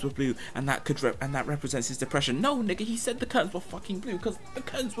the curtains were blue, and that that represents his depression. No, nigga, he said the curtains were fucking blue because the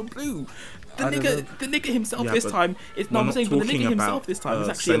curtains were blue. The I don't know. nigga himself Yeah, this but time is no, we're I'm not saying, but the talking nigga himself about this time is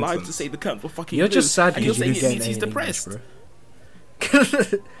a actually alive to sentence. say the curtains were fucking You're blue. just sad and because you're you saying didn't it get means an he's A in depressed.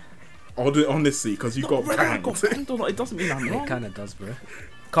 English, bro. Honestly, because you got Bro, I banged. got banged or not, it doesn't mean I'm wrong. It kind of does, bro.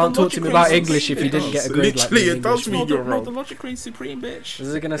 Can't talk to me about English if you didn't get a grade like Literally, me in it does English. mean bro. you're wrong. The logic reigns supreme, bitch. What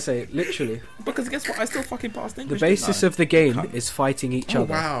was I gonna say? Literally, Because guess what? I still fucking passed the English. basis of the game Can't. is fighting each Oh,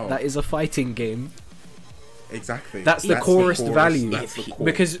 other. wow. That is a fighting game. Exactly. That's the corest value. That's the core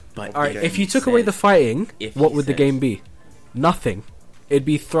Because But all right, if if you he took away said- the fighting, if what he would the said- game be? Nothing. It'd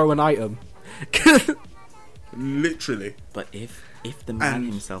be throw an item. Literally. But if the man And-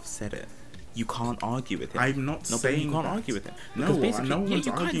 himself said it, you can't argue with him. I'm not No, but saying you can't that. argue with him. No, Because basically- no yeah, one's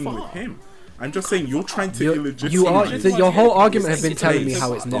you kind arguing of with are. him. I'm just saying you're trying to You are illegitimize your whole argument has saying been telling me it's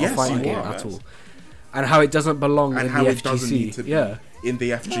how it's not yes, a fighting you game are. at all, and how it doesn't belong and in how the it doesn't need FGC. to be Yeah, in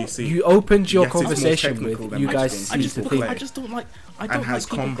the FGC. you opened your Yes, it's more conversation technical with than you most guys games. I seem just to people think. I just don't like. I And don't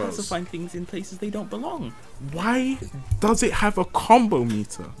has like people combos. classifying things in places they don't belong. Why does it have a combo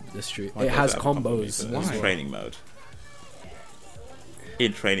meter? That's true. Why It does has have a combo combos. meter? It's Why? training mode.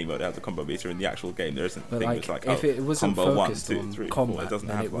 in training mode it has a combo meter. In the actual game, there isn't. But Thing like, that's like if it wasn't combo 1, focused 2, on 3, 4. combat, It doesn't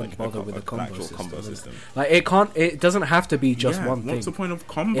then have it wouldn't like bother with the combo actual combo system. system. Like it doesn't have to be just one What's the thing. point of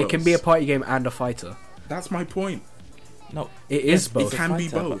combos? It can be a party game and a fighter. That's my point. No, It is both. It can be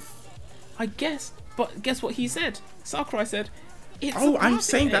fighter, both. I guess. But guess what he said? Sakurai said, it's Oh, a I'm party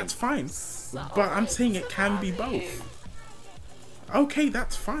saying game. that's fine. But I'm saying it can be both. Okay,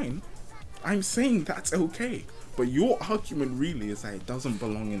 that's fine. I'm saying that's okay. But your argument really is that it doesn't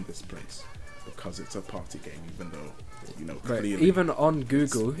belong in this place because it's a party game, even though, you know, Right, clearly. even on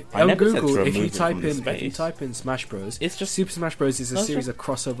Google, I on never said to Google, if remove you it type from the in space. Smash Bros, It's just- Super Smash Bros is a No, it's series just- of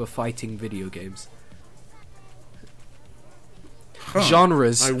crossover fighting video games. Huh.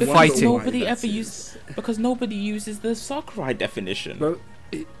 Genres I wonder fighting. why Nobody that ever is. uses because nobody uses the Sakurai definition, Bro,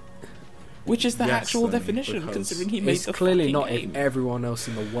 which is the Yes, actual Sonny, definition. because Considering he made it's the clearly fucking not game. if everyone else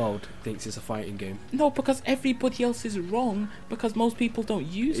in the world thinks it's a fighting game. No, because everybody else is wrong. Because most people don't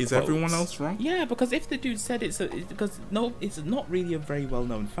use. Is quotes. everyone else wrong? Yeah, because if the dude said it's because no, it's not really a very well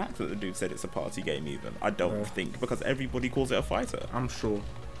known fact that the dude said it's a party game. Even I don't Yeah. think because everybody calls it a fighter. I'm sure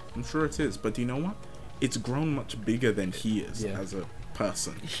it is. But do you know what? It's grown much bigger than he is Yeah. as a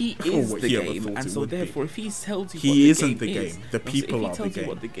person. He Or is what the he ever game, thought and it so would be. therefore, if he tells you what He the isn't game the is, game. The no, so if people he are the tells you game.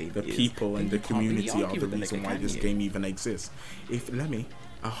 what the game The is, people then and the you can't really community are argue the with the reason nigga, why can this you? game even exists. If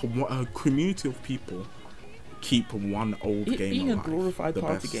a community of people keep one old It game being alive, a glorified the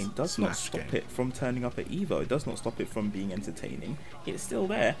party best game does not Smash stop game. it from turning up at Evo. It does not stop it from being entertaining. It's still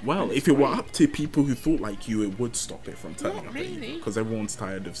there. Well, and if it's it were great. up to people who thought like you, it would stop it from turning Not up really. because everyone's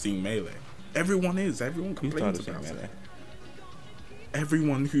tired of seeing Melee. Everyone is. Everyone Who's complains tired of about seeing it. Melee?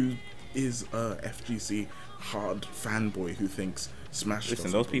 Everyone who is a FGC hard fanboy who thinks Smash. Listen,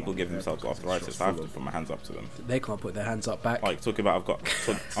 doesn't those people belong give there themselves because it's arthritis. just I have full to of- put my hands up to them. They can't put their hands up back. Like talking about,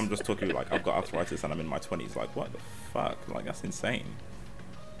 I'm just talking like I've got arthritis and I'm in my 20s. Like what the fuck? Like that's insane.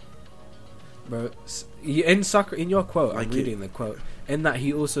 Bro, in your quote, Like I'm reading the quote. In that,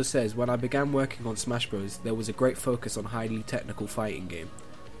 he also says, "When I began working on Smash Bros, there was a great focus on highly technical fighting game."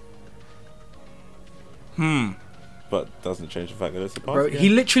 But doesn't change the fact that it's a Bro, party he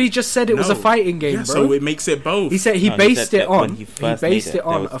game. literally just said it was a No. fight game, Yeah, bro. so it makes it both. He said he No, he based said it that when on. he He first based made it it,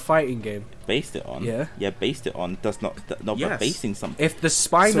 on there was- a fighting game. Based it on. Yeah. Yeah, based it on does not. No, Yes. but basing something. If the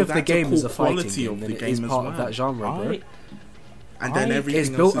spine So of the that's a game is core a fighting quality game, of then the it is game as part of well. that genre, bro. and then I- everything It's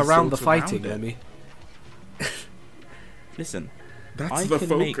else built is around the built fighting, around it. Lemmy. Listen, That's I the can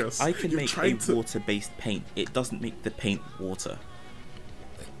focus. make I can You're make a trying to- water-based paint. It doesn't make the paint water.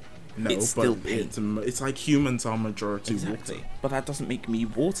 No, it's still but paint. it's like humans are majority Exactly. water. But that doesn't make me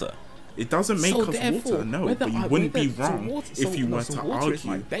water. It doesn't make So us therefore, water, no. whether But you I- wouldn't be whether- so wrong water- if so- you no, were so to water is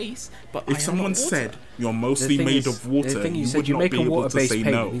my argue. base, but I If am someone not water. said you're mostly thing made is- of water, the thing you you said, would you not make be a able to water-based say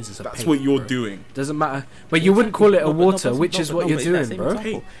paint, no. it means it's a That's paint, what you're bro. doing. Doesn't matter, but you wouldn't call it a No, but water, no, which but is no, what but you're in that doing, same bro.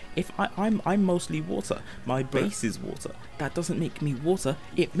 example, if I'm mostly water, my base is water. That doesn't make me water.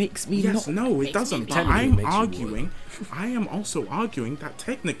 It makes me Yes, not. no, it makes doesn't. me But technically I'm makes you arguing. I am also arguing that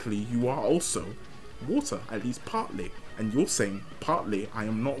technically you are also water, at least partly. And you're saying partly I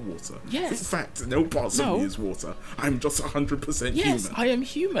am not water. Yes. In fact, no parts of No. me is water. I'm just 100% Yes, human. I am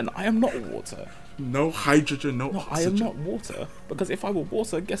human. I am not water. No hydrogen, no No, I oxygen. am not water. Because if I were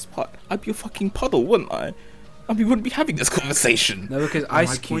water, guess what? I'd be a fucking puddle, wouldn't I? And we wouldn't be having this conversation. No, because my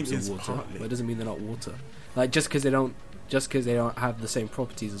ice point cubes is are water, partly. but it doesn't mean they're not water. Like just because they don't have the same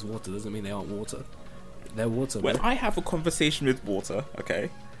properties as water doesn't mean they aren't water. They're water. When bro. I have a conversation with water, okay,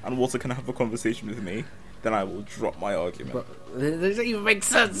 and water can have a conversation with me, then I will drop my argument. Bro, that doesn't even make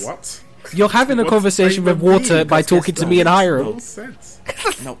sense. What? You're having a What conversation does with that water mean? by Because talking to me and no Hiram, sense.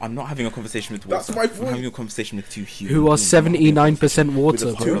 No, I'm not having a conversation with water. That's my I'm point. having a conversation with two humans. who are 79% water,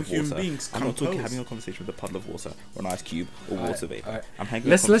 with a puddle bro. of Two human water. beings I'm not talking composed. having a conversation with a puddle of water or an ice cube or Alright, water vapor. alright. I'm having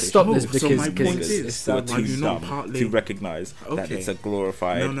Let's a conversation stop with this So because my because point it's, is, it's who are sounding- are too you not dumb partly- to recognize that Okay. it's a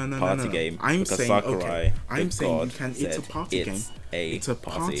glorified party game. I'm because saying, Sakurai, okay. I'm the saying you god, can. It's a said party game. It's a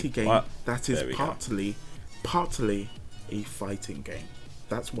party game What? that There we is go. partly a fighting game.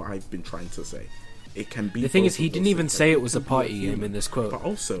 That's what I've been trying to say. It can be. The thing both is, he of didn't those even things. say it was a can be party human, game in this quote. but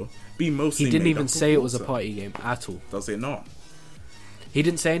also be mostly. He didn't made even up of say it was a water. party game at all. Does it not? He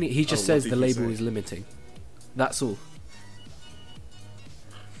didn't say any. He just what says did the he label say? is limiting. That's all.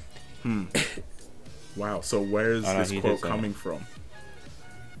 Wow. So where is Oh, no, this he did quote say coming from?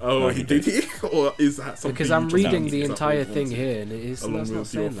 Oh, No, he he did he? Or is that something? Because you I'm just reading wanted the to entire hold thing on to, here, and it is along that's not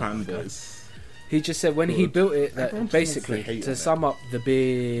with your saying that. fanboys. He just said when he Good. built it, Everyone that just wants to basically hate to on it. sum up the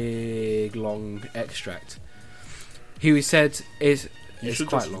big long extract, he said is it's should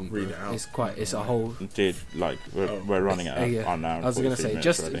quite just long. read Bro. it out. It's a whole. Dude, like we're running out Yeah. on now. I was gonna say,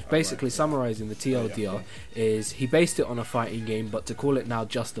 just already. basically summarizing the TLDR is he based it on a fighting game, but to call it now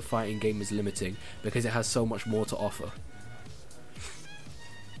just a fighting game is limiting because it has so much more to offer.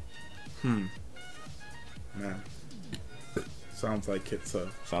 Man, sounds like it's a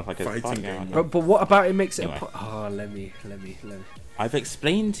Sounds like a fighting fighting game. game. But what about it makes it? Anyway. Let me. I've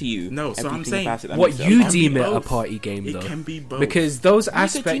explained to you. No, so I'm everything saying about it that What makes it a you fighting deem game. it a both. party game It though? can be both. Because those Nigga, do you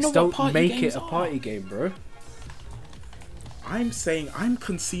aspects know what don't party make it games a are? party game, bro. I'm saying I'm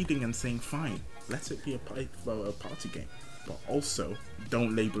conceding and saying fine, let it be a party game, but also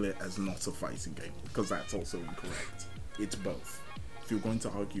don't label it as not a fighting game because that's also incorrect. It's both. If you're going to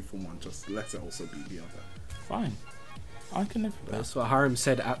argue for one, just let it also be the other. Fine. I can live with that. That's what Hiram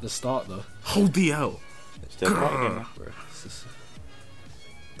said at the start, though. Hold the L. It's still a party game. Bro, it's also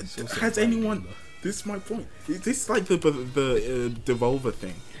a Has fighting anyone? game, though. This is my point. This is like the Devolver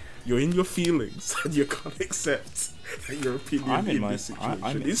thing. You're in your feelings and you can't accept that your opinion I'm in in my this situation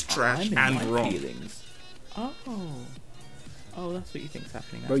I'm is trash I'm in and my wrong. feelings. Oh, that's what you think's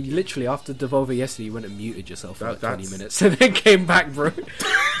happening. Bro, you literally, after Devolver yesterday, you went and muted yourself for like 20 That's- minutes and then came back, bro.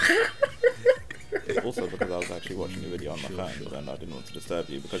 It's also because I was actually watching a video on my phone, and I didn't want to disturb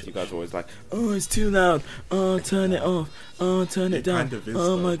you because you guys are always like, "Oh, it's too loud. Oh, turn it off. Oh, turn it It down. kind of is,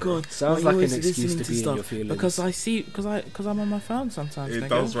 Oh though, my bro. god." Sounds Why are you like an always excuse listening to be in stuff? your feelings. Because I see, because I'm on my phone sometimes. It nigga.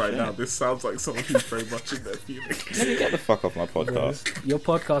 does right Shit. now. This sounds like someone who's very much in their feelings. Let me get the fuck off my podcast. Your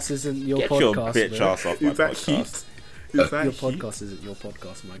podcast isn't your Get podcast, your bitch bro. ass off my Is that podcast. heat? Is that Your heat? podcast isn't your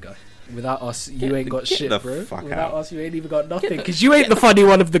podcast, my guy. Without us, you Get ain't got the- get shit, the bro. fuck Without out. us, you ain't even got nothing. the- Because you ain't the funny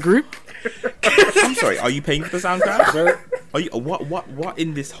one of the group. I'm sorry. Are you paying for the SoundCloud? Bro, Are you what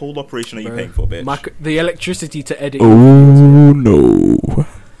in this whole operation are you bro, paying for, bitch? the electricity to edit. Oh no.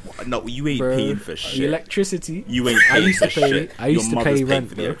 No, you ain't Bro, paying for the shit. electricity. You ain't I paying used to for pay- shit. I used your to pay mother's paying rent,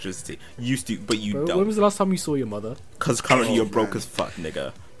 for bro. the electricity. Used to, but you Bro, when don't. was the last time you saw your mother? Because currently Oh, you're broke man. as fuck,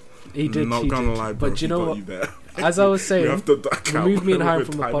 nigga. He did. Not he gonna did. lie, bro. But you know what? There. As I was we saying, have to duck out. remove me and Hiram With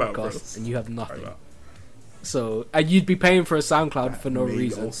from the time out, bro. podcast, and you have Time nothing. out. So, and you'd be paying for a SoundCloud for no May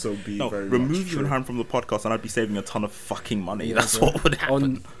reason. Also be No, very remove much you true. and Harm from the podcast, and I'd be saving a ton of fucking money. Yeah, That's bro. what would happen.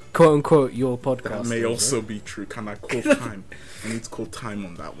 On quote unquote your podcast. That may though, also be true. Can I call time? I need to call time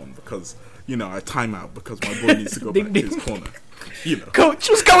on that one because I time out because my boy needs to go Ding, back to his ding. corner. Coach,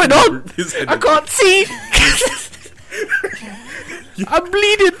 what's going on? His I energy. can't see. I'm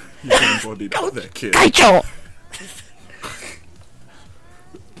bleeding. You're embodied out there, kid. Rachel.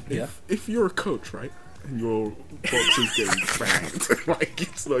 Yeah. If you're a coach, right, and your box is getting banged, like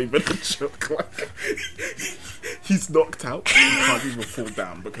it's not even a joke. Like he's knocked out, he can't even fall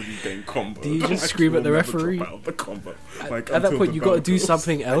down because he's getting combo. Do you just Like, scream at he'll the never referee? drop out the combo. Like, At that until point, the you got to bell do goes.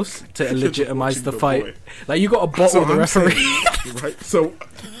 something else to Just legitimize watching the the fight. boy. Like you got to bottle the I'm referee. saying, right? So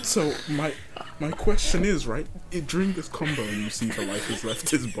my question is, right? During this combo, and you see the life has left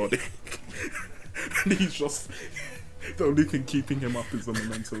his body, and he's just the only thing keeping him up is the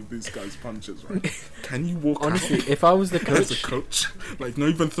momentum of these guys' punches, right? Can you walk Honestly, out if I was the as a coach, coach? Like, not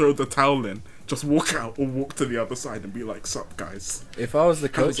even throw the towel in. Just walk out or walk to the other side and be like, "Sup, guys." if I was the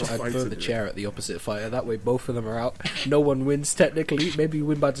How's coach, the I'd fight throw the today? chair at the opposite fighter. That way, both of them are out. No one wins technically. Maybe you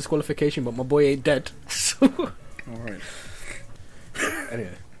win by disqualification, but my boy ain't dead. So, All right.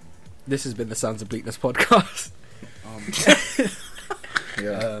 anyway, this has been the Sounds of Bleakness podcast.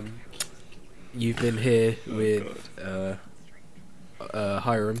 Yeah. You've been here with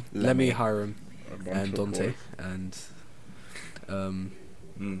Hiram, Lemmy, Hiram, and Dante, and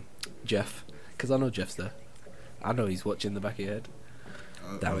Jeff. Because I know Jeff's there. I know he's watching the back of your head.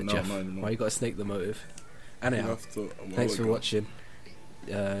 Damn it, Jeff. Why you got to snake the motive? Anyhow, thanks for watching.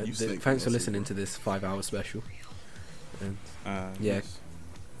 Thanks for listening to this 5-hour special. And yeah, yes.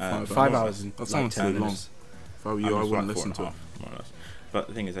 5 hours and That like sounds 10 too long. minutes. If I were you, I wouldn't listen to it. More or less. But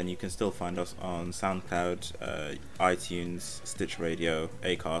the thing is, then you can still find us on SoundCloud, iTunes, Stitch Radio,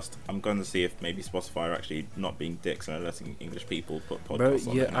 Acast. I'm going to see if maybe Spotify are actually not being dicks and are letting English people put podcasts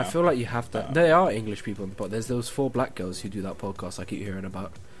Bro, on yeah, there now. I feel like you have to. There are English people on the pod. There's those 4 black girls who do that podcast I keep hearing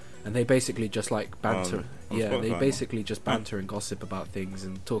about, and they basically just like banter. on Yeah, they Spotify? basically just banter and gossip about things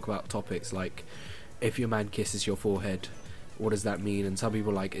and talk about topics like, if your man kisses your forehead, what does that mean? And some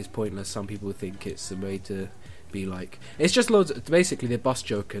people like it's pointless. Some people think it's a way to be like. It's just loads. Basically, they bust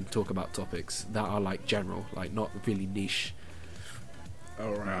joke and talk about topics that are like general, like not really niche.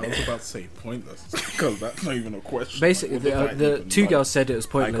 Alright, I was about to say pointless because that's not even a question. Basically, Like, what does that the even 2 mean? girls said it was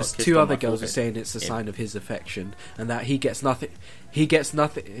pointless. kissed 2 on other my girls were forehead. saying it's a Yeah. sign of his affection and that he gets nothing. He gets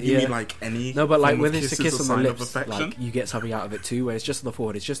nothing. You yeah. mean like any? No, but like form when of it's a kiss kiss is on the sign of lips, affection? like you get something out of it too. Where it's just on the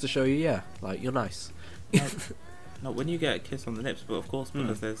forehead, it's just to show you, yeah, like you're nice. No, when you get a kiss on the lips, but of course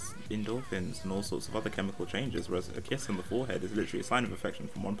because there's endorphins and all sorts of other chemical changes, whereas a kiss on the forehead is literally a sign of affection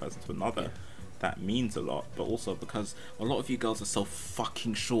from one person to another. Yeah. That means a lot, but also because a lot of you girls are so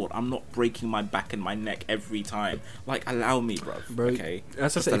fucking short. I'm not breaking my back and my neck every time. Like, allow me, bruv. Bro, Okay.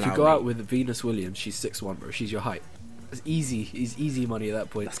 as I Just said, if you allow go me. out with Venus Williams, she's 6'1", bro. She's your height. It's easy. It's easy money at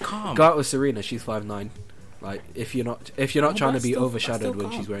that point. That's calm. Go out with Serena. She's 5'9". Like, if you're not Oh, trying but to that's be still- overshadowed that's still when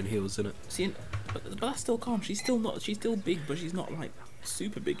calm. she's wearing heels, isn't it? See, but that's still calm. She's still not. She's still big, but she's not like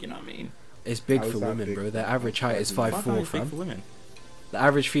super big. You know what I mean? It's big How for is that women, big? bro. Their average height is 5'9" 5'4", is big fam. for women. The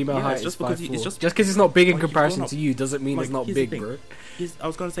average female Yeah, height it's is just because 5'4". it's just- Just because it's not big in like, you've comparison grown to up- you doesn't mean it's like, not here's the big, thing. bro. I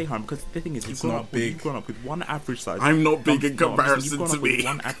was going to say, harm, because the thing is, It's you've not you've big. grown up with one average size. I'm not big in No, I'm saying comparison you've grown to up with me.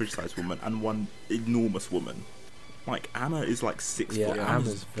 one average size woman and one enormous woman. Like Anna is like 6 Yeah, foot.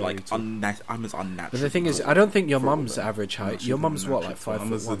 Anna's very like tall. Anna's unnatural. But the thing is, I don't think your for a mum's woman. average height. She's Your not mum's what, like natural.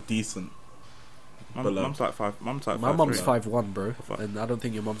 Mum is a 5'1"? decent. below. Mum's like 5. Mum's like My 5'3". mum's 5'1", bro, Five. and I don't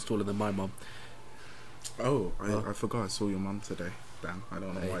think your mum's taller than my mum. Oh, Oh. I forgot I saw your mum today. Damn, I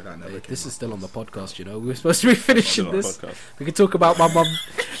don't know why that never came This is up. still on the podcast, you know. We were supposed to be finishing Still on the this. podcast. We can talk about my mum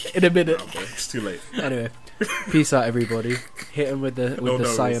in a minute. Okay, it's too late. Anyway, peace out, everybody. Hit him with the No, the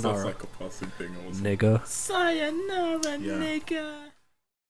it sounds sayonara, like a passing thing. I was nigga. Sayonara, Yeah. nigga.